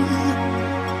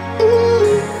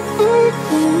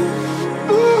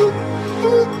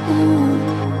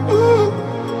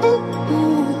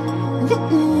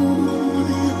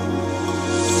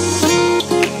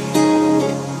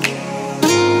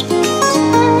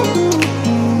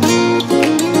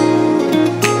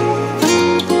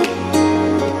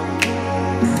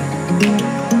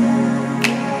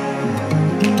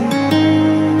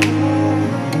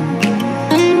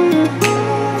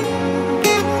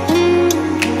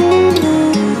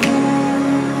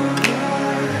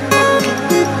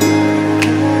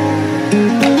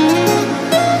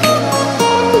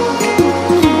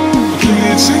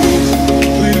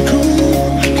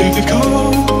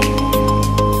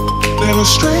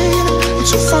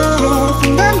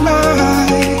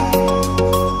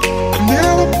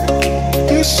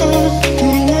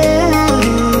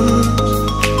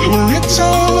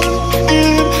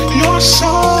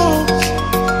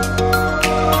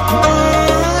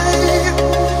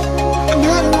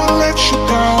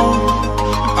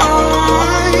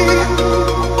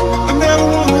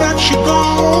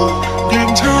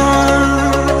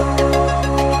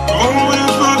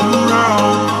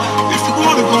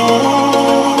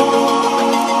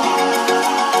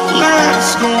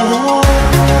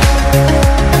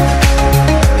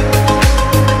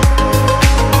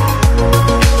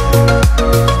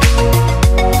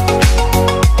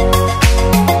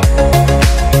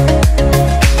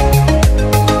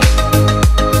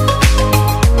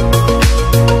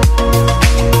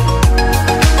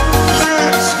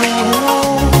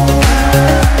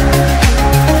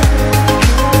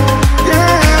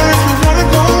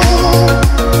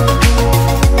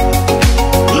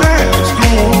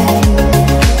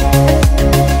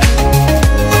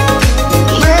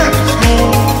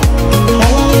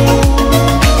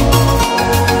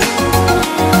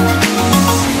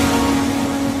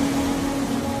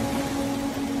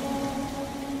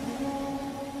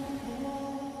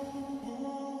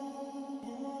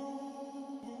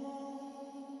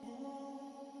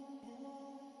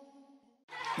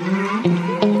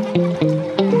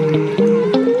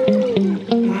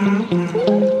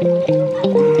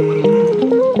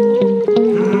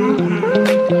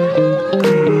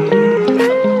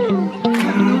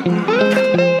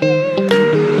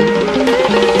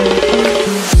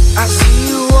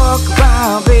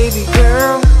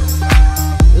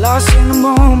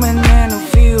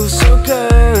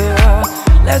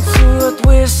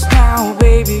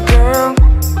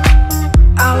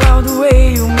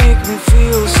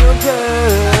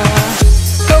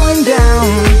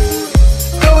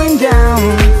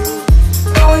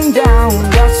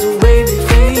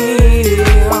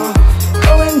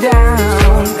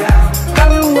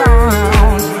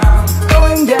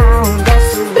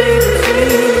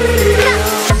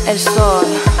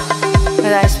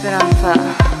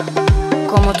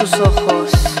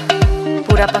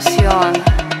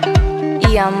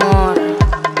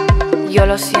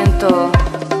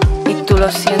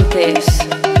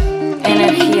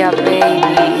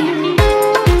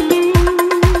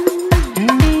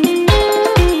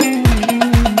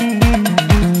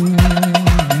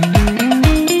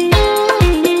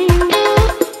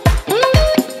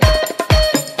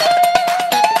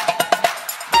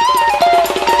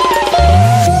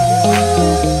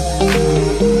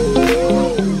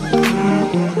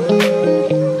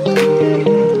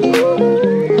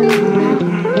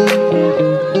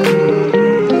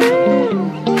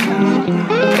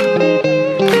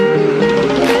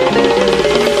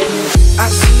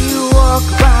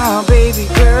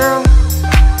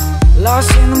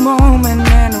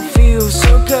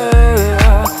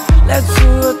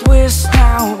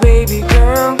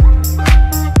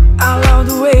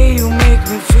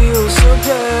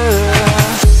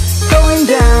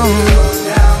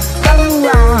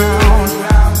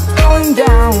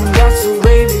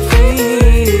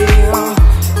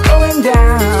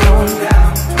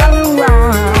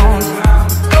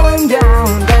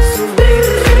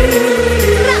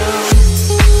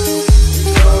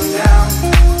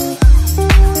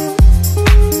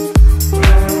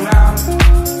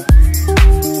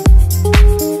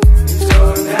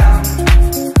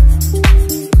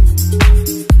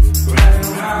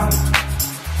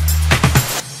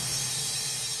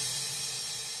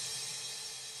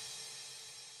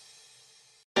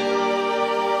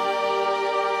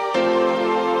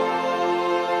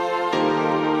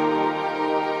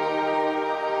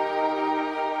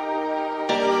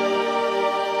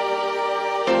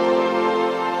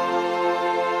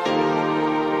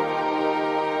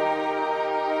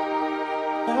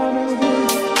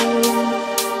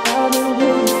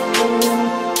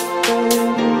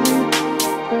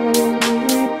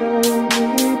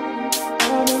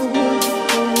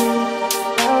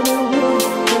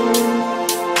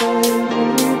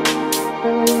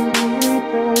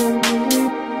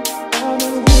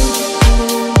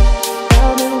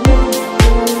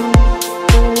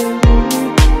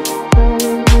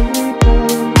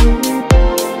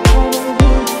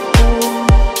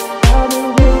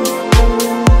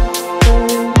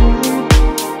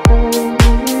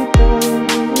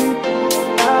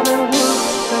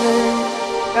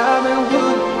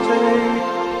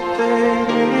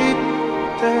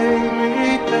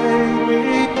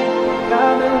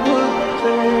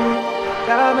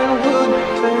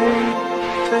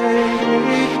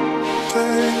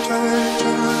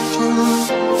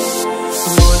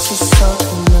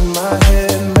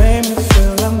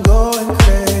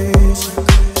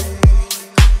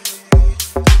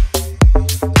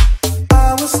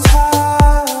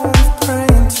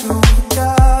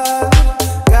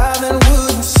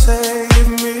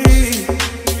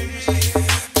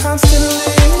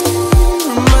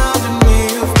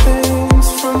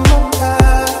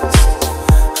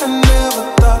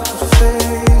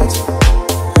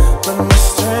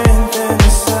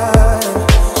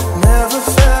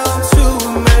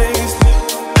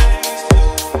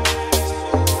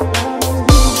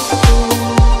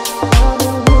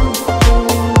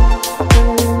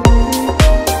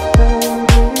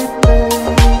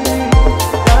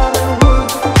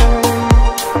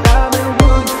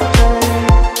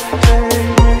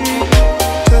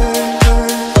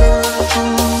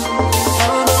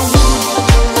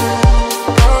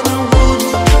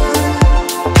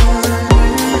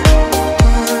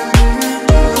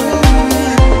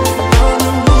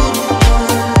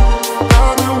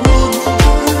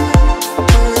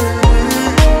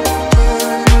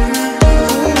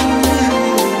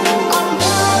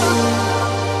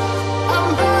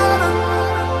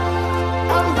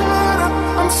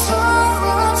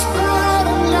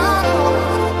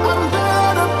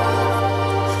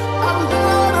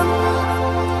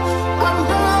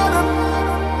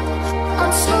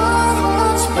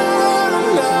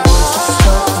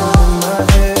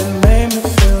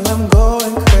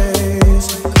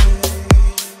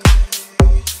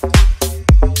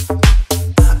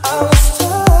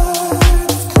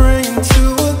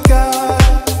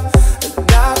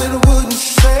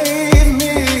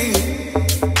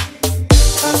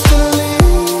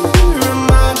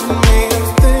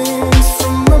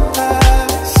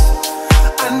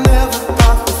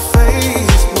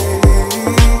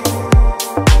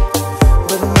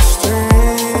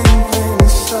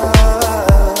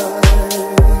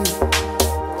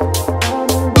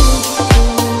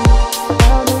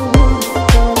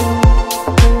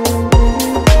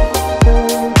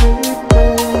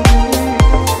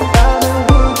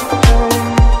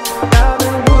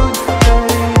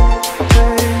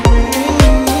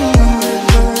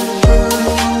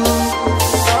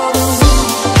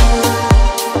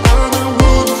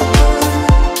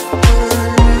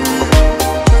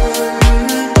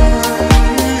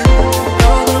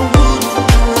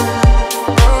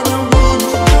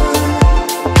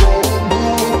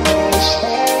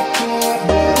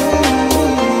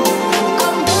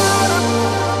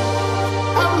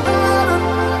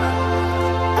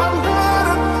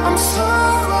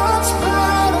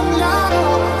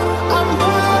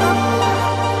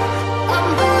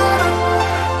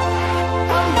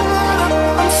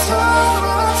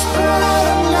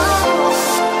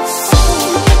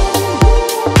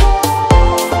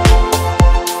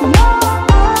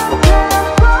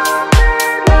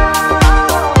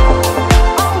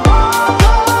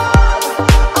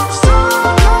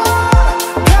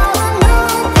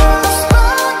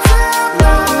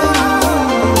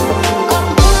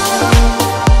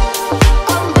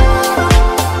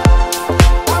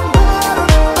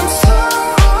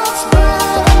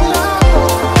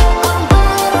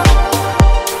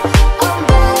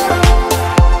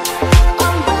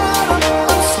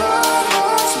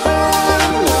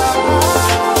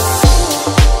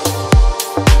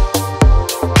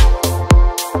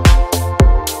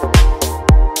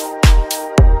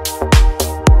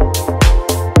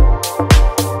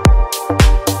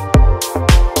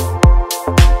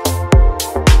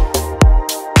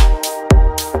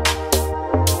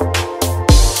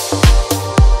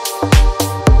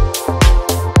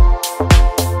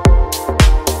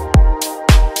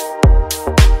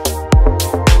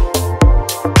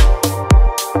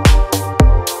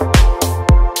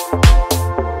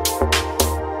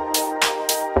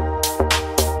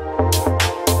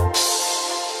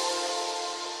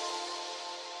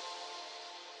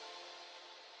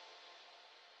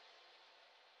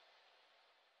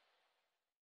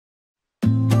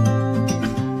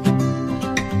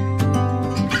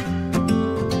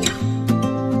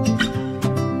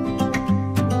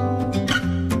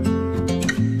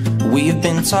 We've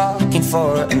been talking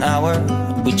for an hour,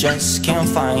 we just can't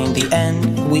find the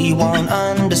end. We won't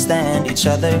understand each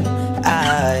other.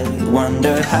 I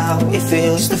wonder how it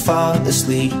feels to fall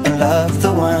asleep and love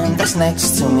the one that's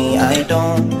next to me. I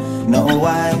don't know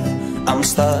why I'm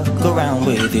stuck around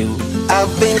with you.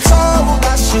 I've been told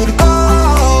I should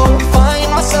go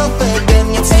find myself again.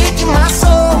 You're taking my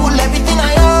soul, everything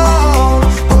I own,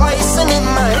 poison in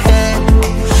my head.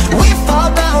 We fall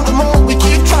down the more we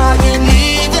keep trying,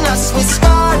 leaving us with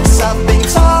scars. I've been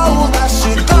told I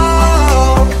should go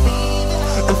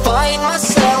and find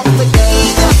myself again.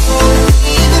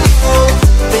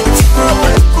 Been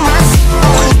told my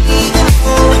soul,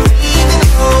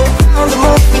 down the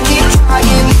more we keep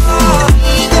trying.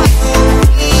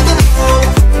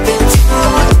 Been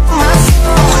told my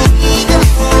soul,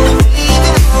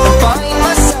 and find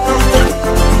myself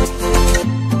again.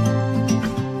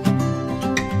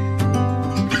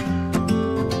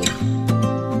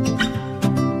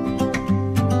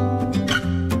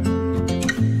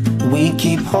 We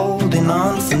keep holding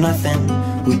on for nothing.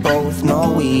 We both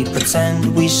know we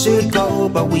pretend we should go,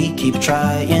 but we keep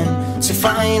trying to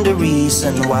find a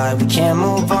reason why we can't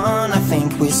move on. I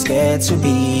think we're scared to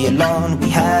be alone. We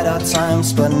had our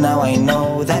times, but now I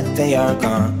know that they are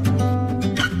gone.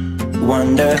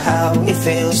 Wonder how it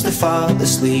feels to fall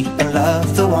asleep and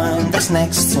love the one that's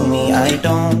next to me. I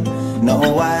don't know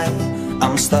why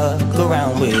I'm stuck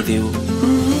around with you.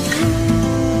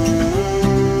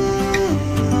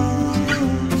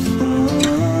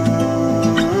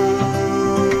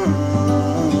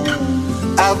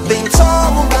 I've been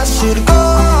told I should go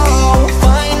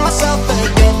find myself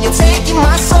again. You're taking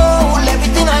my soul,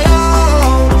 everything I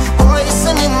own,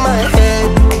 poison in my head.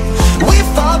 We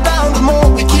fall down the more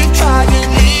we keep trying,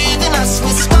 leaving us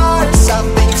with scars. I've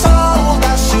been told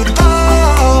I should go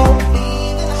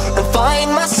and find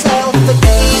myself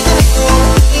again.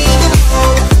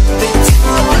 Been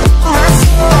told my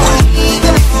soul,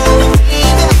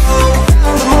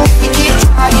 down the more we keep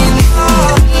trying.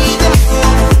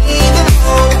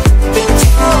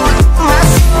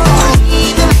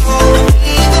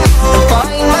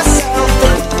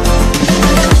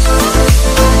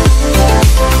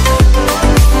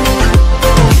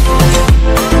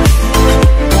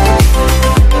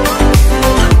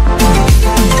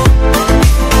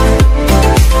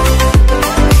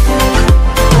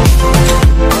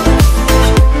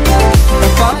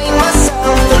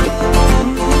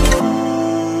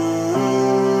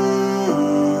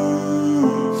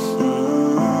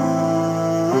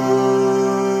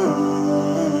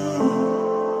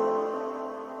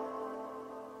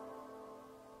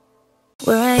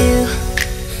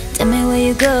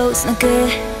 It's not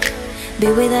good, be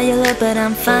without your love, but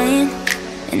I'm fine.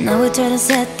 And I would try to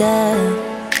set that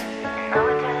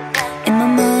in my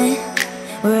mind.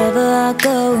 Wherever I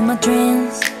go in my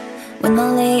dreams, when I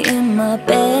lay in my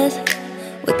bed,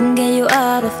 we can get you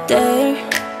out of there.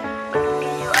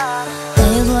 I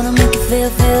just wanna make you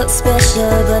feel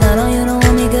special, but I know you don't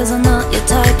want me cause I'm not your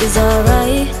type. Is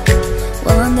alright,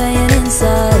 well I'm dying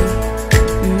inside.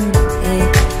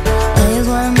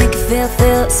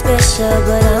 Feel special,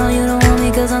 but I know you don't want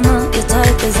me cause I'm not your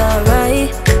type. Is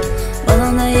alright, well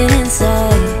I'm dying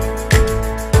inside.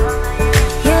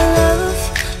 Your love,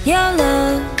 your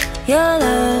love, your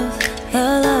love,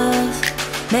 your love.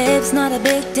 Babe, it's not a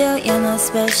big deal, you're not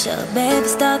special. Babe,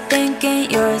 stop thinking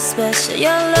you're special.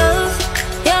 Your love,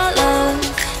 your love,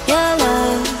 your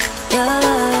love, your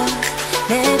love.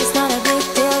 Babe, it's not a big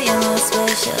deal, you're not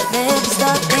special. Babe,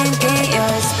 stop thinking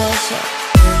you're special.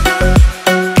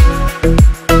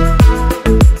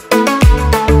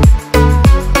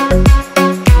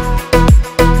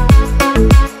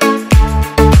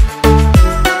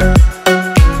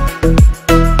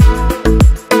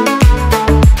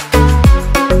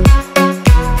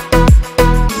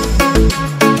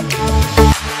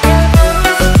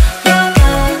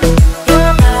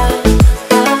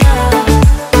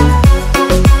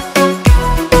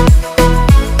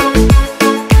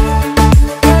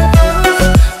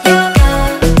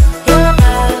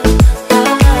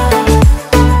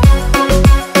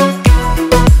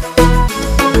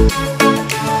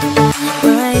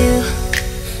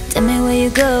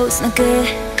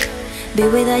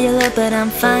 But I'm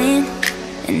fine,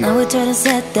 and I would try to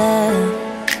set that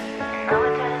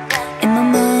in my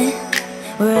mind.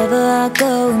 Wherever I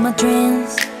go in my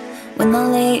dreams, when I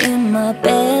lay in my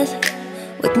bed,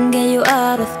 we can get you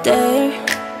out of there.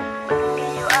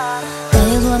 I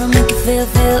just wanna make you feel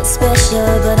special,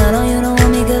 but I know you don't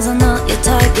want me cause I'm not your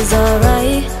type. Is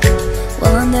alright,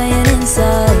 well I'm dying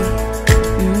inside.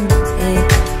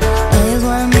 I just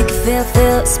wanna make you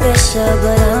feel special,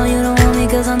 but I know you don't want me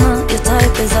cause cause I know your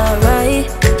type is alright.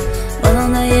 But I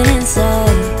know you're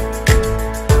inside.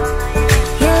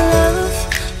 Your love,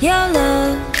 your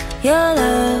love, your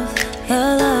love, your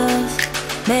love.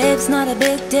 Babe's not a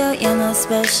big deal, you're not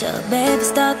special. Babe,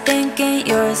 stop thinking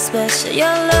you're special.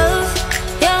 Your love,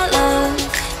 your love,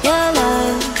 your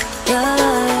love, your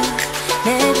love.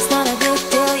 Babe, it's not a big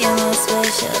deal, you're not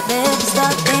special. Babe,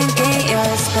 stop thinking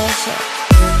you're special.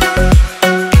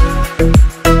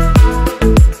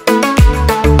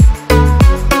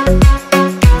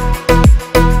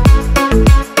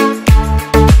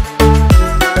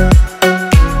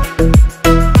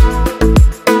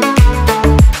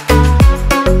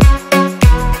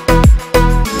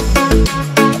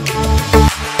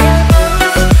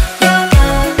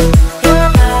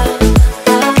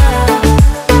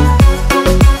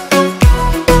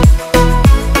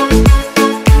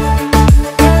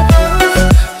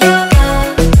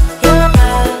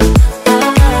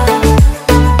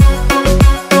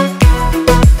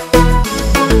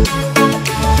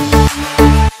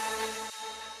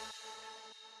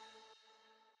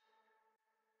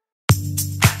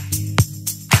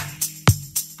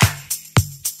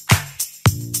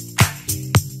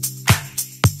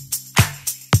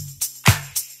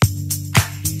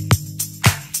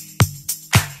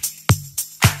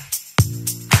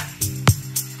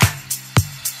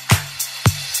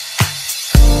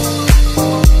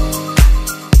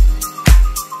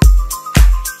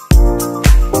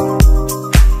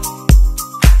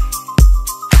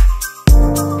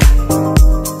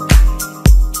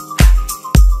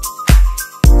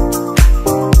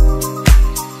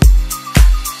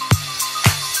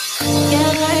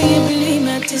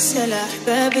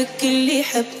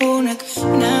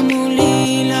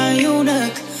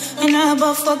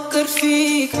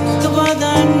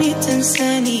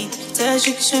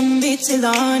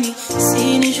 تدعاني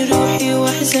سين جروحي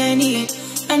وحزاني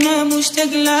أنا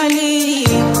مشتاق لعليك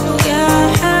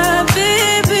يا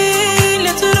حبيبي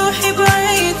لا تروحي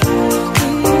بعيد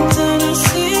أنت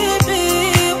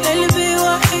نصيبي وقلبي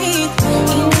وحيد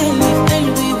أنت اللي في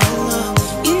قلبي والله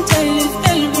أنت اللي في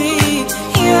قلبي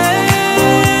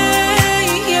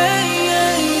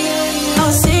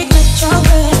I'll see the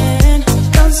trouble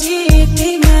don't see it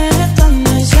being mad on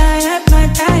the giant my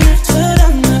diner to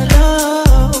the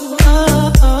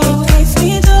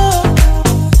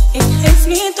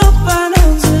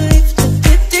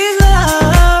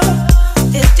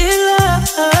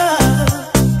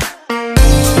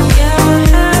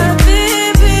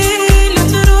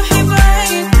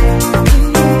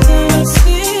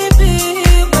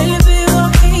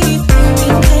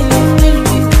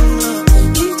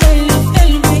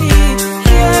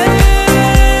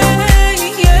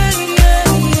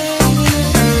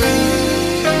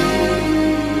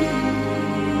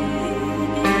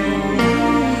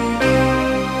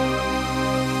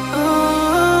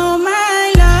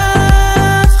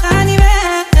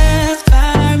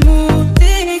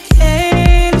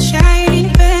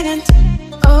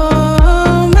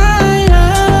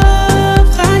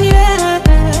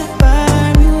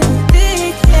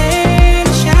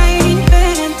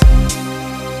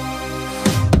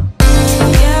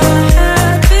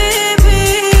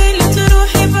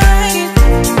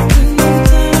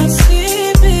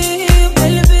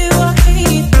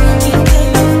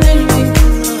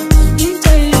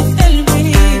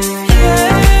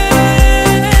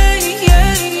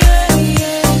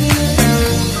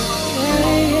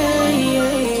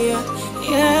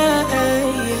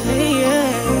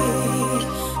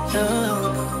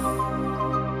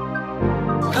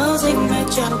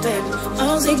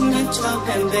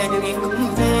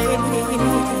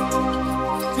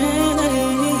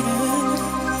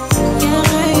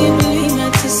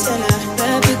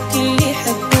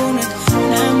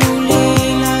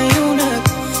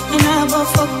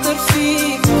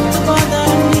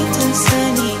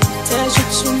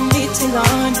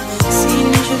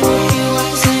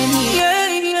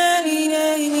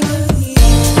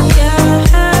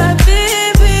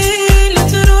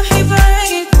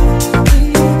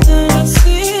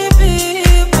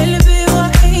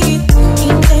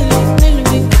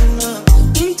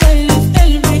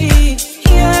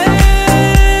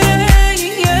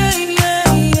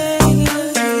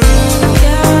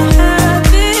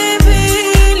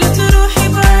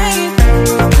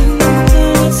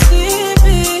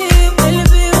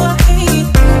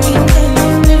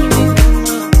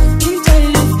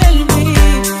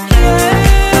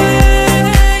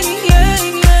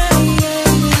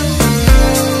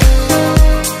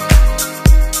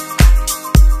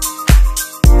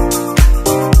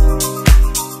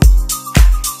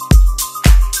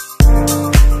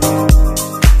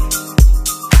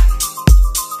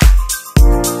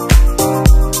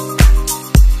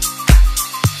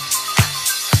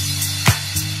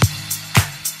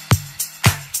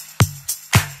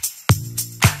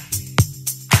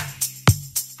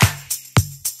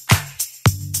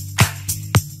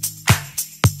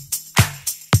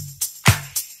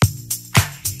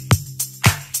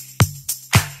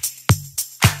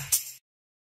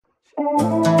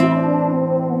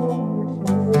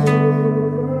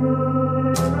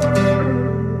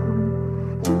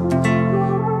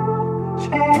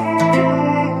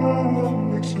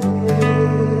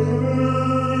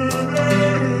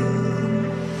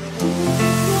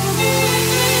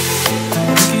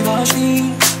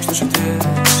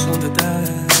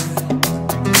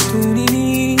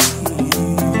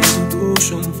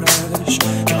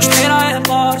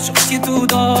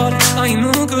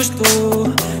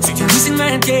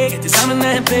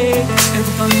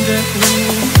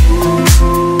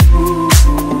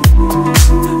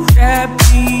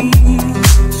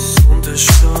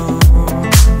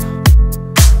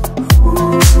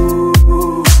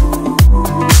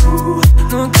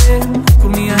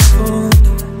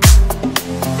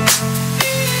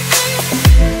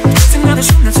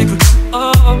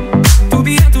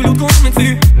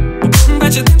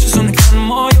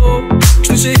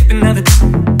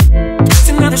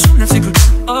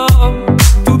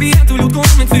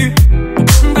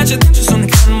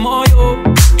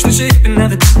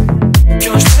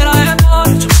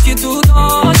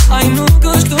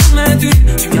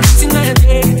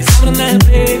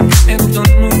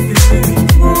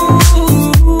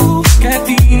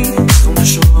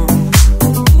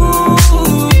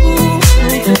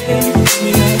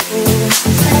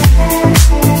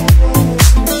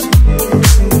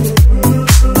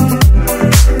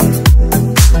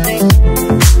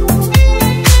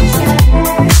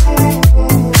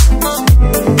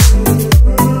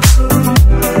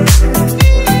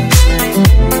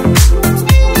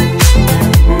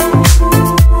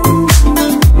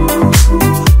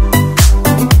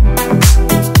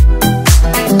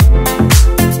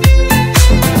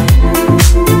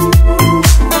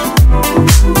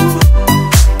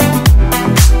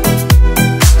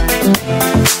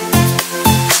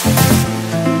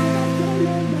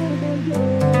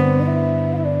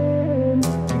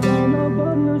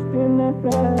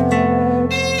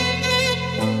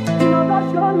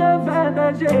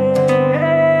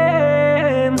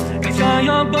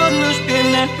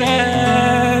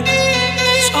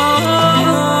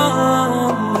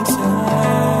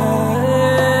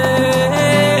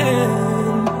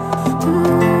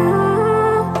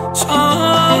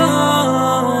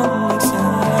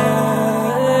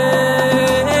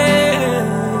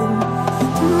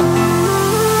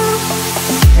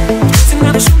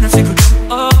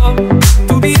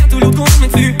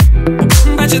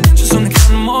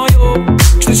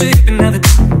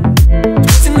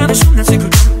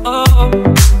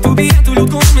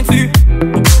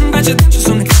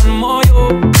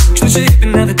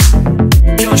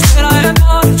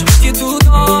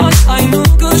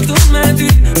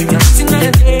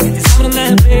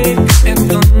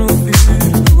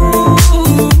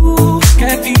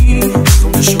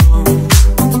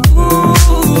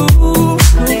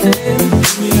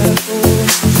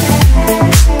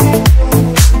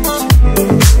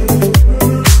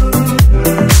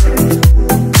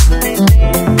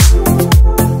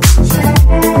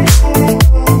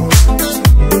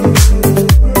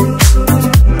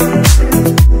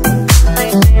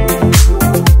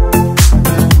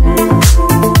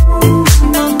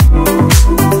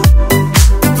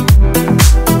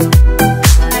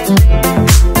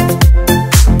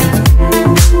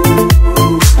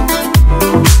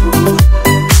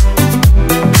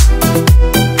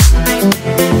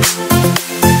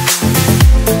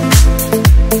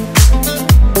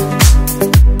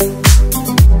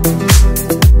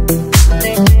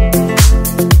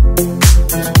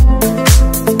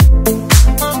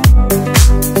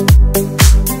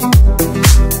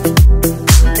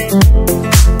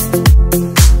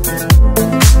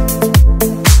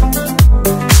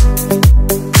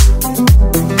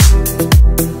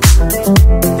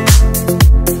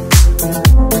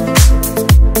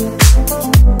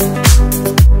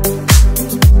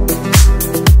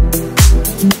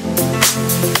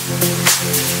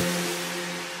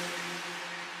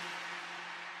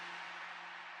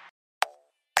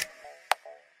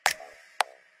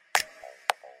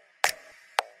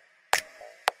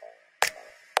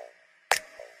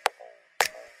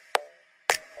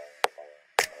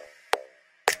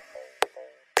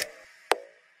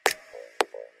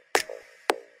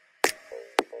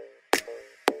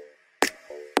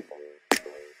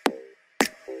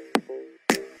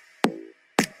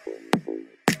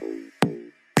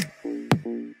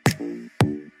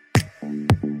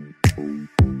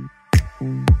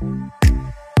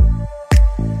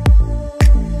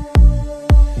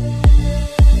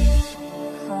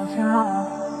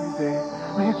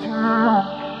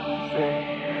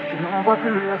vois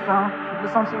plus la fin, je peux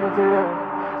sentir tes lèvres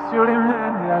sur les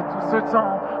miennes. Il y a tout ce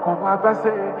temps qu'on voit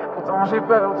passer. Pourtant j'ai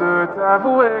peur de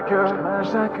t'avouer que à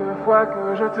chaque fois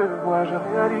que je te vois, je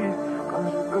réalise comme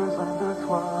j'ai besoin de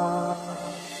toi.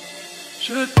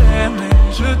 Je t'aime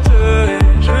et je te hais,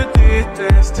 je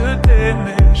déteste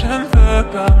t'aimer. Je ne veux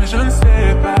pas, mais je ne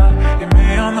sais pas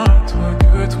aimer un autre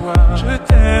que toi. Je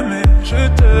t'aime et je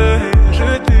te hais, je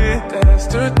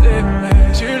déteste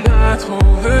t'aimer. Tu la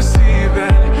trouves si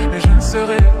belle, mais je ne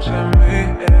serai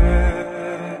jamais elle.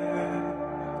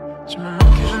 Tu me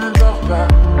manques et je ne dors pas,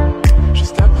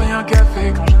 juste après un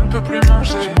café quand je ne peux plus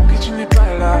manger. Tu manques et tu n'es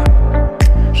pas là.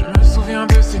 Je me souviens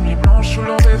de ces nuits blanches où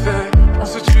l'on rêvait.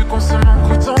 Penses-tu qu'on se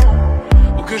manque autant?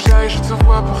 Où que j'aille je te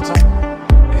vois pourtant.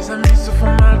 Les amis se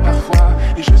font mal parfois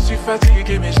et je suis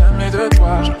fatigué mais jamais de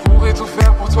toi. Je pourrais tout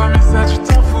faire pour toi mais ça tu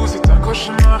t'en fous. C'est un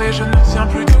cauchemar et je ne tiens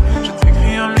plus debout. Je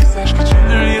t'écris un message que tu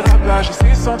ne liras pas. J'ai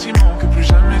ces sentiments que plus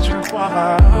jamais tu ne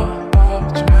croiras.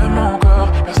 Tu m'aimes encore,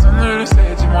 personne ne le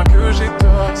sait, dis-moi que j'ai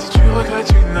tort. Si tu regrettes,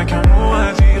 tu n'as qu'un mot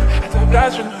à dire. À ta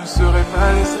place, je ne serais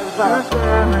pas laissé faire. Je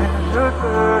t'aime et je te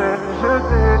hais, je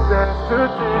déteste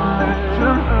t'aimer. Je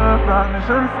ne peux pas, mais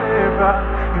je ne sais pas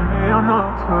aimer un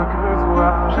autre que toi.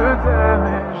 Je t'aime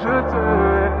et je te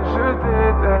hais, je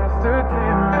déteste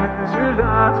t'aimer. Tu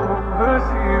la trouves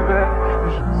si belle,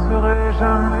 mais je ne serai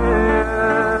jamais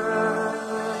elle.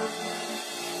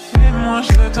 Moi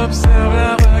je t'observe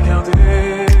la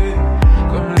regarder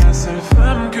comme la seule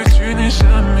femme que tu n'aies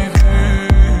jamais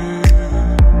vue.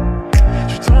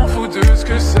 Tu t'en fous de ce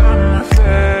que ça me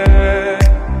fait.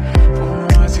 Pour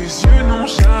moi tes yeux n'ont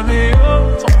jamais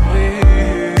autant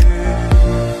brillé.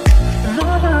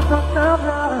 Moi je t'observe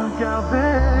la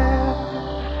regarder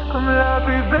comme la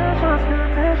plus belle chose que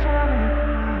t'aies jamais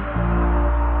vue.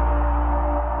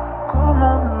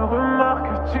 Comment me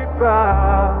remarques-tu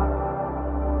pas?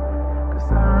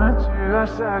 Ça me tue à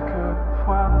chaque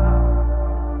fois.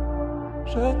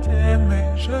 Je t'aime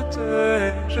et je te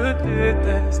hais, je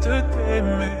déteste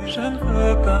t'aimer. Je ne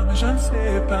veux pas, mais je ne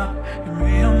sais pas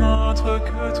aimer un autre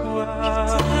que toi.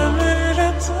 Je t'aime et je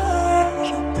te hais,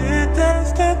 je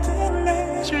déteste t'aimer.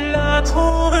 Tu la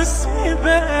trouves si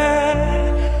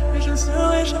belle, mais je ne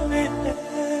serai jamais elle.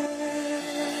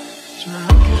 Tu me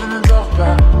manques et je ne dors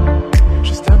pas,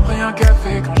 juste après un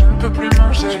café quand je ne peux plus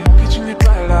manger. Tu manques et tu n'es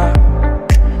pas là.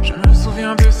 Je me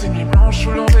souviens de ces nuits blanches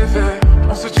où l'on rêvait.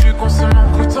 Penses-tu qu'on se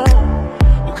manque autant?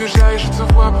 Où que j'aille je te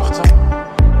vois pourtant.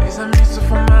 Les amis se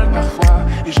font mal parfois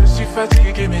et je suis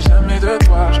fatigué mais jamais de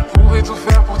toi. Je pourrais tout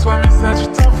faire pour toi mais ça tu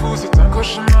t'en fous. C'est un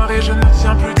cauchemar et je ne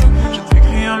tiens plus debout. Je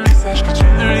t'écris un message que tu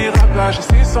ne liras pas. J'ai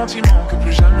ces sentiments que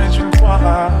plus jamais tu ne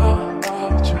croiras.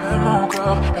 Tu m'aimes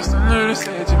encore, personne ne le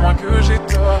sait, dis-moi que j'ai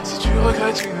tort. Si tu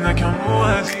regrettes, tu n'as qu'un mot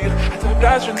à dire. À ta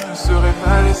place, je ne serais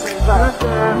pas laissé faire. Je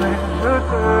t'aime et je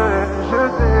te hais, je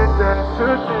déteste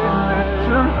t'aimer.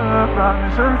 Je ne peux pas, mais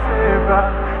je ne sais pas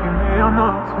aimer un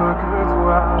autre que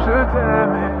toi. Je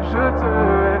t'aime et je te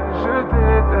hais, je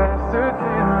déteste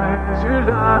t'aimer. Tu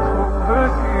la trouves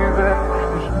si belle,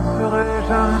 mais je ne serai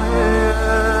jamais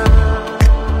elle.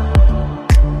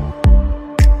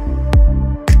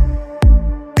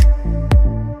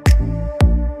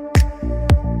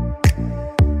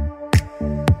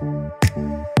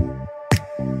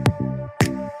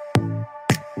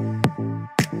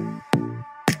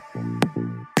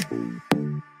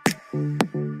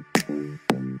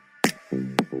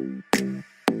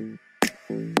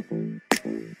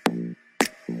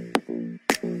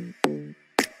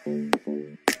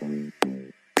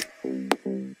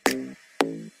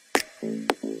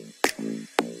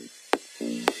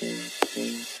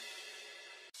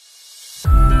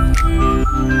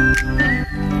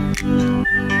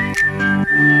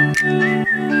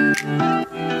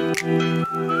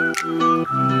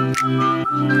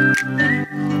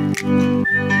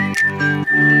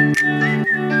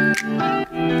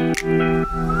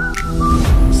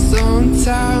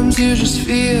 Sometimes you just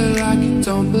feel like you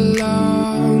don't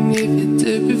belong. If you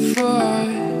did before,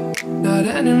 not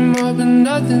anymore, but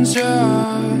nothing's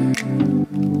wrong.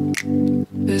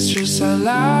 It's just how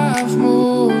life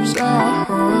moves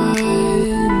on.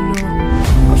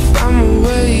 I found my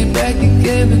way back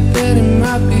again, but then it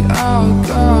might be all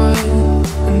gone.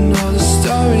 And all the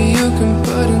story you can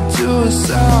put into a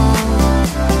song.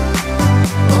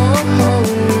 Oh,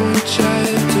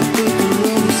 tried to put the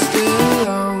road still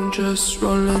on, just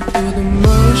rolling through the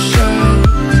motion.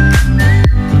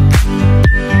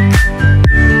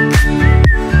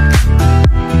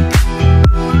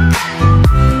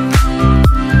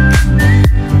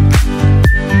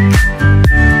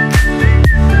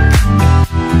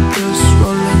 Just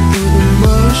rolling through the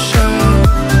motion.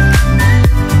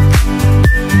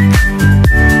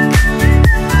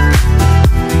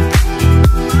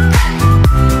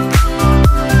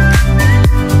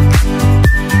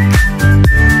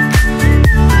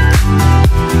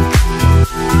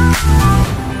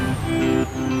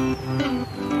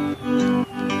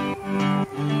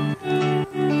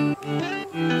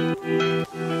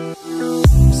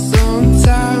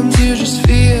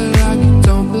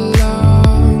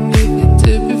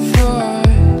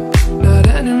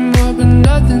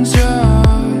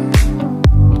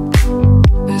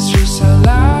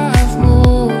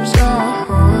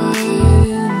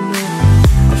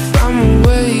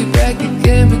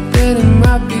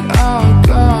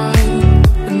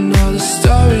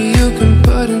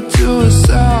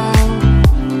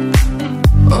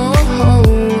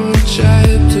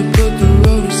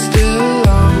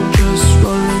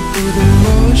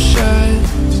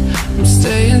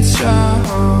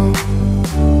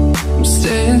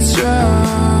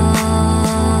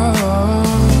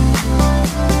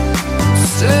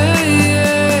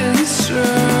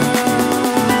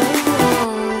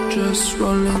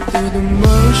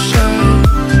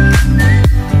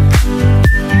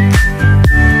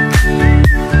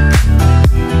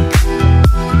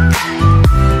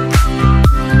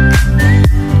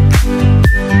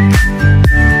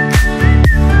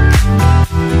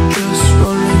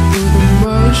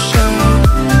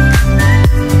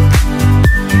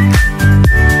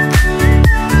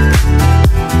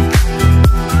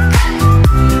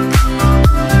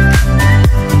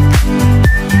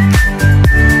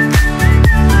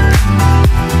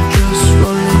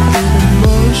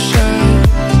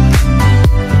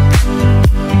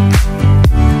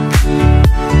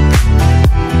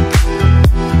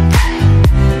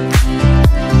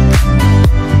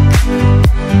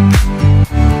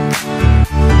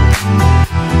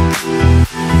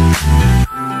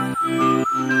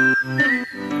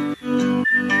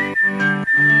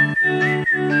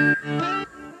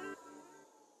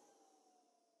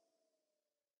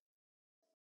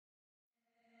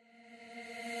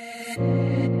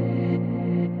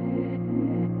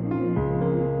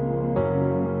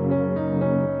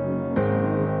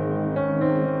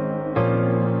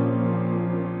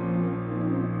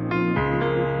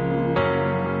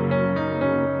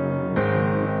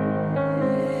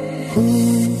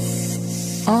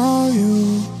 Are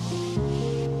you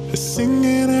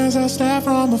singing as I stare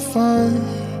from afar?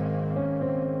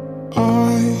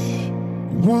 I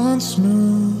once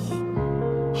knew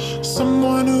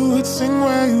someone who would sing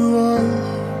where you are.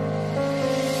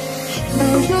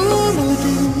 Now your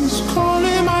melodies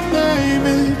calling my name.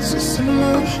 It's a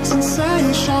similar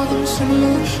sensation,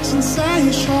 similar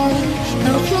sensation.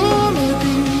 Now your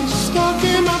melodies stuck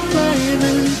in my brain.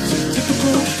 It's a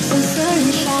typical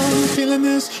sensation, feeling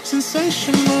this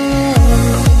sensational.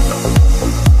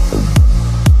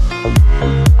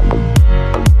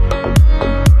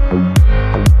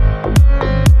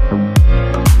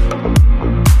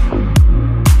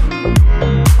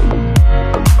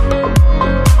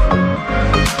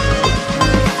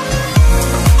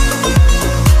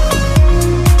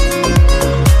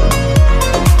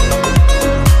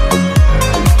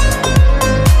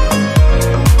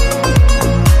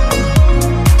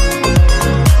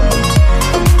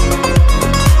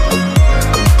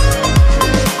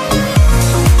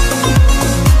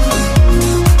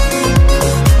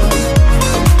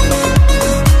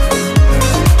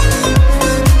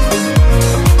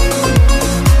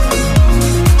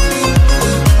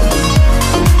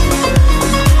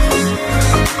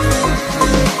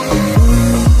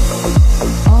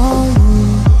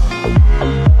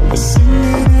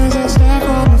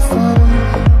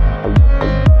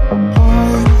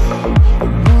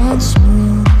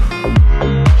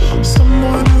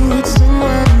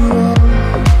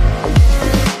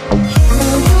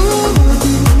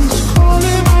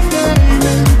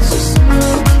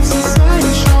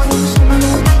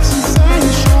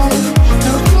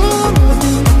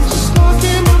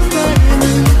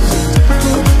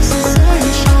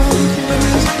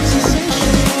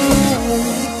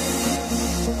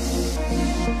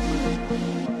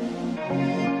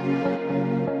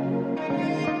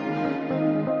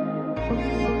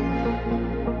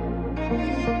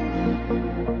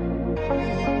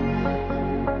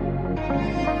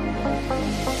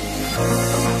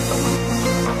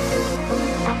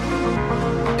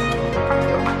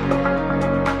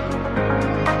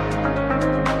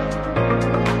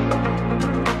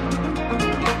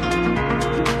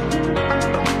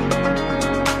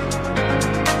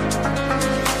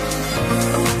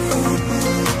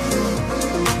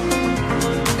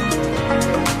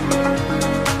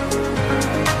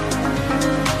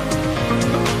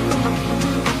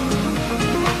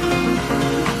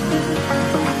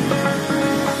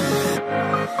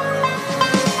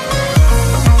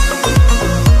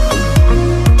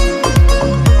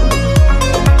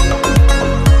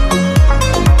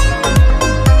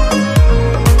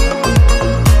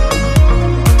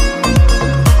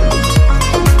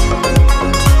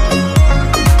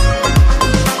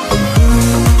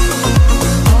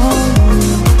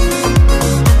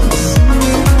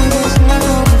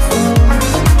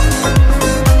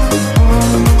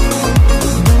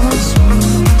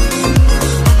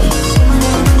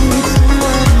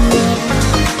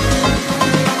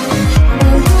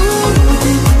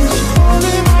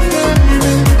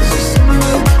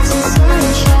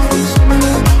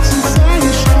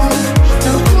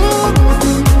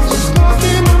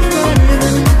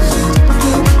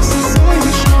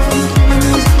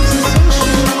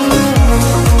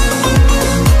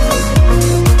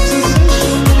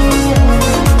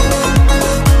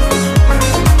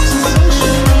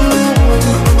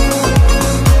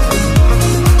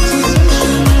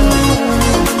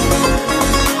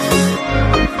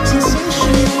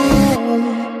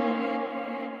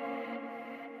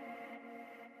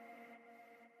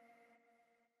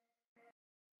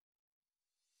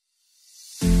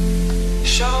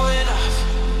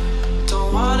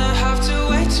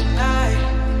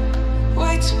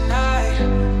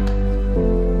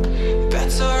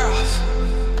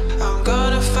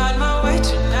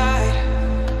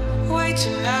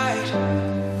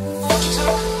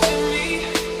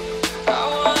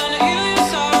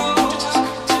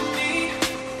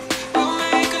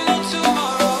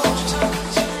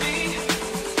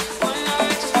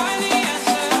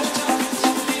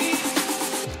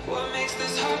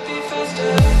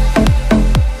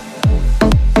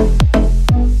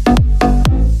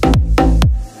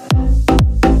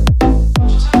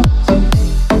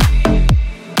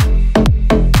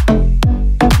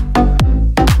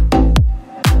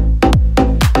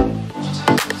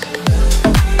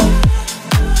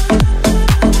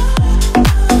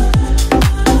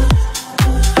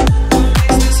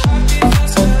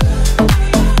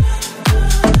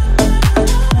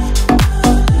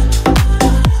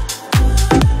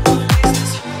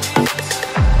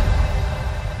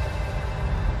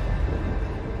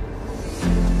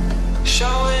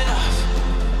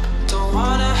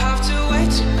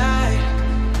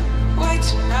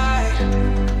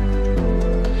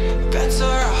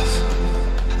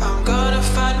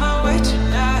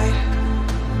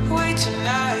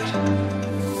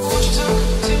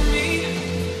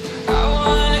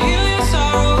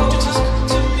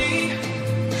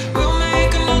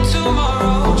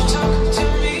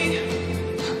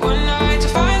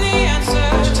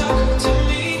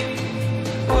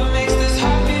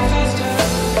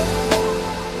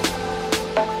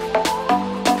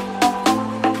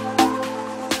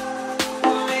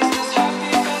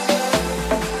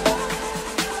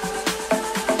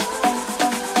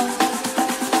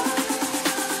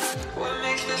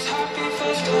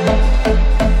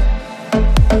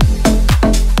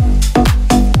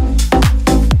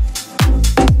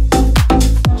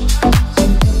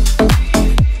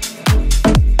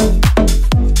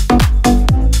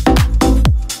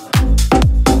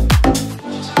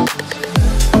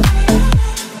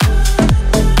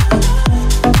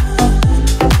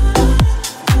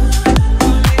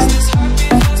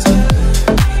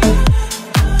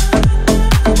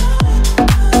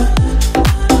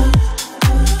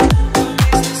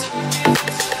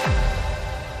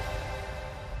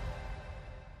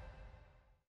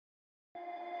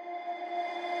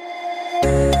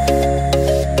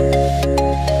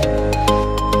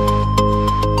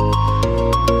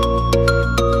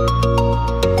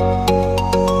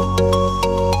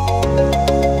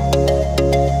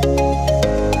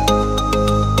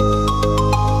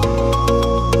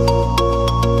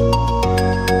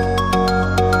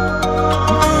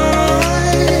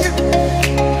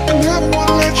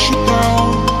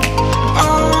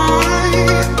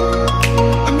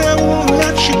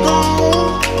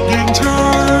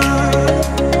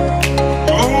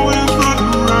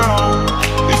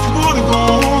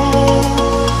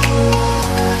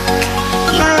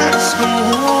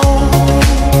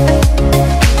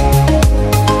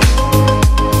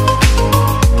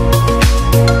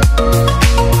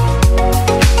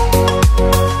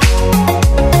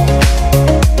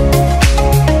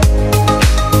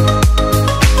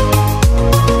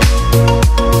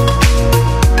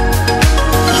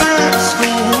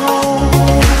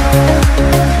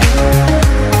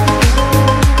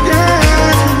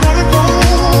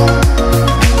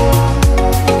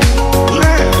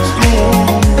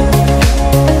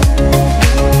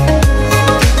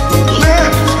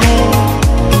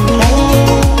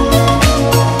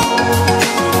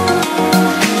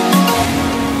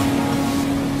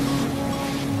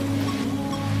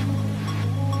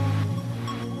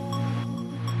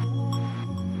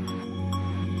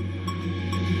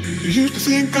 Used to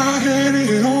think I had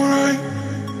it alright.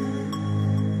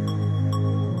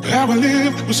 How I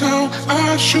lived was how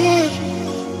I should.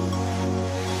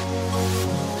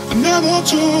 I never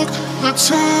took the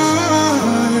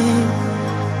time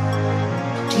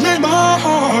to lay my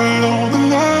heart on the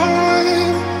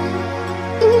line.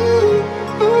 Ooh,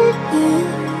 ooh, ooh,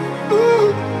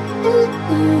 ooh, ooh, ooh,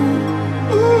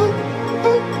 ooh,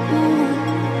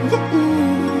 ooh, ooh.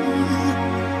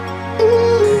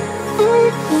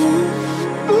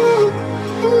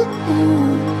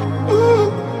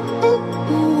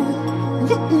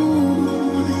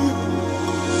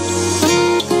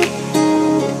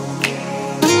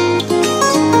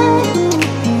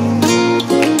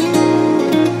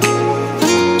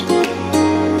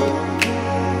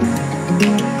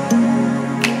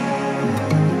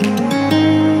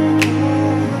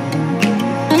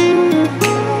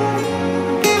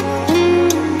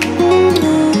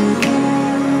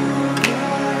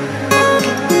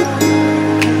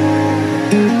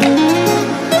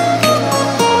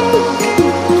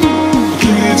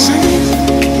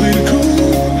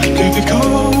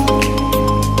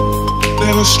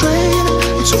 Straight,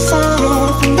 it's so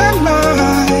far from that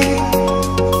line.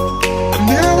 I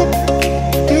never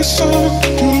listened to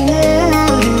the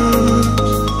words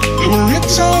that were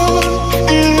written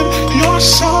in your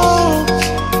songs.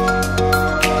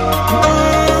 I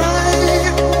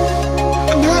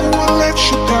never wanna let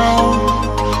you down.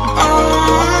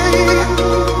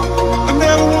 I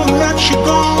never wanna let you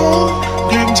go.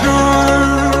 Getting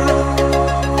tired,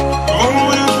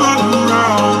 always running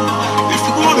around. If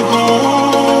you wanna go,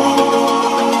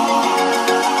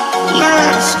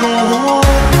 let's go.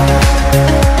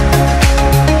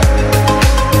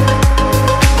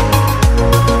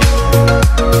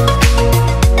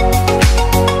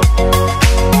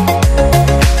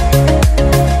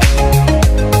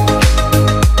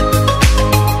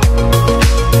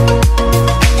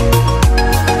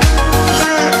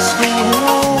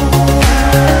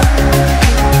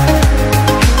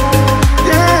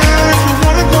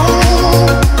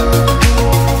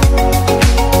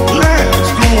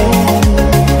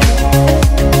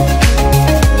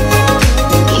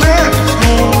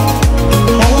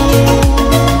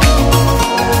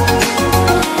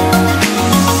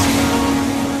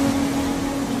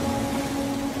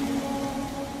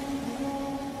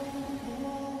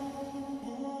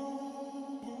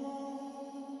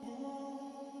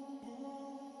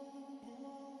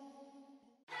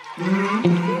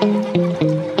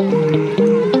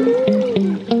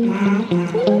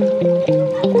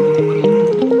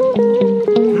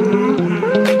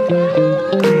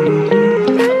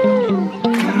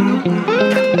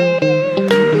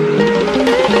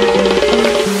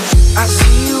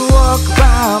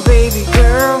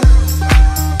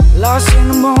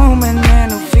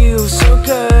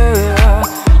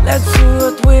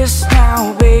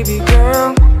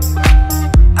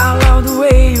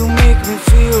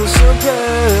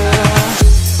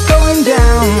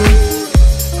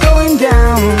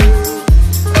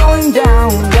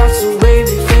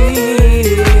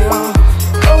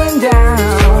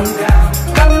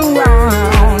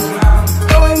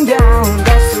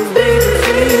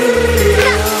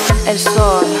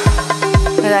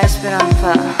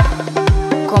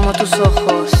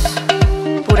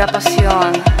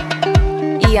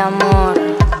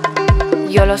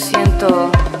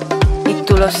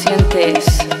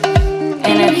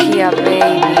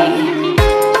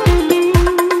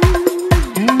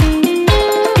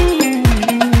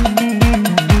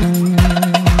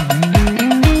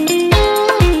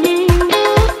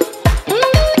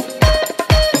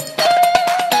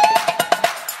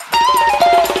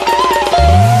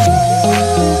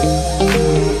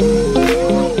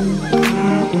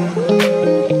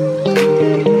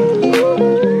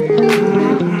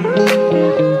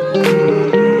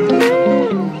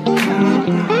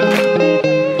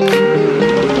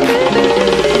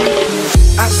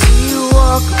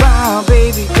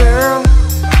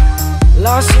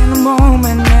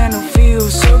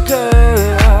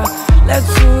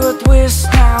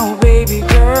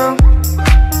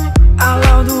 I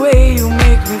love the way you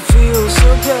make me feel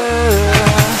so good.